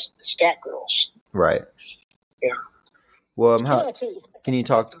used to have stat girls. Right. Yeah. Well, can you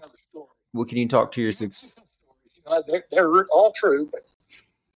talk? Well, can you talk to your six? They're all true, but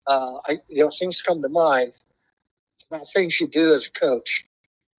things come to mind about things you do as a coach.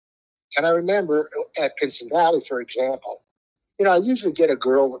 And I remember at Pinson Valley, for example, I usually get a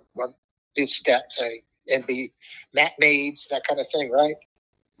girl with do stat thing and be mat maids, that kind of thing, right?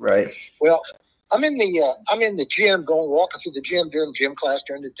 Right. Well, I'm in the gym, walking through the gym during gym class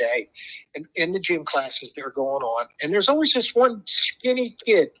during the day, and in the gym classes that are going on, and there's always this one skinny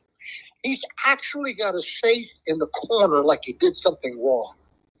kid. He's actually got his face in the corner like he did something wrong.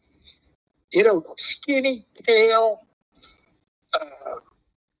 Skinny, pale,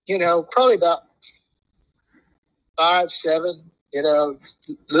 probably about 5'7",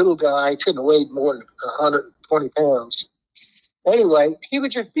 little guy. Couldn't have weighed more than 120 pounds. Anyway, he would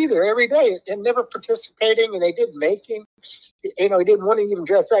just be there every day and never participating, and they didn't make him. He didn't want to even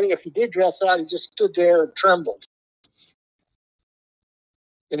dress out. If he did dress out, he just stood there and trembled.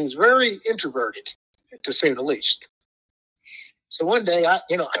 And he's very introverted, to say the least. So one day, I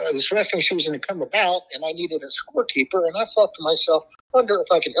was wrestling season had come about, and I needed a scorekeeper, and I thought to myself, wonder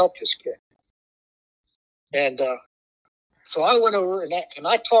if I can help this kid. And so I went over, and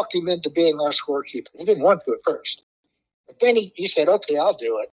I talked him into being our scorekeeper. He didn't want to at first. But then he said, okay, I'll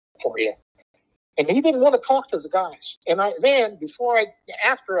do it for you. And he didn't want to talk to the guys. And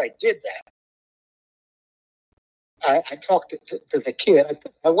after I did that, I talked to the kid.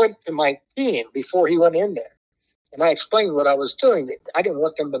 I went to my team before he went in there. And I explained what I was doing. I didn't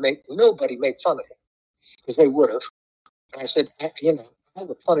want them to nobody make fun of him, because they would have. And I said, I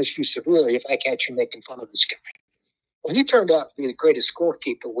will punish you severely if I catch you making fun of this guy. Well, he turned out to be the greatest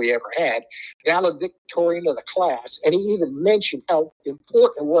scorekeeper we ever had, valedictorian of the class, and he even mentioned how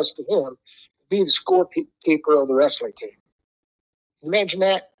important it was to him to be the scorekeeper of the wrestling team. Imagine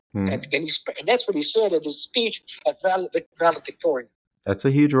that. And that's what he said in his speech as valedictorian. That's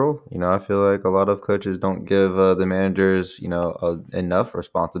a huge role. I feel like a lot of coaches don't give the managers, enough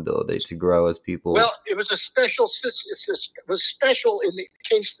responsibility to grow as people. Well, it was special in the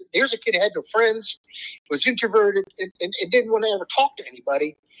case that here's a kid who had no friends, was introverted, and didn't want to ever talk to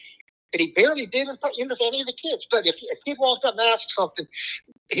anybody. And he barely did with any of the kids. But if a kid walked up and asked something,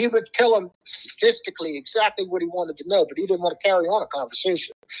 he would tell him statistically exactly what he wanted to know, but he didn't want to carry on a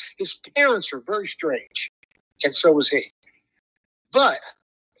conversation. His parents were very strange, and so was he. But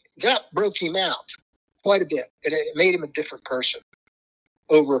that broke him out quite a bit, and it made him a different person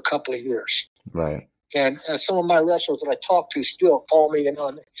over a couple of years. Right. And some of my wrestlers that I talk to still call me and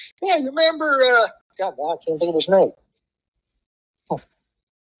on. Yeah, you remember? God, I can't think of his name.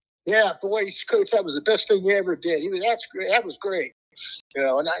 Yeah, boy, coach, that was the best thing you ever did. That's great. That was great.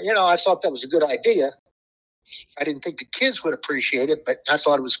 And I thought that was a good idea. I didn't think the kids would appreciate it, but I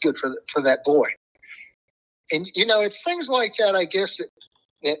thought it was good for that boy. And it's things like that, I guess,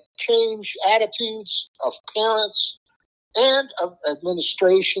 that change attitudes of parents and of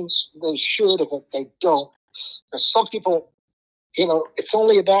administrations. They should, if they don't. Because some people, it's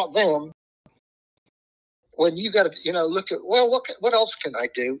only about them. When you got to, look at, well, what else can I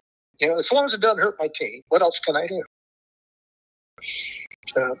do? As long as it doesn't hurt my team, what else can I do?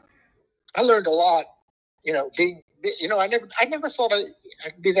 I learned a lot, I never thought I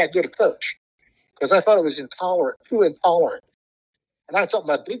could be that good a coach, because I thought it was too intolerant. And I thought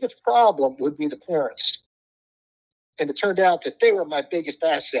my biggest problem would be the parents. And it turned out that they were my biggest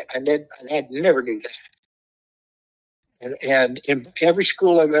asset. And I never knew that. And in every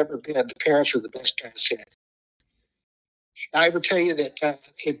school I've ever been, the parents were the best asset. I ever tell you that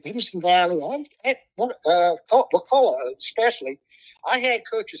in Peterson Valley, McCullough especially, I had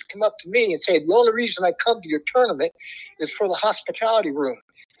coaches come up to me and say, the only reason I come to your tournament is for the hospitality room.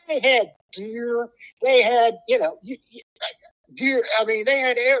 They had deer. They had, deer. I mean, they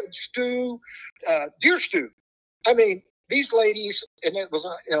had deer stew. I mean, these ladies, and it was,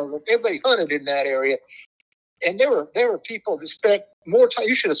 everybody hunted in that area. And there were people that spent more time.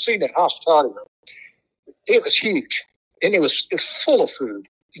 You should have seen that hospitality room. It was huge. And it was full of food,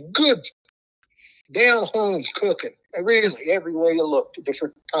 good, down home cooking. Really, every way you looked,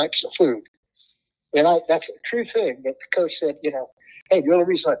 different types of food. And that's a true thing that the coach said, hey, the only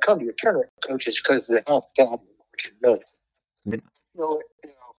reason I come to your tournament, coach, is because of the hospitality. I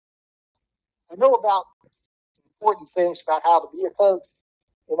know about important things about how to be a coach,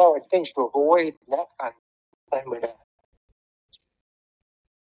 and things to avoid, and that kind of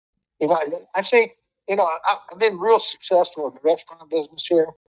thing. I think, I've been real successful in the restaurant business here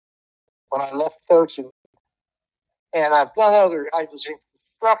when I left coaching. And I've done I was in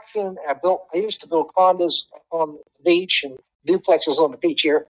construction. I used to build condos on the beach and duplexes on the beach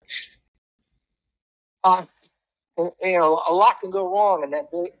here. A lot can go wrong in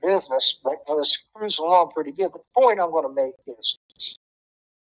that business, but I was cruising along pretty good. But the point I'm going to make is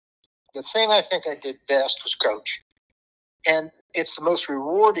the thing I think I did best was coach. And it's the most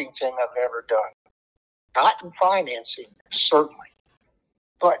rewarding thing I've ever done. Not in financing, certainly,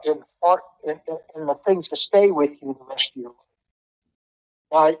 but in the things that stay with you the rest of your life.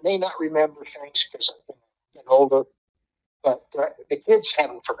 Now, I may not remember things because I've been older, but the kids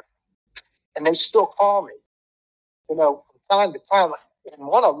haven't forgotten. And they still call me, from time to time. And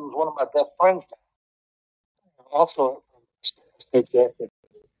one of them is one of my best friends now. Also, and he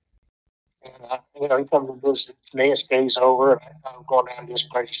comes and visits me, stays over, and I'm going down to this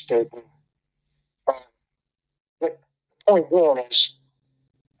place to stay. The point being is,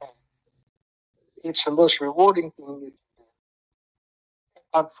 it's the most rewarding thing you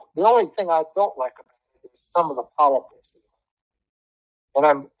can do. The only thing I don't like about it is some of the politics. And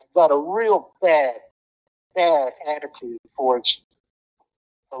I've got a real bad attitude towards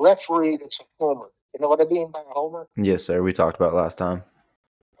a referee that's a homer. You know what I mean by a homer? Yes, sir. We talked about it last time.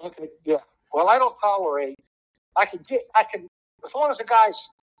 Okay, yeah. Well, I don't tolerate. I can, as long as the guy's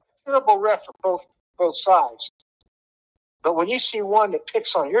a terrible ref for both sides. But when you see one that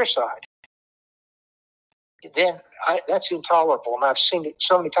picks on your side, then that's intolerable, and I've seen it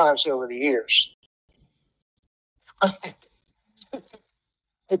so many times over the years. I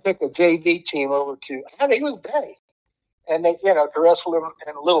took a JV team over to, he was Betty, and they, to wrestle him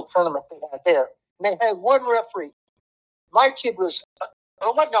in a little tournament they had there. And they had one referee. my kid was,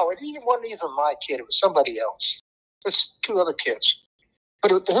 no, it wasn't even my kid. It was somebody else. It was two other kids. But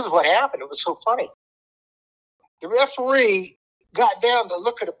this is what happened. It was so funny. The referee got down to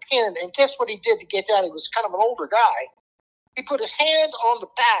look at a pin, and guess what he did to get down? He was kind of an older guy. He put his hand on the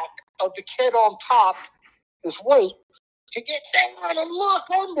back of the kid on top, his weight, to get down and look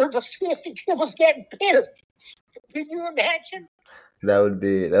under to see if the kid was getting pinned. Can you imagine? That would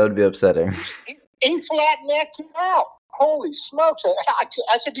be upsetting. He flattened that kid out. Holy smokes!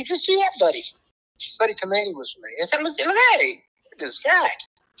 I said, "Did you see that, buddy?" Buddy Kamani was with me. I said, "Look, hey, look at this guy."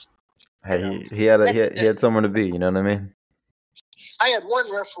 Hey, he had someone to be. You know what I mean? I had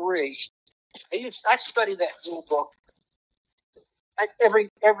one referee. I studied that rule book, every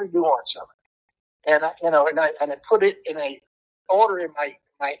nuance of it, and I put it in a order in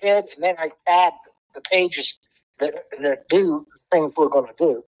my head, and then I add the pages that do the things we're going to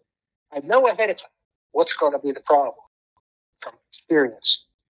do. I know ahead of time what's going to be the problem from experience.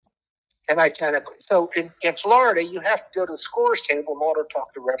 And so in Florida, you have to go to the scores table in order to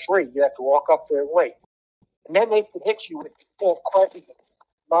talk to the referee. You have to walk up there and wait. And then they can hit you with the question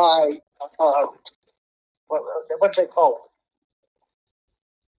by, what do they call it?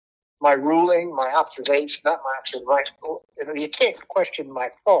 My ruling, my observation, not my observation. You can't question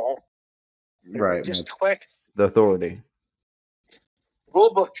my call. Right. Just question the authority.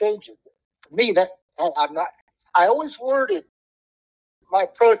 Rule book changes. For me, I always worded my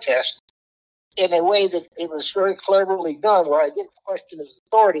protest in a way that it was very cleverly done, where I didn't question his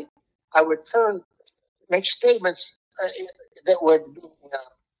authority. I would make statements that would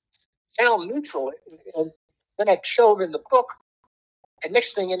sound neutral, and then I'd show them in the book. And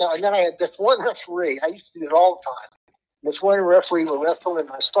next thing you know, and then I had this one referee. I used to do it all the time. This one referee was wrestling, and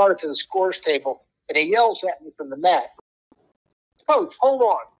I started to the scores table, and he yells at me from the mat, "Coach, hold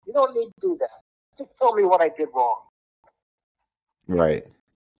on. You don't need to do that. Just tell me what I did wrong." Right.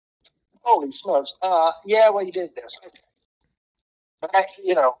 Holy smokes. Yeah, well, you did this. But,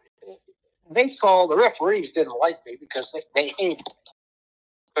 baseball, the referees didn't like me because they hated me.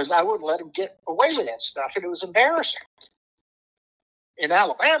 Because I wouldn't let them get away with that stuff, and it was embarrassing. In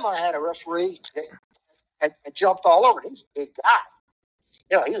Alabama, I had a referee that had jumped all over. He was a big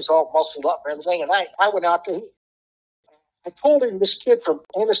guy. He was all muscled up and everything. And I went out there. I told him, this kid from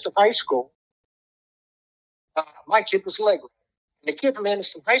Anniston High School, my kid was leg. And the kid from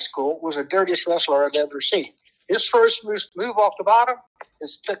Anniston High School was the dirtiest wrestler I've ever seen. His first move off the bottom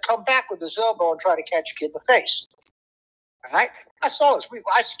is to come back with his elbow and try to catch a kid in the face. All right? I saw this.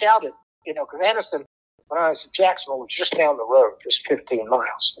 I scouted, because Anniston, when I was in Jacksonville, was just down the road, just 15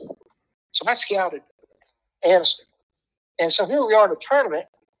 miles. So I scouted Anniston. And so here we are in a tournament,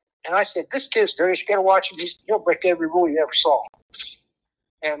 and I said, this kid's dirty. You got to watch him. He'll break every rule you ever saw.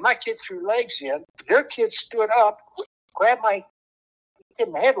 And my kid threw legs in. Their kid stood up, grabbed my kid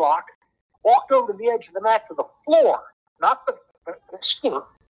in the headlock, walked over to the edge of the mat to the floor, not the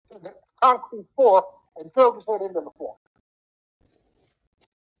concrete floor, and drove his head into the floor,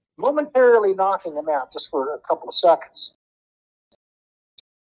 momentarily knocking him out just for a couple of seconds.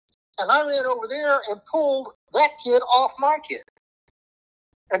 And I ran over there and pulled that kid off my kid.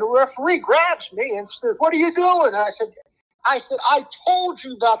 And the referee grabs me and says, "What are you doing?" And I said, "I told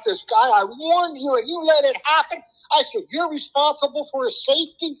you about this guy. I warned you, and you let it happen." I said, "You're responsible for his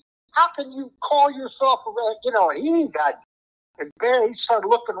safety. How can you call yourself And he got embarrassed. He started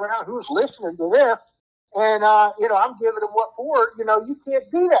looking around who's listening to this. And, I'm giving him what for. You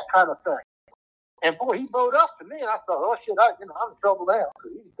can't do that kind of thing. And, boy, he bowed up to me. And I thought, oh, shit, I'm in trouble now.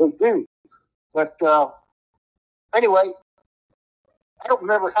 He's a big dude. But anyway, I don't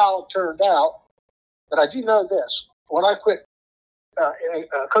remember how it turned out. But I do know this. When I quit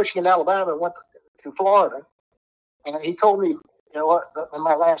coaching in Alabama and went to Florida, and he told me, in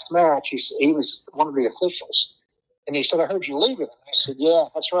my last match, he was one of the officials. And he said, "I heard you leaving." And I said, "Yeah,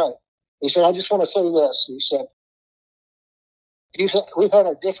 that's right." He said, "I just want to say this." He said, "We've had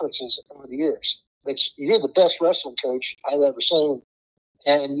our differences over the years, but you're the best wrestling coach I've ever seen,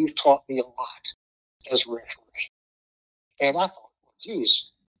 and you've taught me a lot as a referee." And I thought,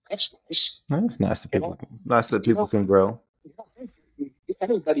 geez, that's nice. That's nice that people, can grow.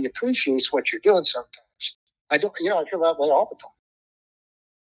 Everybody appreciates what you're doing sometimes. I don't, I feel that way all the time.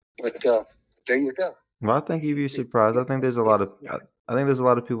 But there you go. Well, I think you'd be surprised. I think there's a lot of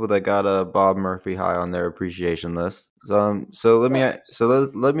people that got Bob Murphy high on their appreciation list. So let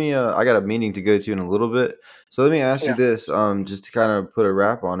me I got a meeting to go to in a little bit. So let me ask you this, just to kind of put a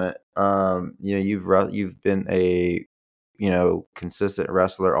wrap on it. You've been a consistent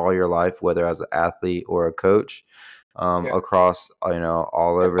wrestler all your life, whether as an athlete or a coach, across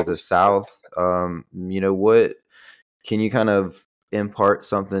all over the South. can you kind of impart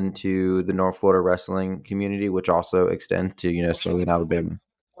something to the North Florida wrestling community, which also extends to, Southern Alabama?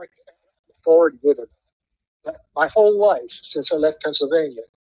 Like, forward with it. My whole life since I left Pennsylvania,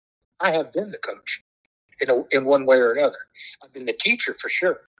 I have been the coach in one way or another. I've been the teacher for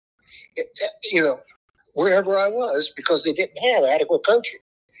sure. Wherever I was, because they didn't have adequate coaching.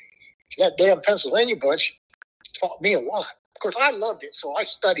 That damn Pennsylvania bunch taught me a lot. Of course, I loved it, so I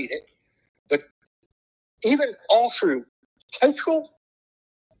studied it. But even all through high school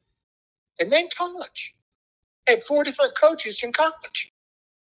and then college, I had 4 different coaches in college.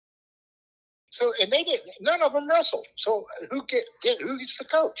 So, and they didn't. None of them wrestled. So, who's the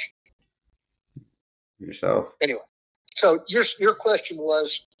coach? Yourself. Anyway, so your question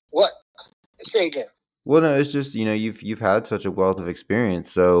was what? Say again. Well, no, it's just you've had such a wealth of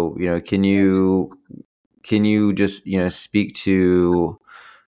experience. So can you just speak to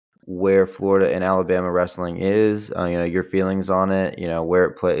where Florida and Alabama wrestling is? Your feelings on it. Where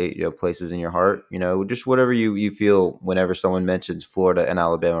it places in your heart. Just whatever you feel whenever someone mentions Florida and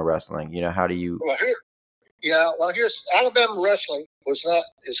Alabama wrestling. How do you? Here's Alabama wrestling was not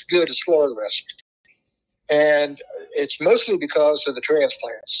as good as Florida wrestling, and it's mostly because of the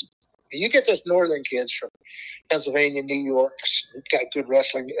transplants. You get those northern kids from Pennsylvania, New York, got good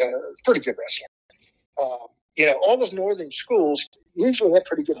wrestling, pretty good wrestling. All those northern schools usually have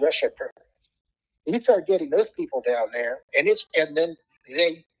pretty good wrestling programs. You start getting those people down there,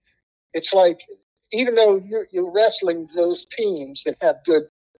 it's like, even though you're wrestling those teams that have good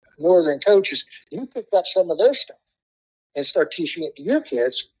northern coaches, you pick up some of their stuff and start teaching it to your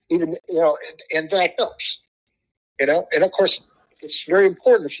kids, even, and that helps, and of course, it's very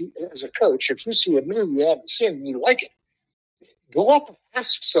important as a coach, if you see a move you haven't seen and you like it, go up and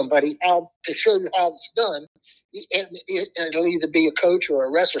ask somebody how to show you how it's done, and it'll either be a coach or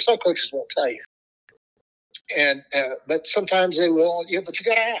a wrestler. Some coaches won't tell you, but sometimes they will. But you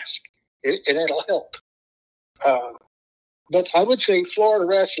got to ask, and it'll help. But I would say Florida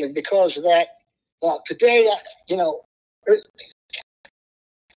wrestling, because of that. Well, today,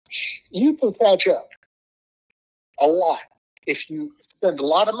 you can catch up a lot if you spend a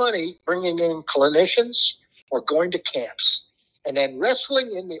lot of money bringing in clinicians or going to camps. And then wrestling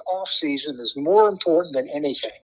in the off season is more important than anything.